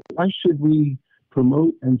is, why should we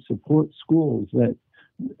promote and support schools that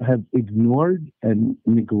have ignored and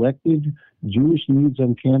neglected Jewish needs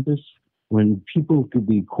on campus, when people could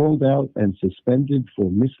be called out and suspended for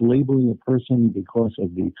mislabeling a person because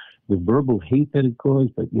of the verbal hate that it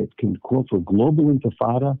caused, but yet can call for global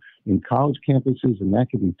intifada in college campuses, and that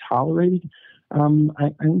can be tolerated, I'm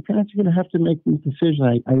actually going to have to make these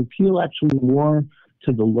decisions. I appeal actually more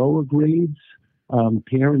to the lower grades,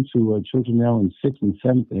 parents who are children now in 6th and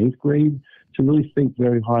 7th and 8th grade, to really think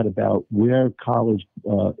very hard about where college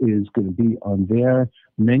is going to be on their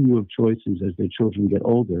menu of choices as their children get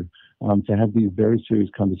older, to have these very serious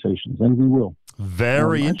conversations. And we will.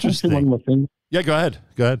 Very interesting. One more thing. Yeah, go ahead.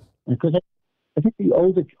 Because I think the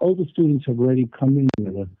older students have already come in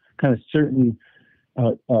with a kind of certain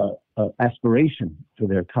aspiration for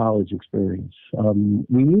their college experience.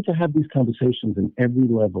 We need to have these conversations in every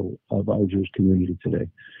level of our Jewish community today.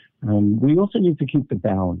 We also need to keep the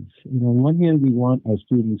balance. On one hand, we want our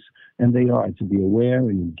students, and they are, to be aware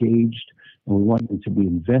and engaged, and we want them to be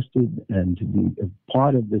invested and to be a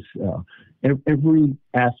part of this, every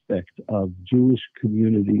aspect of Jewish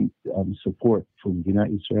community support from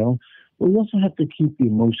United Israel. But we also have to keep the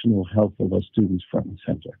emotional health of our students front and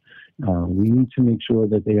center. We need to make sure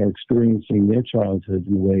that they are experiencing their childhood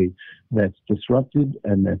in a way that's disrupted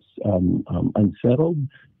and that's unsettled,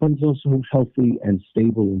 but it's also healthy and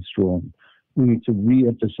stable and strong. We need to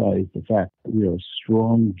re-emphasize the fact that we are a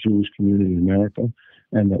strong Jewish community in America,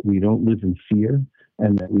 and that we don't live in fear,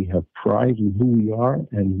 and that we have pride in who we are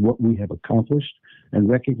and what we have accomplished, and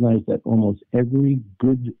recognize that almost every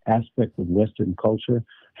good aspect of Western culture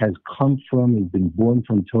has come from and been born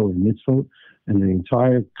from Torah and mitzvot, and the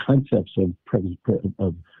entire concepts of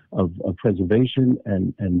preservation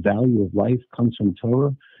and value of life comes from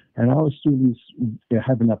Torah. And our students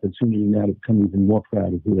have an opportunity now to become even more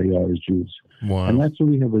proud of who they are as Jews. Wow. And that's what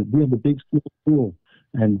we have. We have a big school.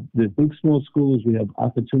 And the big, small schools, we have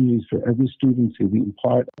opportunities for every student to be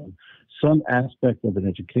part of some aspect of an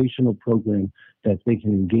educational program that they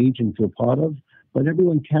can engage and feel part of. But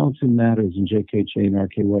everyone counts and matters in JKHA and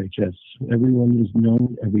RKYHS. Everyone is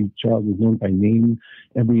known, every child is known by name.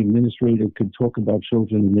 Every administrator could talk about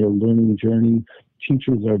children and their learning journey.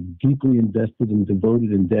 Teachers are deeply invested and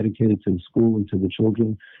devoted and dedicated to the school and to the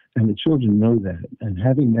children. And the children know that. And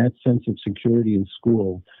having that sense of security in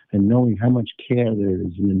school and knowing how much care there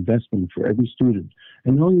is and investment for every student,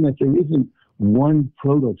 and knowing that there isn't one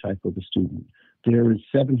prototype of a student. There is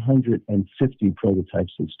 750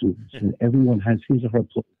 prototypes of students, and everyone has his or her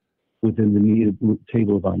place within the needed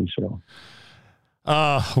table of Am Yisrael.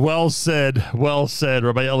 Well said.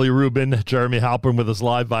 Rabbi Eli Rubin, Jeremy Halpern with us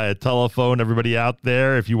live via telephone. Everybody out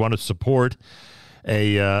there, if you want to support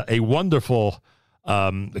a wonderful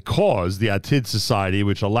cause, the Atid Society,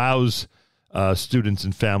 which allows students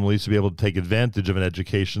and families to be able to take advantage of an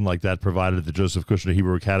education like that provided at the Joseph Kushner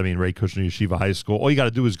Hebrew Academy and Ray Kushner Yeshiva High School. All you got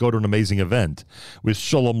to do is go to an amazing event with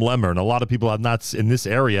Sholem Lemmer, and a lot of people in this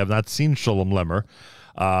area have not seen Sholem Lemmer.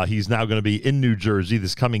 He's now going to be in New Jersey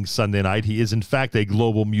this coming Sunday night. He is, in fact, a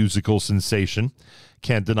global musical sensation.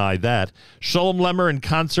 Can't deny that. Sholem Lemmer in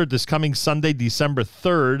concert this coming Sunday, December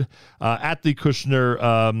 3rd, at the Kushner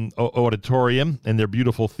Auditorium in their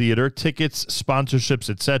beautiful theater. Tickets, sponsorships,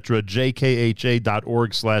 etc.,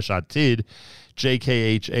 jkha.org/atid,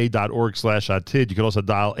 jkha.org/atid. You can also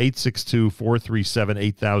dial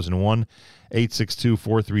 862-437-8001,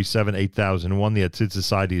 862-437-8001. The Atid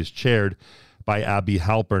Society is chaired by Abby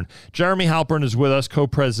Halpern. Jeremy Halpern is with us,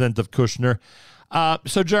 co-president of Kushner.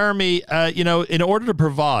 So, Jeremy, in order to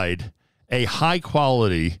provide a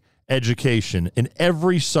high-quality education in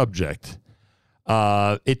every subject,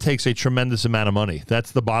 it takes a tremendous amount of money.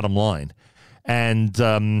 That's the bottom line. And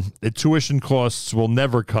the tuition costs will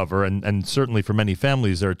never cover, and certainly for many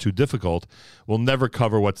families that are too difficult, will never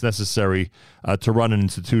cover what's necessary to run an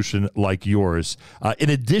institution like yours. In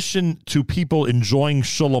addition to people enjoying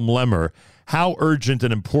Sholem Lemmer, how urgent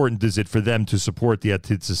and important is it for them to support the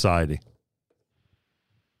Atid Society?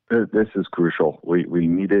 This is crucial. We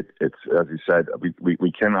need it. It's, as you said,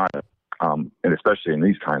 we cannot, and especially in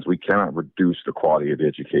these times, we cannot reduce the quality of the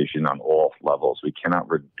education on all levels. We cannot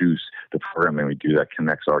reduce the programming we do that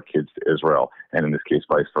connects our kids to Israel, and in this case,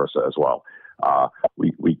 vice versa as well.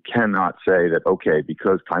 We cannot say that, okay,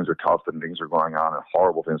 because times are tough and things are going on and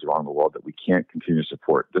horrible things are going on in the world, that we can't continue to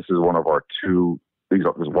support. This is one of our two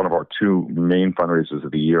main fundraisers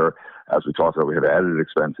of the year. As we talked about, we have added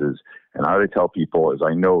expenses. And I tell people is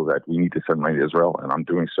I know that we need to send money to Israel, and I'm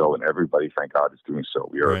doing so, and everybody, thank God, is doing so.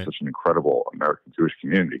 We are such an incredible American Jewish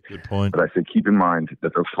community. Good point. But I say keep in mind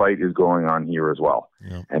that the fight is going on here as well.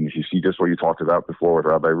 Yeah. And if you see just what you talked about before with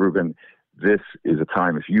Rabbi Rubin, this is a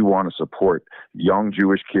time, if you want to support young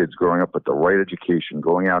Jewish kids growing up with the right education,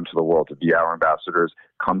 going out into the world to be our ambassadors,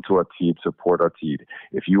 come to Atid, support Atid.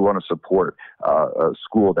 If you want to support a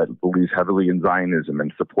school that believes heavily in Zionism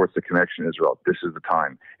and supports the connection to Israel, this is the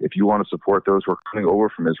time. If you want to support those who are coming over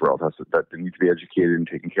from Israel that need to be educated and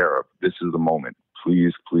taken care of, this is the moment.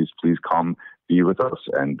 Please, please, please come be with us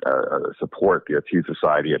and support the Atid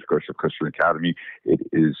Society at Kushner Academy. It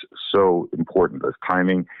is so important, this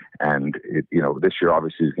timing, and this year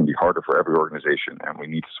obviously is going to be harder for every organization, and we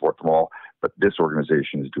need to support them all. But this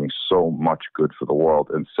organization is doing so much good for the world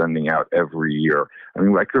and sending out every year. I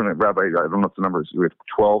mean, Rabbi, I don't know if the numbers. We have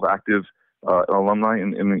 12 active alumni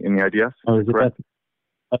in the IDF. Oh, is it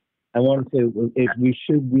I want to say we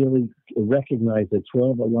should really recognize the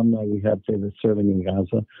 12 alumni we have there that's serving in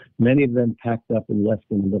Gaza. Many of them packed up and left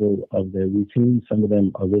in the middle of their routine. Some of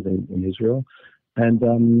them are living in Israel. And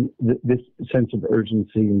this sense of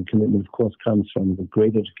urgency and commitment, of course, comes from the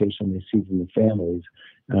great education they see from the families,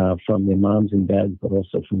 from their moms and dads, but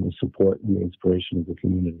also from the support and the inspiration of the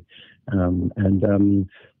community.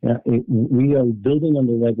 We are building on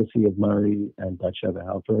the legacy of Mari and Batsheva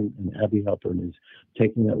Halpern, and Abby Halpern is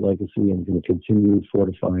taking that legacy and going to continue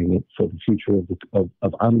fortifying it for the future of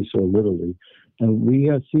Am Yisrael, literally. And we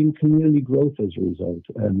are seeing community growth as a result.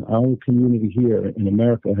 And our community here in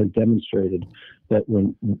America has demonstrated that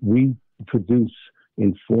when we produce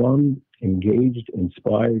informed, engaged,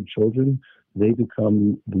 inspired children, they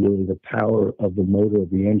become really the power of the motor of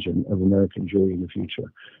the engine of American Jewry in the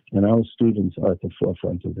future. And our students are at the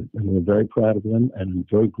forefront of it. And we're very proud of them, and I'm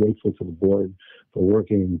very grateful to the board for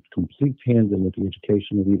working in complete tandem with the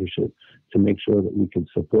educational leadership to make sure that we can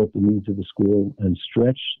support the needs of the school and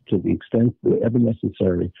stretch to the extent ever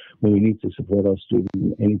necessary when we need to support our students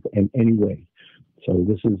in any way. So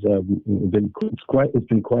this has been quite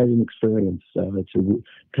an experience to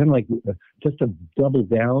kind of like just to double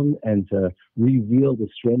down and to reveal the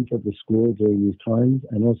strength of the school during these times,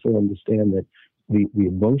 and also understand that the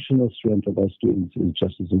emotional strength of our students is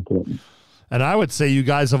just as important. And I would say you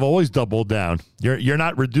guys have always doubled down. You're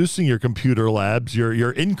not reducing your computer labs.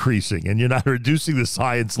 You're increasing, and you're not reducing the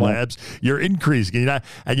science labs. You're increasing, and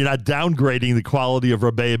you're not downgrading the quality of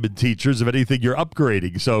Rabbeim and teachers. If anything, you're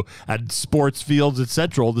upgrading. So at sports fields,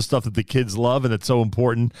 etc., all the stuff that the kids love and it's so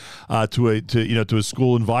important to a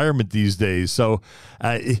school environment these days. So,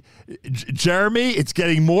 Jeremy, it's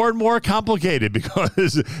getting more and more complicated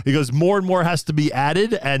because more and more has to be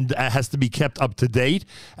added and has to be kept up to date,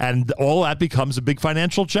 and all that becomes a big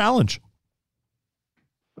financial challenge.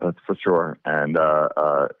 That's for sure. And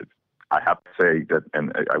I have to say that,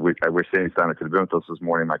 and I wish Sandy Steiner could have been with us this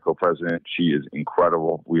morning, my co-president. She is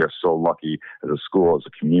incredible. We are so lucky as a school, as a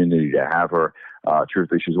community, to have her.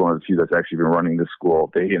 Truthfully, she's one of the few that's actually been running this school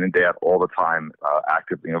day in and day out all the time,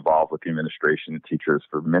 actively involved with the administration and teachers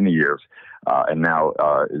for many years, and now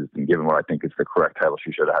has been given what I think is the correct title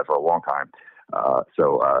she should have had for a long time.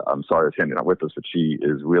 So I'm sorry Sandy's not with us, but she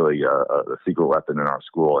is really a secret weapon in our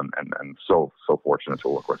school, and so fortunate to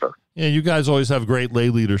work with her. Yeah, you guys always have great lay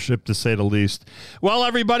leadership, to say the least. Well,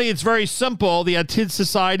 everybody, it's very simple. The Atid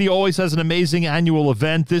Society always has an amazing annual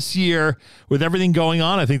event. This year, with everything going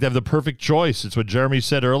on, I think they have the perfect choice. It's what Jeremy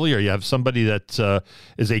said earlier. You have somebody that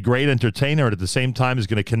is a great entertainer and at the same time is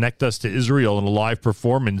going to connect us to Israel in a live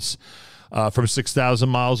performance from 6,000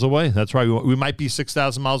 miles away. That's right. We might be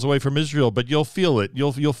 6,000 miles away from Israel, but you'll feel it.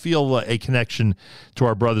 You'll feel a connection to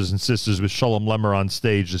our brothers and sisters with Shalom Lemmer on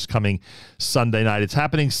stage this coming Sunday night. It's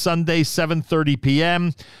happening Sunday, 7:30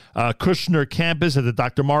 p.m. Kushner campus at the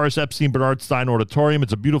Dr. Morris Epstein Bernard Stein Auditorium.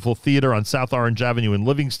 It's a beautiful theater on South Orange Avenue in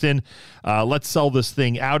Livingston. Let's sell this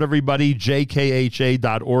thing out, everybody.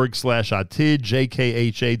 jkha.org/atid,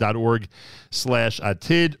 jkha.org/atid.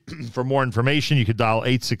 For more information, you could dial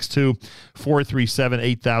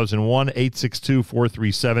 862-437-8001,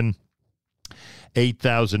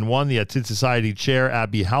 862-437-8001. The Atid Society Chair,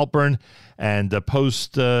 Abby Halpern, and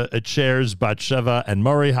post chairs, Batsheva and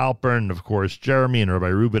Murray Halpern, of course, Jeremy and Rabbi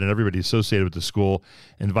Rubin and everybody associated with the school,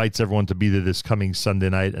 invites everyone to be there this coming Sunday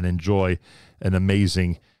night and enjoy an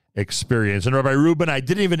amazing experience. And Rabbi Rubin, I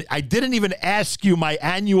didn't even ask you my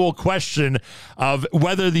annual question of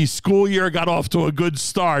whether the school year got off to a good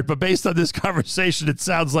start, but based on this conversation, it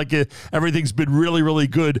sounds like everything's been really, really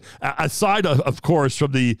good. Aside, of course,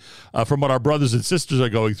 from what our brothers and sisters are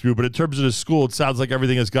going through, but in terms of the school, it sounds like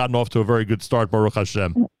everything has gotten off to a very good start. Baruch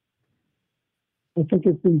Hashem. I think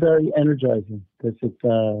it's been very energizing because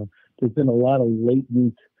there's been a lot of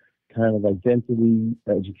latent kind of identity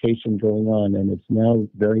education going on, and it's now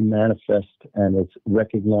very manifest and it's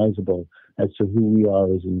recognizable as to who we are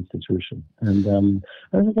as an institution. And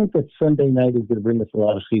I think that Sunday night is going to bring us a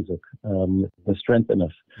lot of chizuk, strengthen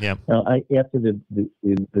us. Yeah. Now, after the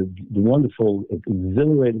wonderful,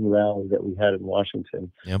 exhilarating rally that we had in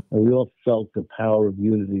Washington, we all felt the power of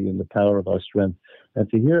unity and the power of our strength. And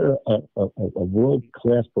to hear a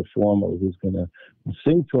world-class performer who's going to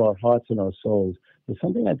sing to our hearts and our souls is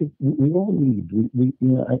something I think we all need.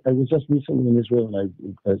 I was just recently in Israel, and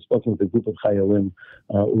I spoke with a group of Chayalim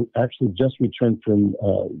who actually just returned from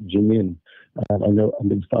Jenin. I know I've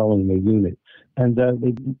been following their unit. And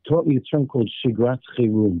they taught me a term called Shigrat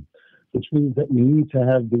Chirum, which means that we need to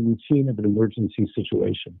have the routine of an emergency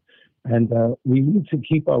situation. And we need to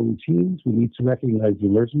keep our routines. We need to recognize the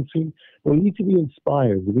emergency. But we need to be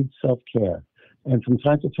inspired. We need self-care. And from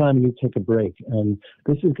time to time, we need to take a break. And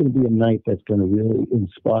this is going to be a night that's going to really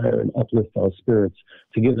inspire and uplift our spirits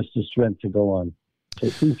to give us the strength to go on. So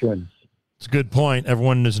please join us. It's a good point.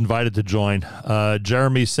 Everyone is invited to join.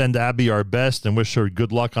 Jeremy, send Abby our best and wish her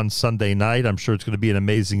good luck on Sunday night. I'm sure it's going to be an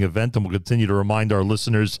amazing event, and we'll continue to remind our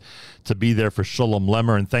listeners to be there for Shalom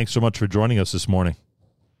Lemmer. And thanks so much for joining us this morning.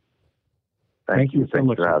 Thank you so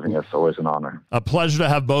much for having us. Always an honor. A pleasure to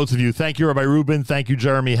have both of you. Thank you, Rabbi Rubin. Thank you,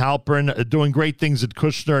 Jeremy Halpern. Doing great things at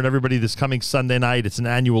Kushner and everybody this coming Sunday night. It's an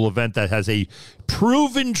annual event that has a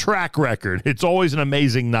proven track record. It's always an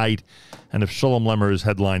amazing night. And if Shalom Lemmer is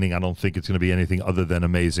headlining, I don't think it's going to be anything other than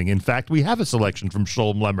amazing. In fact, we have a selection from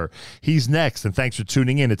Shalom Lemmer. He's next, and thanks for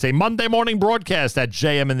tuning in. It's a Monday morning broadcast at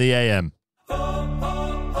JM in the AM.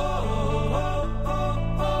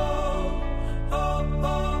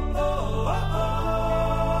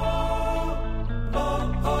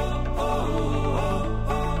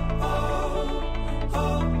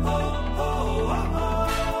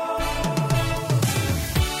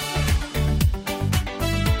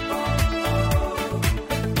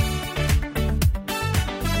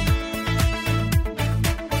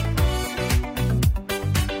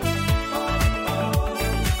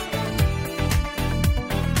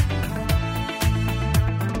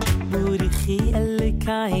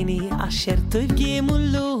 Kaini asher tov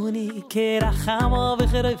gemuluni kerachamo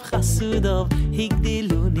v'cherev chasudov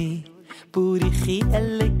higdiluni Burichi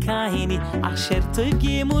el kaini asher tov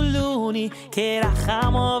gemuluni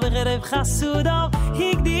kerachamo v'cherev chasudov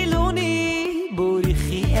higdiluni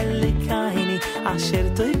Burichi el kaini asher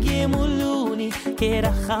tov gemuluni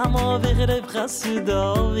kerachamo v'cherev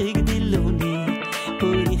chasudov higdiluni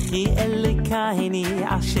Burichi el kaini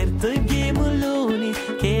asher tov gemuluni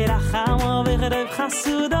kerachamo v'cherev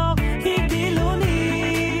chasudov higdiluni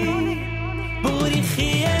Burichi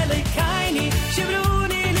el kaini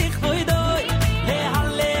shivruni lichvoidoi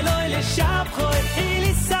lehalleloi leshabchoi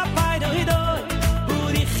elisapai doidoi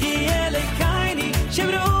Burichi el kaini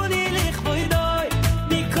shivruni lichvoidoi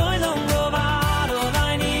mikoilom govar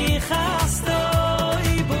olayni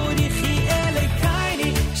chastoi Burichi el kaini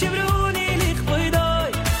shivruni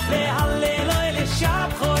lichvoidoi lehalleloi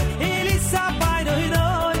leshabchoi elisapai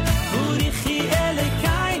doidoi Burichi el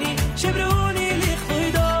kaini shivruni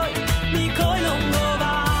lichvoidoi mikoilom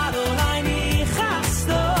govar olayni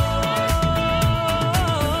chastoi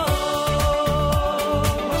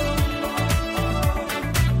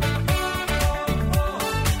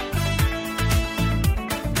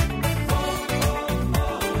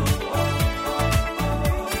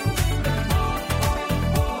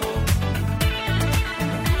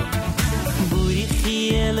Burichi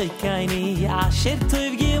el kaini asher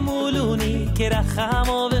tov gemuluni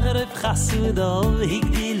kerachamo v'cherev chasudov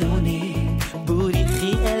higdiluni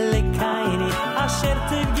Burichi el kaini asher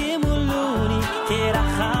tov gemuluni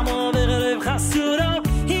kerachamo v'cherev chasudov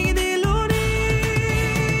higdiluni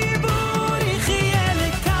Burichi el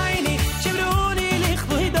kaini shivruni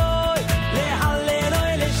lichvoidoi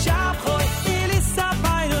lehalleloi leshabchoi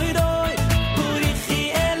elisapai doidoi Burichi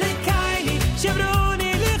el kaini shivruni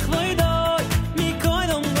lichvoidoi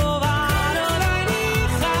mikoilom govar olayni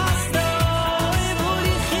chastoi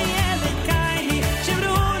Burichi el kaini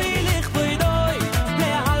shivruni lichvoidoi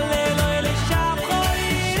lehalleloi leshabchoi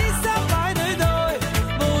elisapai doidoi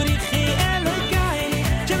Burichi el kaini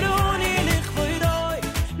shivruni lichvoidoi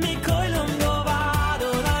mikoilom govar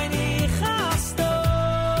olayni chastoi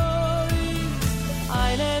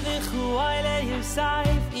Aile v'chu aile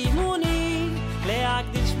yusayf imuni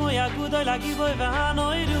le'akdish mo yagudoy lagiboy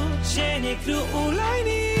v'hanoiru shenikru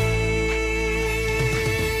ulayni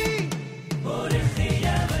Burichi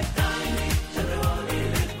el kaini shivruni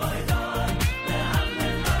lichvoidoi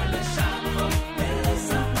lehalleloi leshabchoi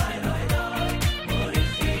elisapai doidoi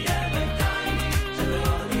Burichi el kaini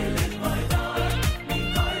shivruni lichvoidoi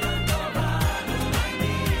mikoilom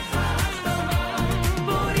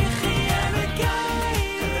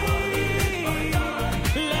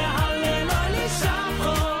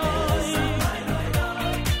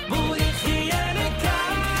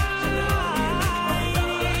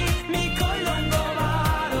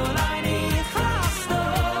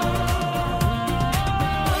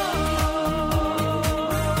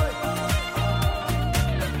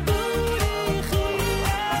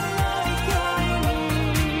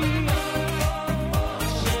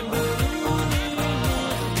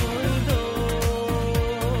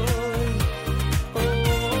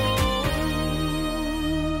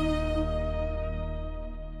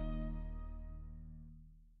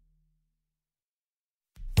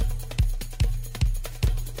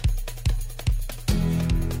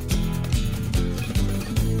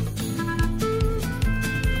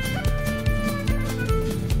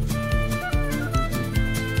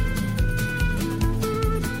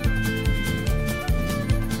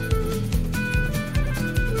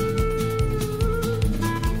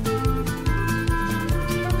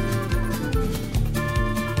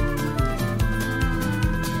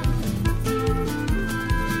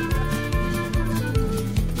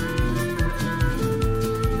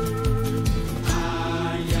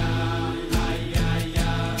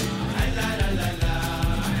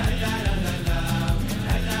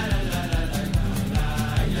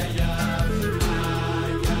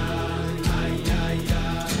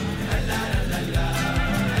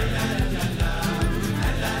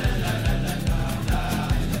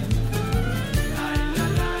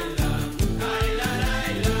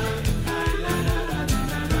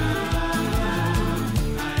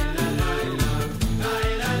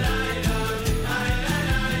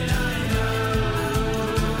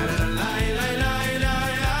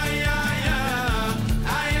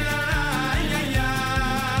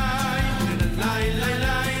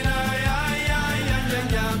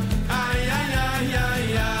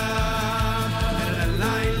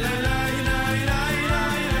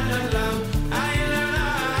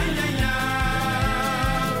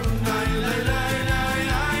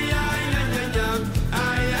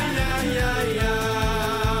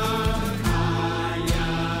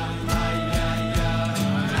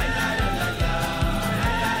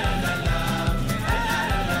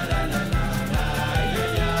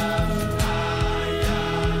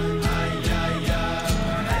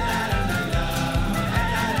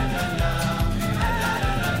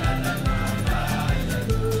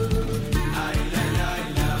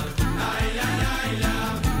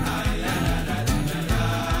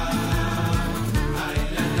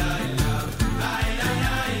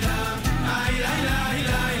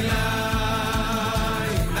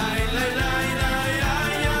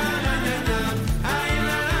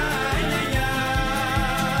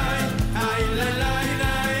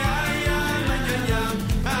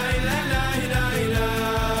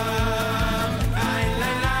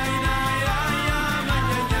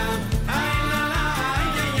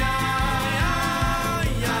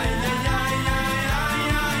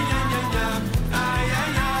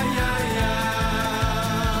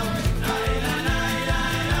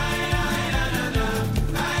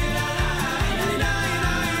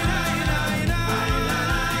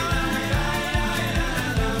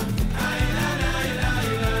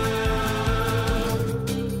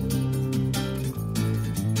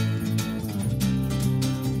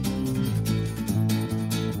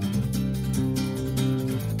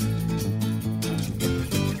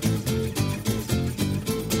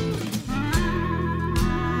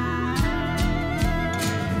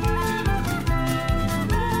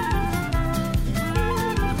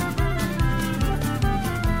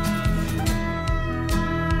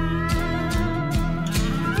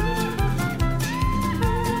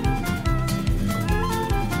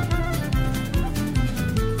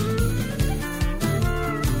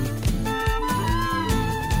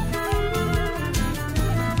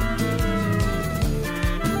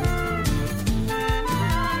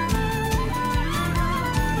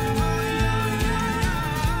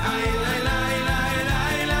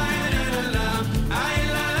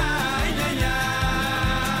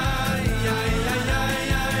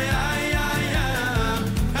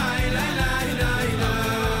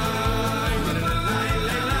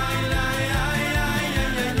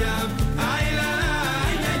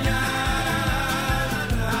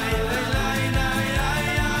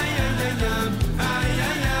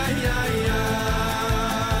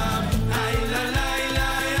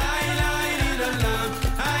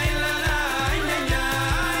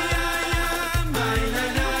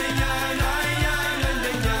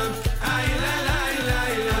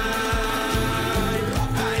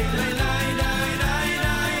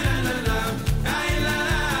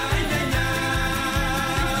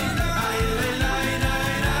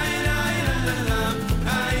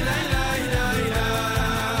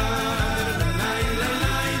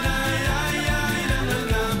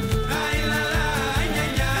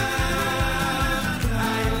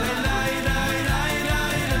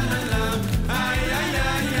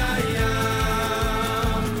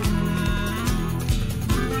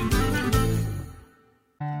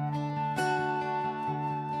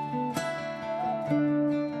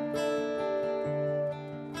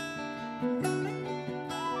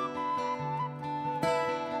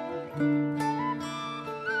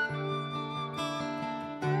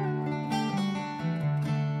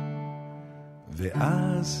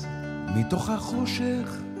ואז מתוך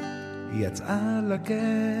החושך יצאה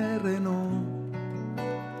לקרנו,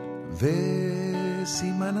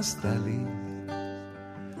 וסימן עשתה לי,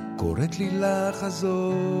 קוראת לי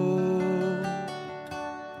לחזור.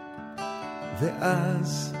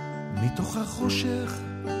 ואז מתוך החושך,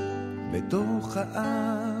 בתוך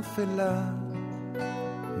האפלה,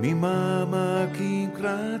 ממעמקים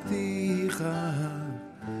קראתיך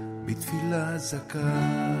בתפילה זכה.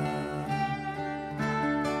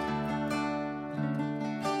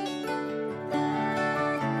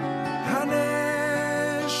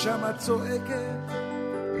 הנשמה צועקת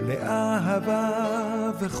לאהבה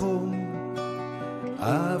וחום,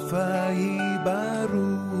 עפה היא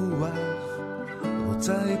ברוח,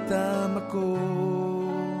 רוצה את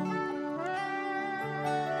המקום.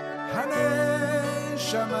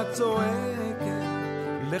 הנשמה צועקת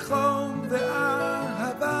לחום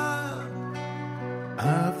ואהבה,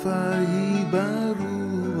 עפה היא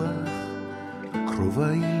ברוח, קרובה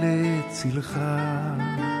היא לצלך.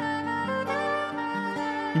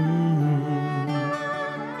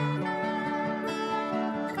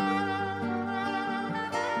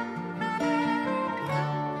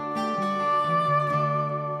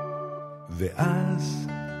 ואז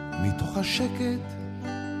מתוך השקט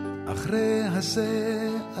אחרי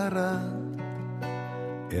הסערה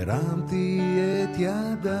הרמתי את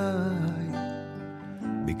ידיי,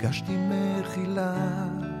 ביקשתי מחילה.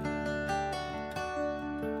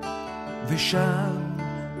 ושם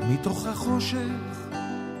מתוך החושך,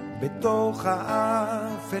 בתוך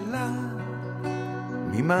האפלה,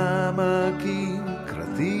 ממעמקים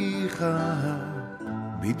קראתיך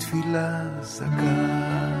בתפילה זכה.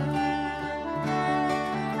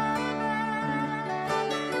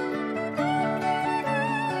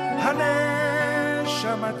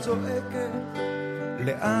 הנשמה צועקת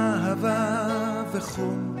לאהבה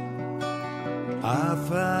וחום,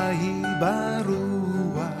 עפה היא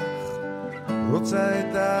ברוח, רוצה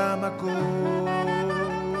את המקום.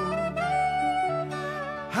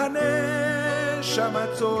 הנשמה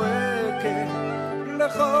צועקת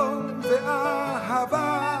לחום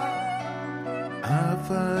ואהבה,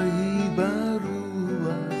 עפה היא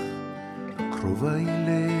ברוח, קרובה היא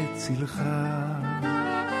לצלך.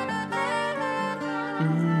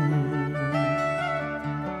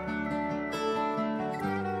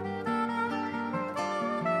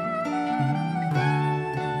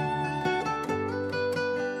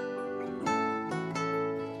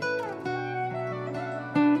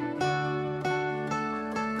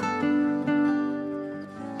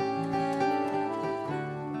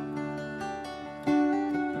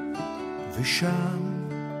 ושם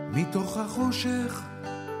מתוך החושך,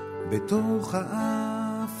 בתוך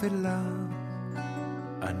האפלה,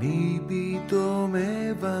 אני פתאום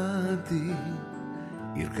הבנתי,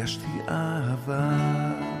 הרגשתי אהבה.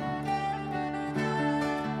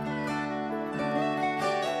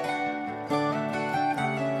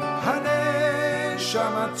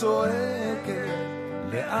 הנשמה צועקת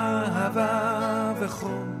לאהבה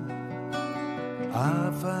וחום,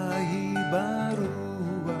 עפה היא ברוח,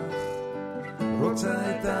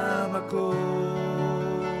 רוצה את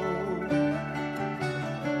המקום.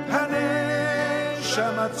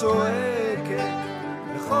 הנשמה צועקת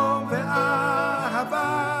לחום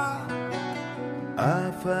ואהבה,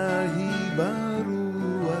 עפה היא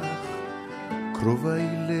ברוח, קרובה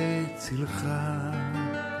היא לצלך.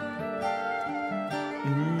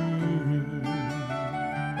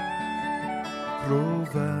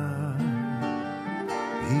 קרובה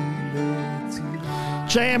היא לצלך.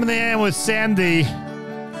 JM in the AM with Sandy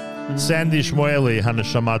Shmueli,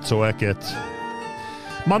 Haneshama Tzoeket.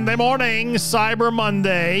 Monday morning, Cyber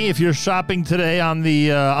Monday. If you're shopping today on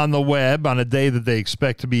the web on a day that they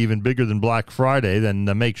expect to be even bigger than Black Friday, then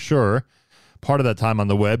make sure part of that time on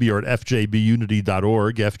the web you're at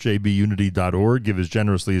fjbunity.org. fjbunity.org. Give as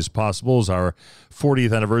generously as possible as our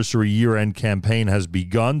 40th anniversary year-end campaign has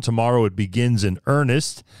begun. Tomorrow it begins in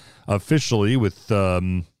earnest, officially with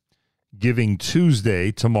Giving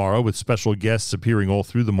Tuesday tomorrow, with special guests appearing all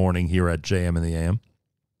through the morning here at JM in the AM.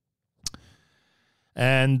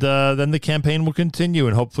 And then the campaign will continue,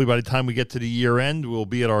 and hopefully by the time we get to the year end, we'll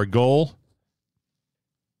be at our goal,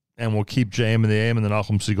 and we'll keep JM in the AM and the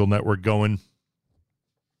Nachum Segal Network going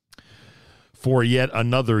for yet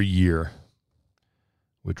another year,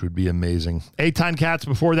 which would be amazing. Eitan Katz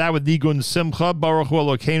before that with Nigun Simcha, Baruch Hu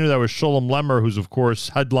Elokeinu. That was Sholem Lemmer, who's, of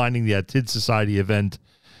course, headlining the Atid Society event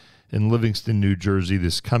in Livingston, New Jersey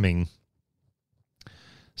this coming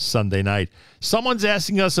Sunday night. Someone's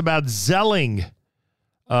asking us about Zelling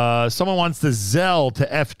Someone wants to Zelle to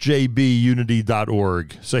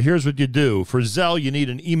fjbunity.org. So here's what you do. For Zelle, you need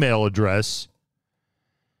an email address.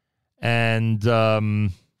 And the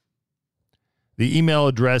email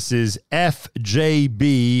address is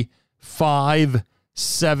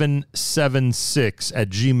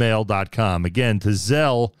fjb5776@gmail.com. Again, to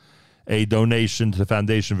Zelle a donation to the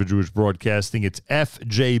Foundation for Jewish Broadcasting, it's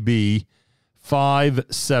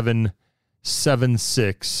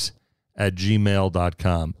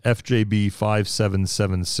fjb5776@gmail.com.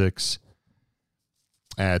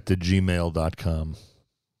 fjb5776@gmail.com.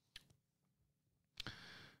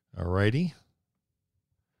 All righty.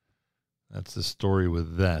 That's the story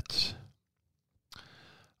with that.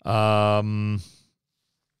 What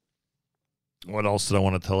else did I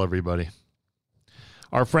want to tell everybody?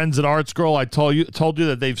 Our friends at Art Scroll, I told you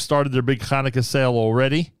that they've started their big Hanukkah sale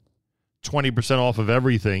already. 20% off of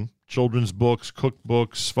everything. Children's books,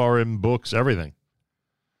 cookbooks, Sfarim books, everything.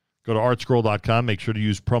 Go to artscroll.com. Make sure to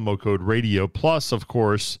use promo code radio. Plus, of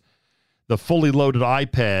course, the fully loaded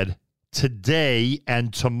iPad today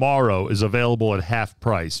and tomorrow is available at half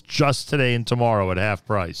price. Just today and tomorrow at half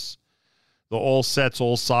price. The all sets,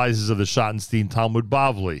 all sizes of the Schottenstein Talmud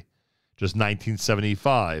Bavli, just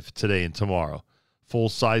 $19.75 today and tomorrow.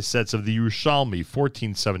 Full-size sets of the Yerushalmi,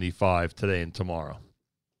 $14.75 today and tomorrow.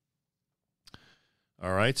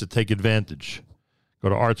 All right, so take advantage. Go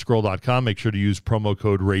to artscroll.com. Make sure to use promo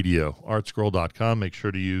code radio. Artscroll.com. Make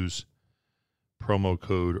sure to use promo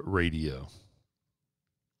code radio.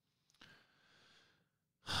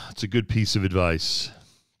 It's a good piece of advice.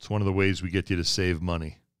 It's one of the ways we get you to save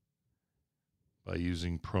money by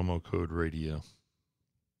using promo code radio.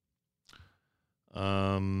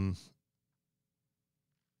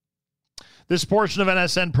 This portion of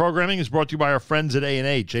NSN programming is brought to you by our friends at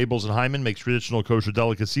A&H. Abels and Hyman makes traditional kosher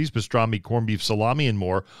delicacies, pastrami, corned beef, salami, and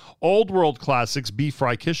more. Old world classics, beef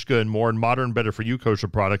fry, kishka, and more, and modern, better-for-you kosher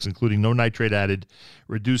products, including no nitrate added,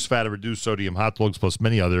 reduced fat, and reduced sodium hot dogs, plus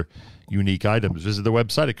many other unique items. Visit their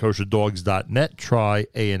website at kosherdogs.net. Try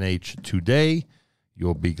A&H today.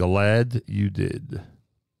 You'll be glad you did.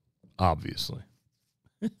 Obviously.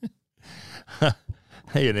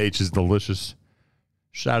 A&H is delicious.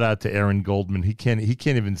 Shout out to Aaron Goldman. He can't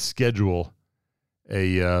even schedule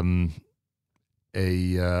an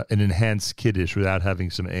enhanced kiddush without having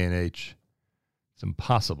some A&H. It's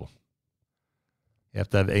impossible. You have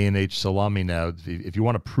to have A&H salami now. If you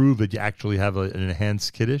want to prove that you actually have an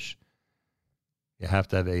enhanced kiddush, you have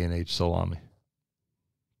to have A&H salami.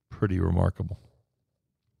 Pretty remarkable.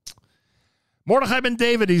 Mordechai Ben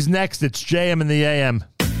David, he's next. It's JM in the AM.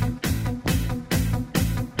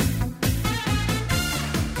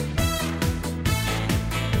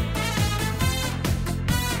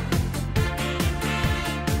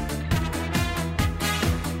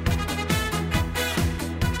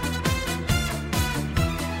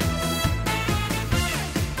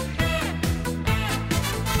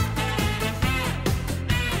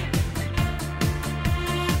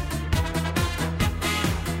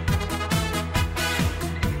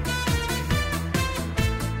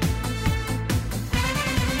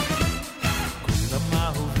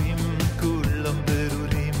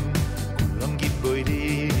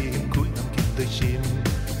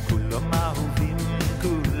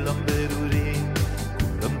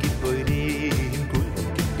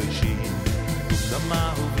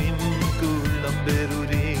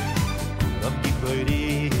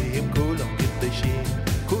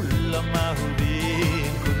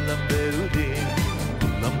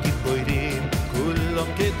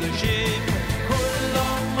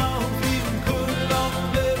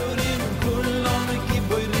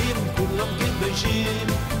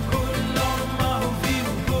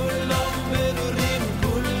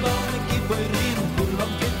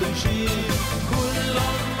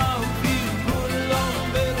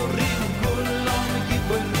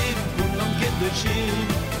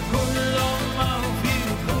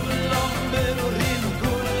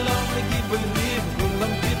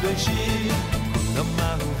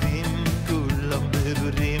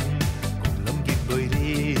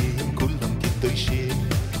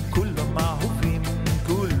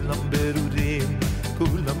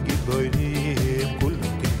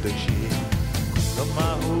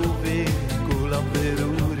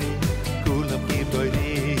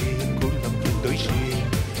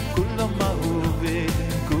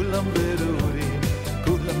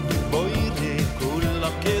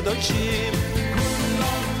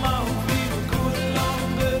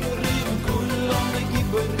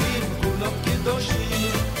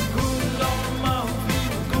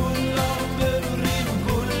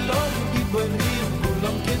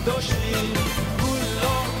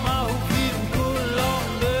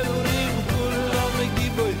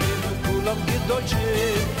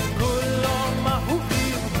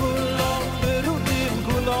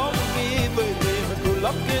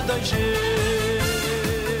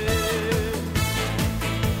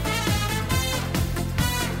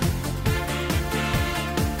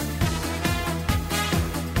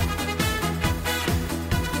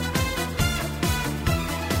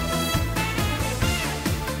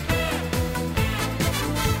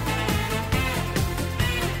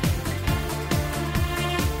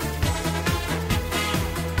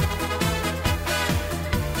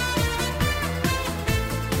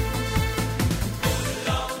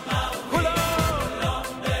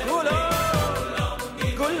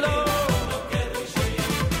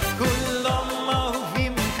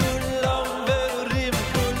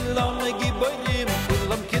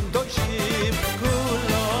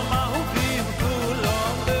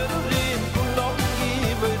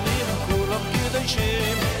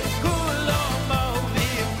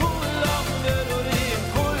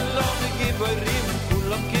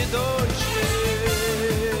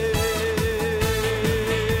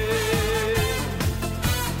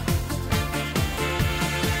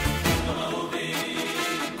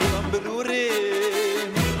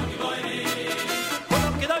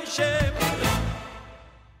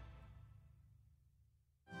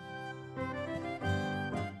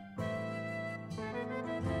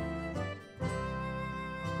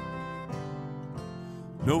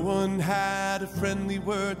 No one had a friendly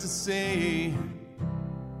word to say.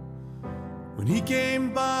 When he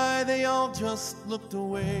came by, they all just looked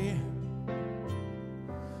away.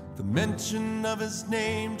 The mention of his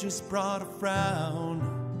name just brought a frown.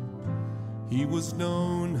 He was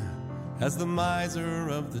known as the miser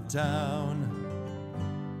of the town.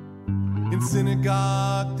 In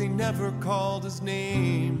synagogue, they never called his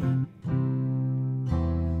name.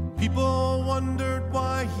 People wondered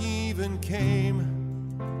why he even came.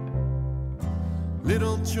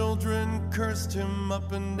 Little children cursed him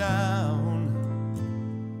up and down.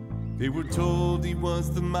 They were told he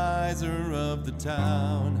was the miser of the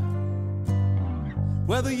town.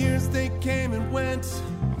 Well, the years they came and went,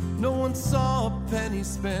 no one saw a penny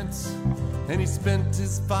spent, and he spent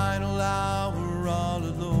his final hour all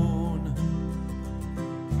alone.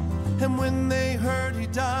 And when they heard he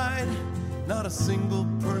died, not a single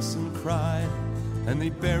person cried, and they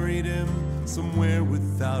buried him somewhere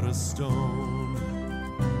without a stone.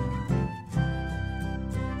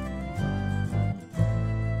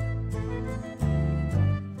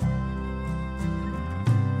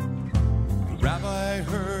 Rabbi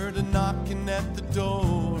heard a knocking at the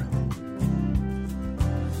door.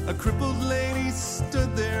 A crippled lady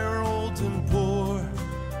stood there, old and poor.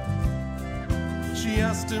 She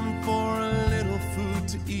asked him for a little food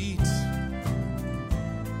to eat,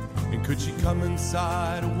 and could she come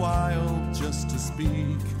inside a while just to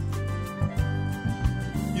speak?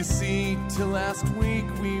 You see, till last week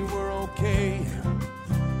we were okay.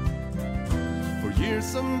 For years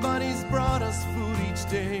somebody's brought us food each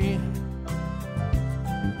day.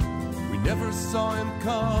 We never saw him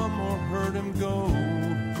come or heard him go.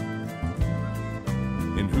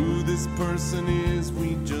 And who this person is,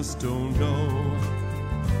 we just don't know.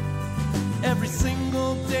 Every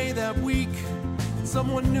single day that week,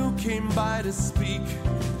 someone new came by to speak.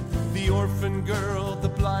 The orphan girl, the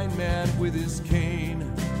blind man with his cane.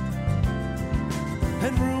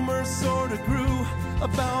 And rumors sort of grew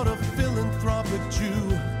about a philanthropic Jew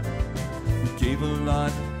who gave a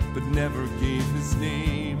lot but never gave his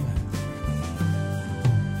name.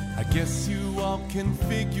 I guess you all can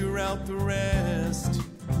figure out the rest.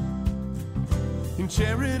 In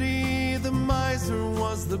charity, the miser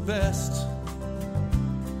was the best.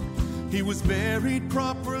 He was buried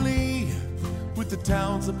properly with the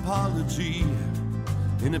town's apology.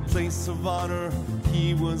 In a place of honor,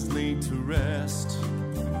 he was laid to rest.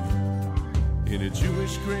 In a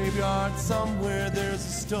Jewish graveyard somewhere there's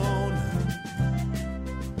a stone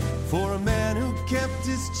for a man who kept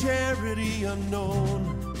his charity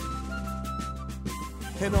unknown.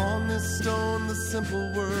 And on this stone the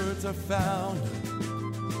simple words are found: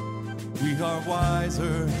 we are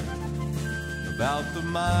wiser about the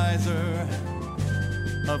miser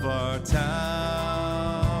of our town.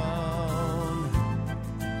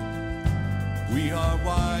 We are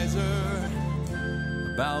wiser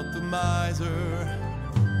about the miser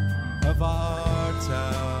of our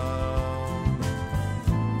town.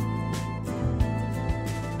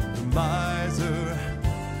 The miser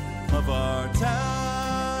of our town.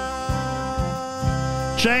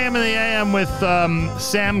 JM in the AM with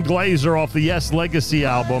Sam Glazer off the Yes Legacy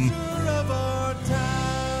album.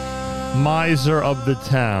 Miser of the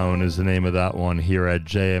Town is the name of that one here at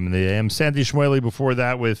JM in the AM. Sandy Shmueli before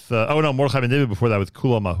that with, Mordechai Ben David before that with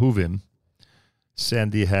Kula Mahuvim.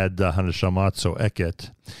 Sandy had Hanashamatzo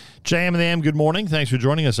Eket. JM in the AM, good morning. Thanks for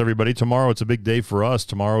joining us, everybody. Tomorrow, it's a big day for us.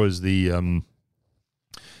 Tomorrow is the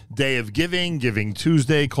day of Giving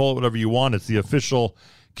Tuesday. Call it whatever you want. It's the official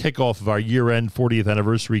kickoff of our year-end 40th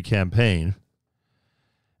anniversary campaign.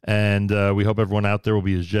 And we hope everyone out there will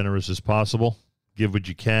be as generous as possible. Give what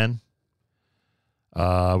you can.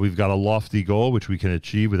 We've got a lofty goal, which we can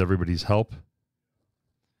achieve with everybody's help.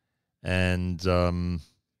 And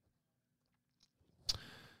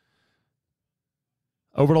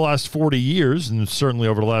over the last 40 years, and certainly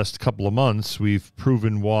over the last couple of months, we've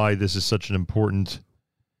proven why this is such an important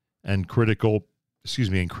and critical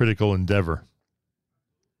endeavor.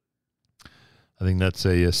 I think that's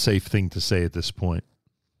a safe thing to say at this point.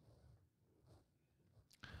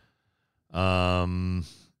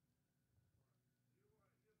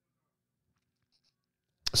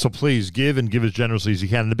 So please give and give as generously as you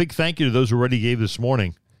can. And a big thank you to those who already gave this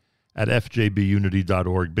morning at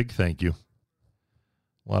fjbunity.org. Big thank you.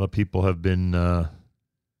 A lot of people have been a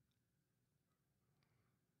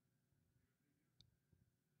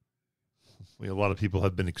lot of people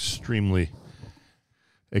have been extremely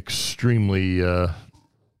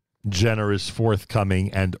generous,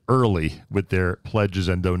 forthcoming, and early with their pledges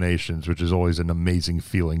and donations, which is always an amazing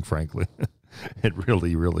feeling, frankly. It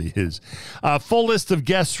really, really is. Full list of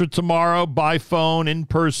guests for tomorrow, by phone, in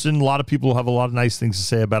person. A lot of people have a lot of nice things to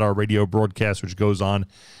say about our radio broadcast, which goes on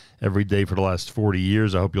every day for the last 40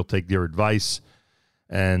 years. I hope you'll take their advice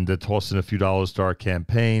and toss in a few dollars to our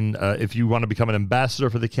campaign. If you want to become an ambassador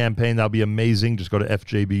for the campaign, that'll be amazing. Just go to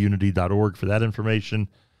fjbunity.org for that information.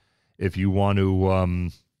 If you want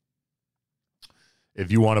to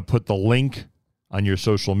put the link on your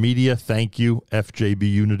social media, thank you,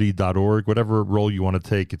 fjbunity.org. Whatever role you want to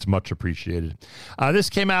take, it's much appreciated. This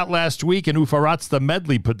came out last week, an Ufaratz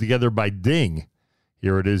medley put together by Ding.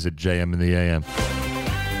 Here it is at JM in the AM.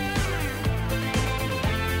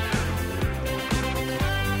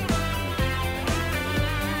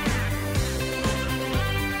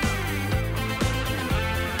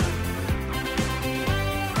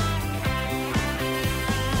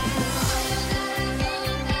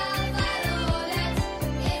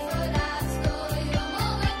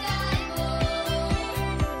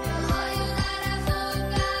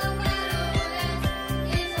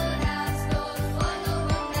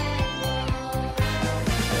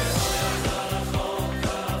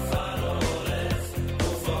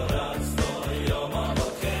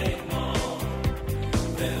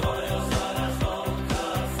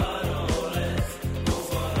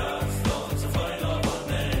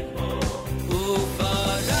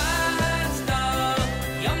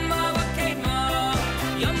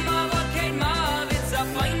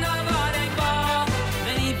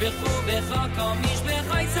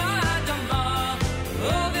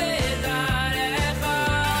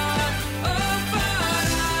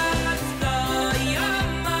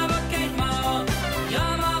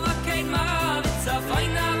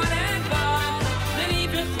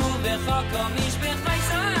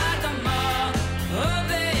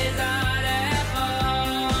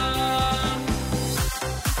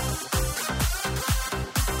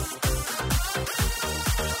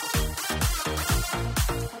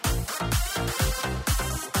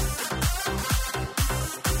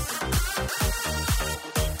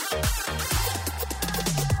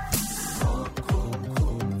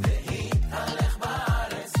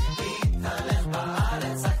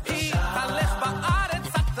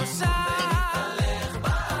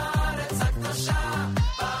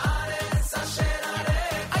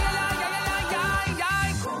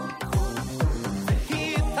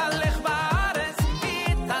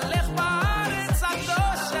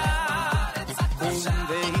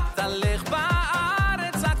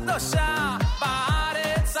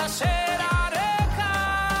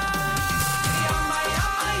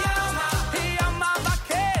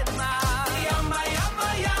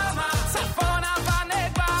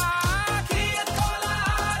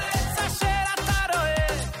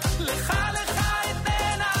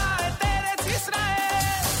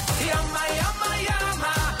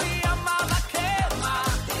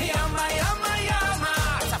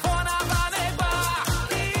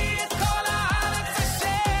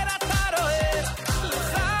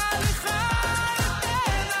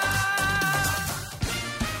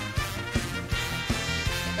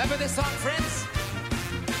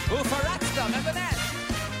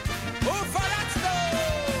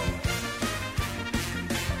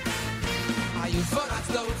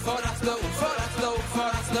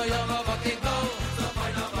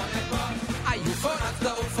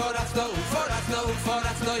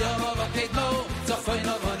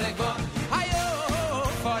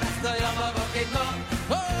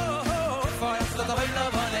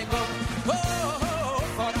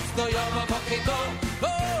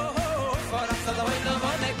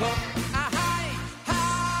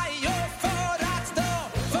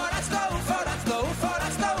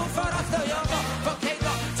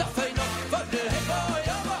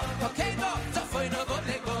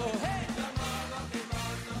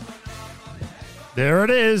 There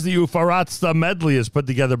it is. The Ufaratza medley is put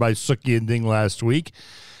together by Suki and Ding last week,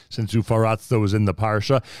 since Ufaratza was in the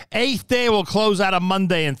Parsha. Eighth day will close out on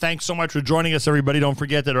Monday, and thanks so much for joining us, everybody. Don't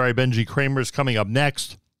forget that Rabbi Benji Kramer is coming up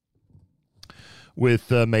next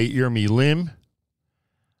with Meir Milim.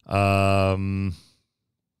 Let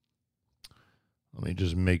me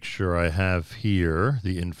just make sure I have here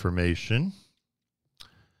the information.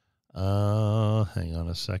 Hang on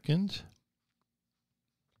a second.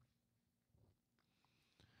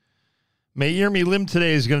 Meir Milim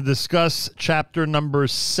today is going to discuss chapter number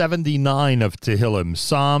 79 of Tehillim,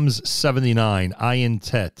 Psalms 79, Ayin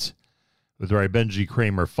Tet, with Rabbi Benji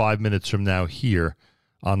Kramer 5 minutes from now here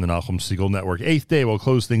on the Nachum Segal Network. Eighth day will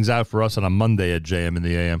close things out for us on a Monday at JM in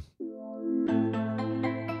the AM.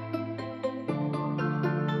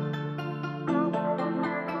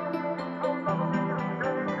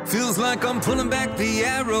 Feels like like I'm pulling back the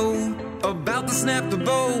arrow, about to snap the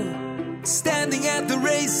bow, standing at the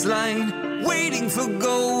race line, waiting for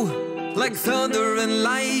go, like thunder and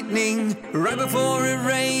lightning, right before it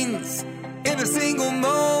rains. In a single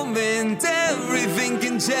moment, everything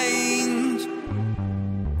can change.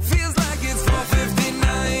 Feels like it's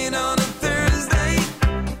 4:59 on a Thursday,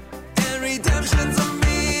 and redemption's a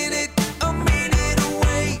minute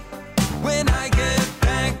away. When I get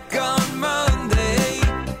back on Monday,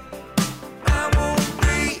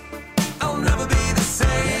 I'll never be the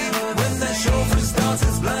same. When that chauffeur starts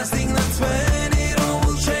his blasting, that's when it all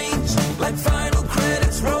will change. Like final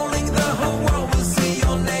credits rolling, the whole world will see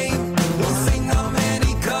your name. We'll sing our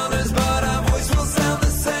many colors, but our voice will sound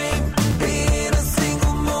the same. In a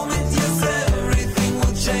single moment, yes, everything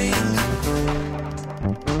will change.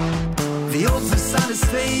 The old facade is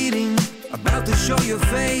fading, about to show your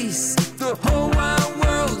face. The whole wide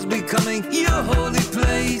world's becoming your holy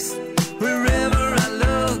place. Wherever I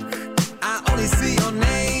look, I only see your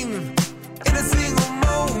name. In a single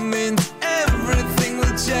moment, everything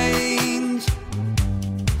will change.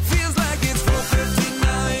 Feels like it's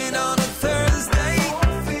 4:59 on a Thursday.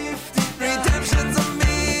 Redemption's a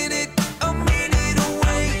minute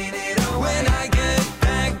away. When I get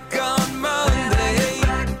back on Monday,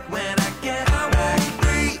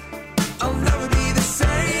 I'll never be the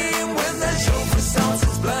same. When that chauffeur starts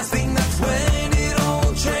his blasting, that's when it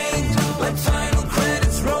all changed. Like final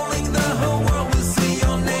credits rolling, the whole world will see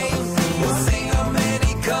your name. We'll sing our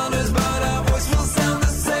many colors, but our voice will sound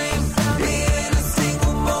the same. In a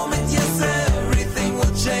single moment, yes, everything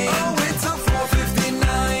will change. Oh, it's a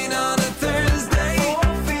 4:59 on a Thursday,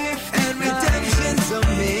 and redemption's a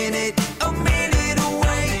minute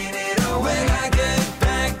away. When I get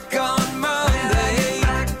back on Monday,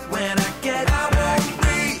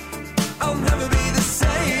 I'll never be the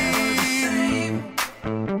same.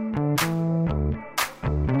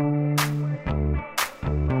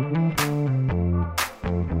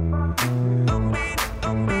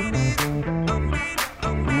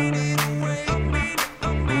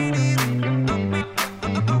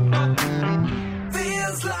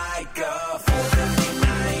 Feels like a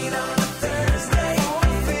 4:59 on a Thursday.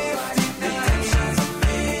 Redemption's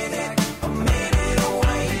a minute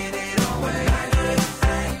away. When I get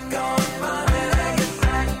back on Monday,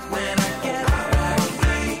 when I get back,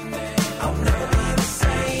 I'll never be the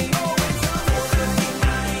same. It's a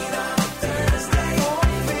 4:59 on a Thursday.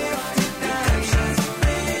 Redemption's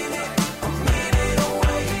a minute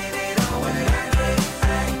away. When I get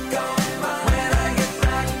back on Monday,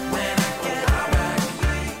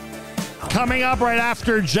 Coming up right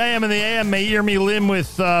after JM and the AM, Meir Milim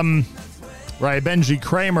with Rabbi Benji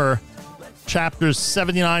Kramer, chapter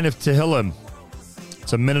 79 of Tehillim.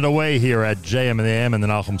 It's a minute away here at JM and the AM and the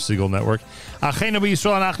Nachum Segal Network. Achenu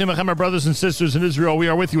b'Yisrael, Anachnu Mechem, our brothers and sisters in Israel. We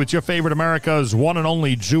are with you. It's your favorite America's one and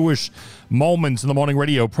only Jewish Moments in the Morning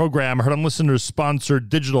radio program, heard on listeners-sponsored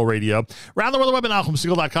digital radio. Around the world, the web at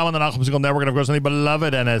NachumSegal.com and the Nachum Segal Network, and of course on the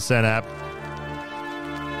beloved NSN app.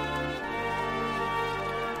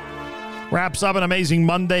 Wraps up an amazing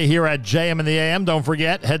Monday here at JM and the AM. Don't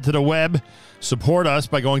forget, head to the web. Support us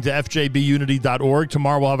by going to fjbunity.org.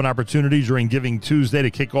 Tomorrow we'll have an opportunity during Giving Tuesday to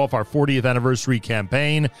kick off our 40th anniversary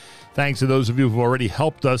campaign. Thanks to those of you who've already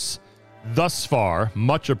helped us thus far.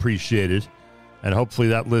 Much appreciated. And hopefully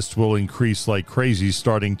that list will increase like crazy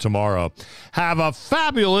starting tomorrow. Have a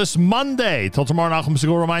fabulous Monday. Till tomorrow, Nachum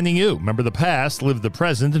Segal reminding you, remember the past, live the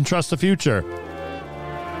present, and trust the future.